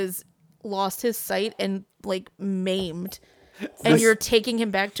that he lost his sight and like maimed. And you're taking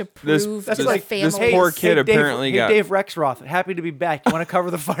him back to prove to the family. This poor kid apparently got... Dave Rexroth, happy to be back. You want to cover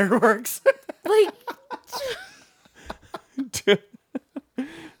the fireworks? Like...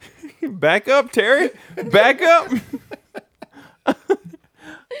 Back up, Terry. Back up.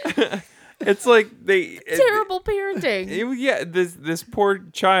 It's like terrible parenting. This poor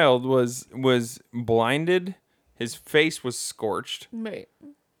child was blinded. His face was scorched. Right.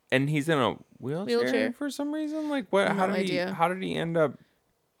 And he's in a wheelchair for some reason. Like what? How did he end up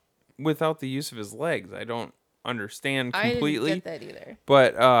without the use of his legs? I don't understand completely. I didn't get that either.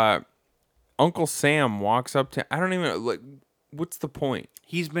 But Uncle Sam walks up to... I don't even... Like, what's the point?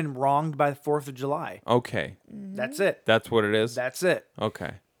 He's been wronged by the 4th of July. Okay. That's it. That's what it is? That's it.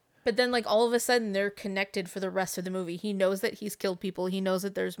 Okay. But then, like, all of a sudden, they're connected for the rest of the movie. He knows that he's killed people. He knows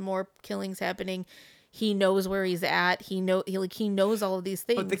that there's more killings happening. He knows where he's at. He knows all of these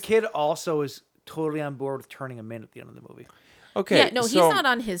things. But the kid also is totally on board with turning him in at the end of the movie. Okay. Yeah, no, he's not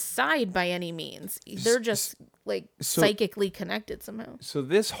on his side by any means. They're just psychically connected somehow. So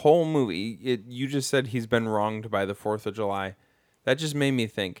this whole movie, you just said he's been wronged by the 4th of July. That just made me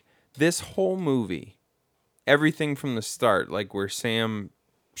think. This whole movie, everything from the start, like where Sam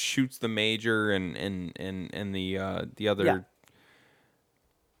shoots the major and the other. Yeah.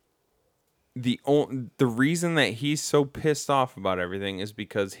 The reason that he's so pissed off about everything is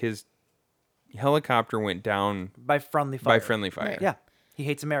because his helicopter went down by friendly fire. Right. Yeah. He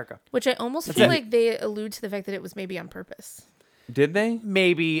hates America. Which I almost feel like they allude to the fact that it was maybe on purpose. Did they?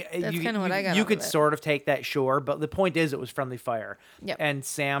 Maybe. That's kind of what I got. You could sort of take that, sure, but the point is it was friendly fire. Yep. And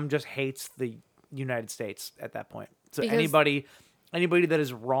Sam just hates the United States at that point. So Because- anybody that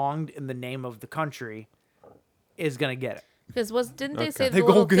is wronged in the name of the country is going to get it. Because didn't they say They the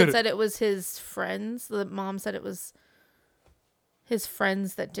little go get kid it. said it was his friends? The mom said it was his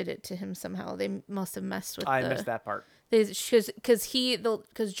friends that did it to him somehow. They must have messed with I missed that part.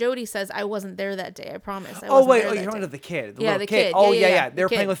 Because Jody says, I wasn't there that day. I promise. You're talking to the kid. Yeah, little the kid. Oh, Yeah. They were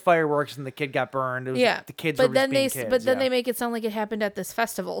The playing kid. with fireworks and the kid got burned. It was the kids but were then just being kids. they make it sound like it happened at this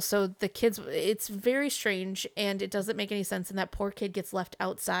festival. So the kids, it's very strange and it doesn't make any sense. And that poor kid gets left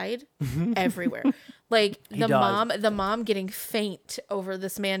outside everywhere. Like the mom getting faint over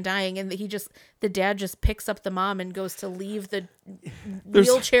this man dying, and the dad just picks up the mom and goes to leave the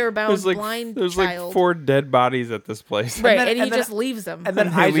wheelchair bound blind there's child. like 4 dead bodies at this place. Right, and he just leaves them. And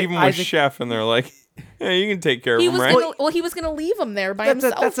then they leave him with Chef, and they're like, "Yeah, you can take care of him, right?" He was gonna leave him there by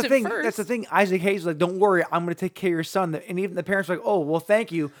himself. That's the thing. First. That's the thing. Isaac Hayes was like, "Don't worry, I'm going to take care of your son." And even the parents were like, "Oh, well,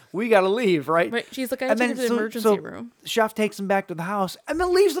 thank you. We got to leave, right?" Right. She's like, "I take him to the emergency room." Chef takes him back to the house, and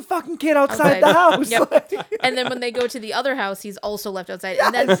then leaves the fucking kid outside the house. Yep. And then when they go to the other house, he's also left outside.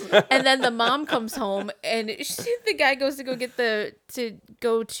 And then the mom comes home, and the guy goes to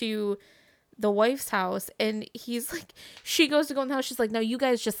go to the wife's house, and he's like, she goes to go in the house. She's like, no, you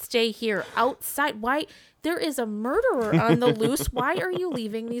guys just stay here outside. Why? There is a murderer on the loose. Why are you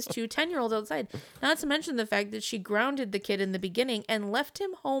leaving these two 10-year-olds outside? Not to mention the fact that she grounded the kid in the beginning and left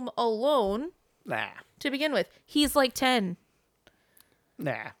him home alone. Nah. To begin with. He's like 10.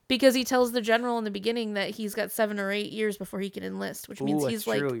 Nah. Because he tells the general in the beginning that he's got 7 or 8 years before he can enlist, which means he's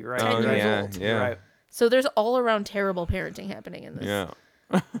like true. You're right. 10 years old. Yeah. You're right. So there's all around terrible parenting happening in this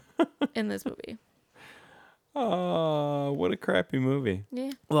Yeah. in this movie. Oh, what a crappy movie.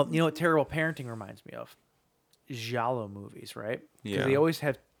 Yeah. Well, you know what terrible parenting reminds me of? Giallo movies, right? Because Yeah. they always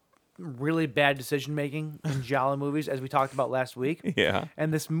have really bad decision making in Giallo movies, as we talked about last week. Yeah.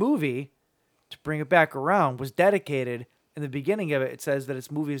 And this movie, to bring it back around, was dedicated. In the beginning of it, it says that this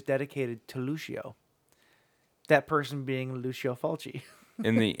movie is dedicated to Lucio. That person being Lucio Fulci.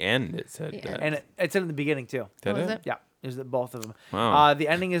 In the end, it said Yeah. that. And it said in the beginning, too. Did What was it? it? Yeah, is that both of them. Wow. The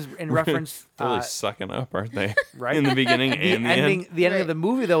ending is in reference. Really sucking up, aren't they? right? In the beginning and the end. The ending Right. of the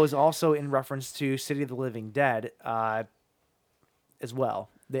movie, though, is also in reference to City of the Living Dead as well.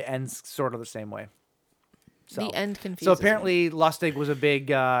 The end's sort of the same way. So, The end confuses So me. apparently Lustig was a big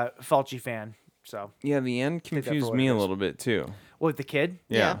Fulci fan. So, Yeah, the end that for confused what me it a is. little bit too. what, the kid?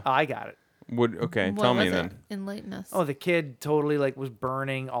 Yeah. Oh, I got it. Okay, What tell me was it? then. Enlighten us. Oh, the kid totally was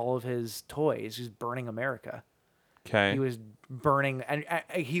burning all of his toys. He was burning America. Okay. He was burning, and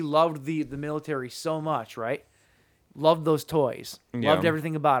he loved the military so much, right? Loved those toys. Yeah. Loved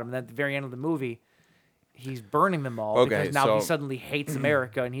everything about him. And at the very end of the movie, he's burning them all Okay, because now he so- suddenly hates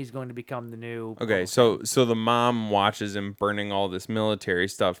America, and he's going to become the new. Okay, so the mom watches him burning all this military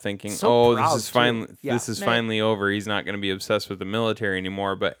stuff, thinking, So "Oh, proud, this is too. finally Yeah. this is Right. finally over. He's not going to be obsessed with the military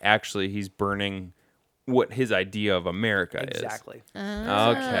anymore." But actually, he's burning what his idea of America Exactly. Okay.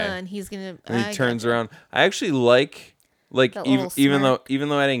 And he's gonna. is. And he I turns gotcha. around. I actually like That little even though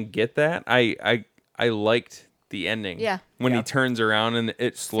smirk. I didn't get that, I liked the ending. Yeah. When Yeah. he turns around and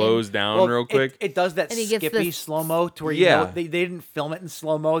it slows down Well, real quick. It does that And he gets skippy this- slow mo to where Yeah. they didn't film it in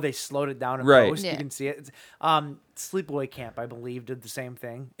slow mo. They slowed it down in Right. post. Yeah. You can see it. It's, Sleepaway Camp, I believe, did the same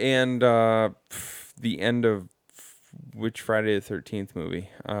thing. And the end of which Friday the 13th movie?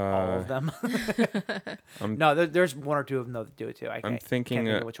 All of them. No, there's one or two of them though that do it too. I'm thinking can't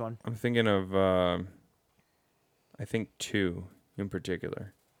think of which one. I'm thinking of I think 2 in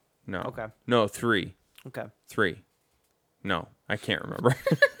particular. No. Okay. No, 3. Okay. 3. No, I can't remember.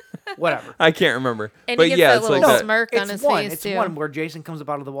 Whatever. I can't remember. And but he gets yeah, that it's little like that. smirk on It's his one. face It's too. one where Jason comes up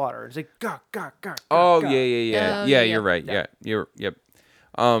out of the water. It's like, gah, gah, gah, Oh gah, yeah, gah. yeah. Oh, Yeah, yeah. you're right. Yeah, you're yep.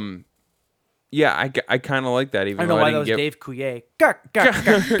 Yeah, I kind of like that even I don't know though why I that was didn't Dave Coulier. Gah, gah,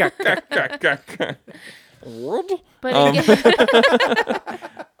 gah, gah, gah. get But Um, again,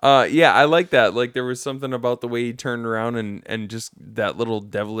 yeah, I like that. Like there was something about the way he turned around and just that little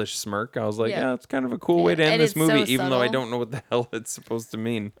devilish smirk. I was like, Yeah. yeah, it's kind of a cool way to Yeah, end and this it's so movie, even though I subtle. don't know what the hell it's supposed to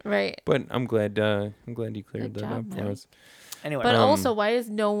mean. right. But I'm glad you cleared Good that job, up for man. us. Anyway, But also, why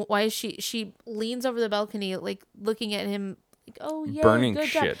is she leans over the balcony like looking at him like, oh yeah, Burning good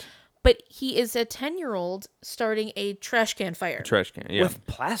job. shit. But he is a 10-year-old starting a trash can fire. Trash can. Yeah. with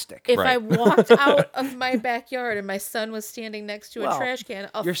plastic. If Right. I walked out of my backyard and my son was standing next to a Well, trash can,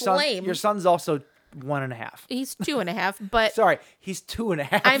 a your flame. Your son's also 1.5. He's 2.5, but Sorry, he's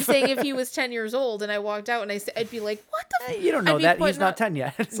 2.5. I'm saying if he was 10 years old and I walked out and I'd be like, what the? You don't I'd know be that. He's putting not up- 10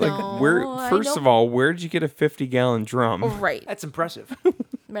 yet. It's No, like, Where I first know. of all, where'd you get a 50-gallon drum? Right, that's impressive.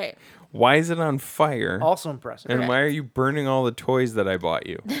 right. Why is it on fire? Also impressive. and why are you burning all the toys that I bought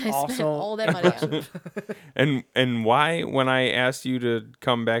you? I spent Also all that money on. And why, when I asked you to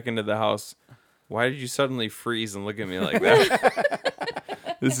come back into the house, why did you suddenly freeze and look at me like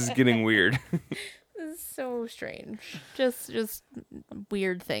that? This is getting weird. So strange. Just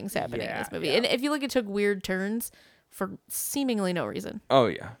weird things happening in Yeah, this movie. yeah. And if you look, it took weird turns for seemingly no reason. Oh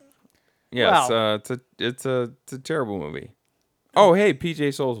yeah, yes. Well- It's a terrible movie. Oh hey,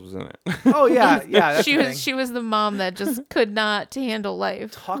 PJ Souls was in it. Oh yeah, yeah. That's She the thing. was the mom that just could not handle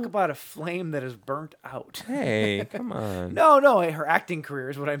life. Talk about a flame that is burnt out. Hey, come on. No, her acting career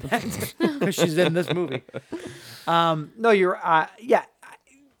is what I meant because she's in this movie. No, you're. Yeah.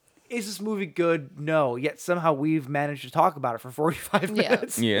 Is this movie good? No. Yet somehow we've managed to talk about it for 45 Yeah.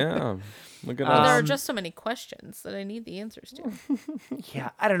 minutes. Yeah, look at Well, there are us. just so many questions that I need the answers to.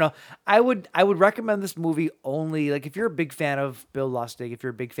 Yeah, I don't know. I would recommend this movie only like if you're a big fan of Bill Lustig, if you're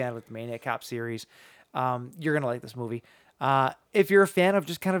a big fan of the Maniac Cop series, you're gonna like this movie. If you're a fan of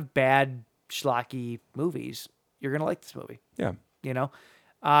just kind of bad schlocky movies, you're gonna like this movie. Yeah. You know,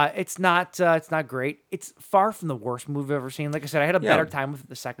 It's not great. It's far from the worst movie I've ever seen. Like I said, I had a better time with it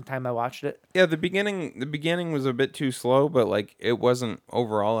the second time I watched it. Yeah, the beginning was a bit too slow, but like it wasn't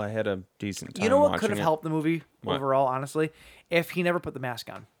overall. I had a decent time. You know what watching could have it. helped the movie overall, honestly? If he never put the mask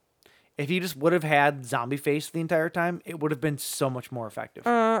on. If he just would have had zombie face the entire time, it would have been so much more effective.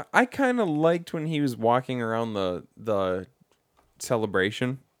 I kind of liked when he was walking around the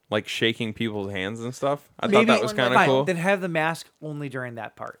celebration, like shaking people's hands and stuff. I thought that was kind of cool. Then have the mask only during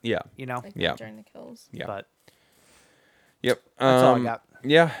that part. Yeah. You know? Like Yeah. during the kills. Yeah. But Yep. that's all I got.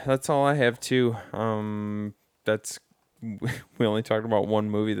 Yeah, that's all I have too. That's we only talked about one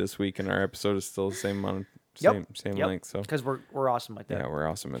movie this week, and our episode is still the same amount, same length. So because we're awesome like that. yeah, we're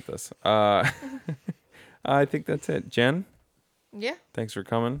awesome at this. I think that's it. Jen, Yeah. thanks for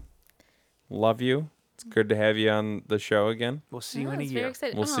coming. Love you. It's good to have you on the show again. We'll see you in a It's very year.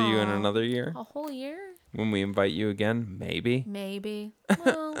 exciting. We'll see you in Aw, another year A whole year? when we invite you again. Maybe. Maybe.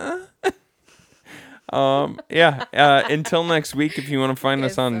 Well, Yeah. Until next week, if you want to find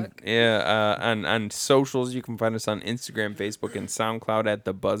us guys on socials, you can find us on Instagram, Facebook, and SoundCloud at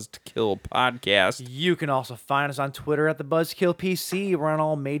the Buzzkill Podcast. You can also find us on Twitter at the Buzzkill PC. We're on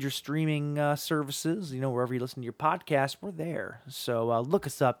all major streaming services. You know, wherever you listen to your podcast, we're there. So look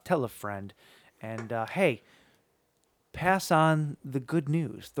us up, tell a friend, and hey, pass on the good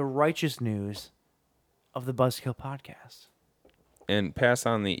news, the righteous news of the Buzzkill Podcast. And pass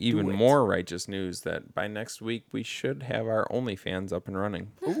on the even it. more righteous news that by next week we should have our OnlyFans up and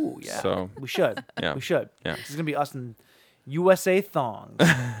running. Ooh, yeah. So We should. Yeah. We should. Yeah. This is going to be us in USA thongs.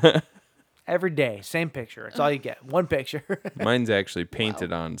 Every day, same picture. It's all you get. One picture. mine's actually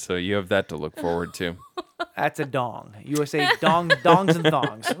painted on, so you have that to look forward to. That's a dong. USA dongs and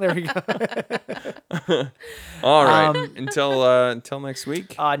thongs. There we go. All right. Until next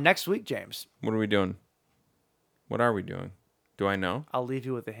week. Next week, James, What are we doing? What are we doing? Do I know? I'll leave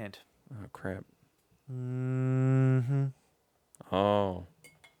you with a hint. Oh crap. Mm-hmm. Oh.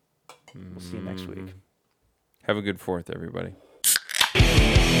 We'll see you next week. Have a good 4th, everybody.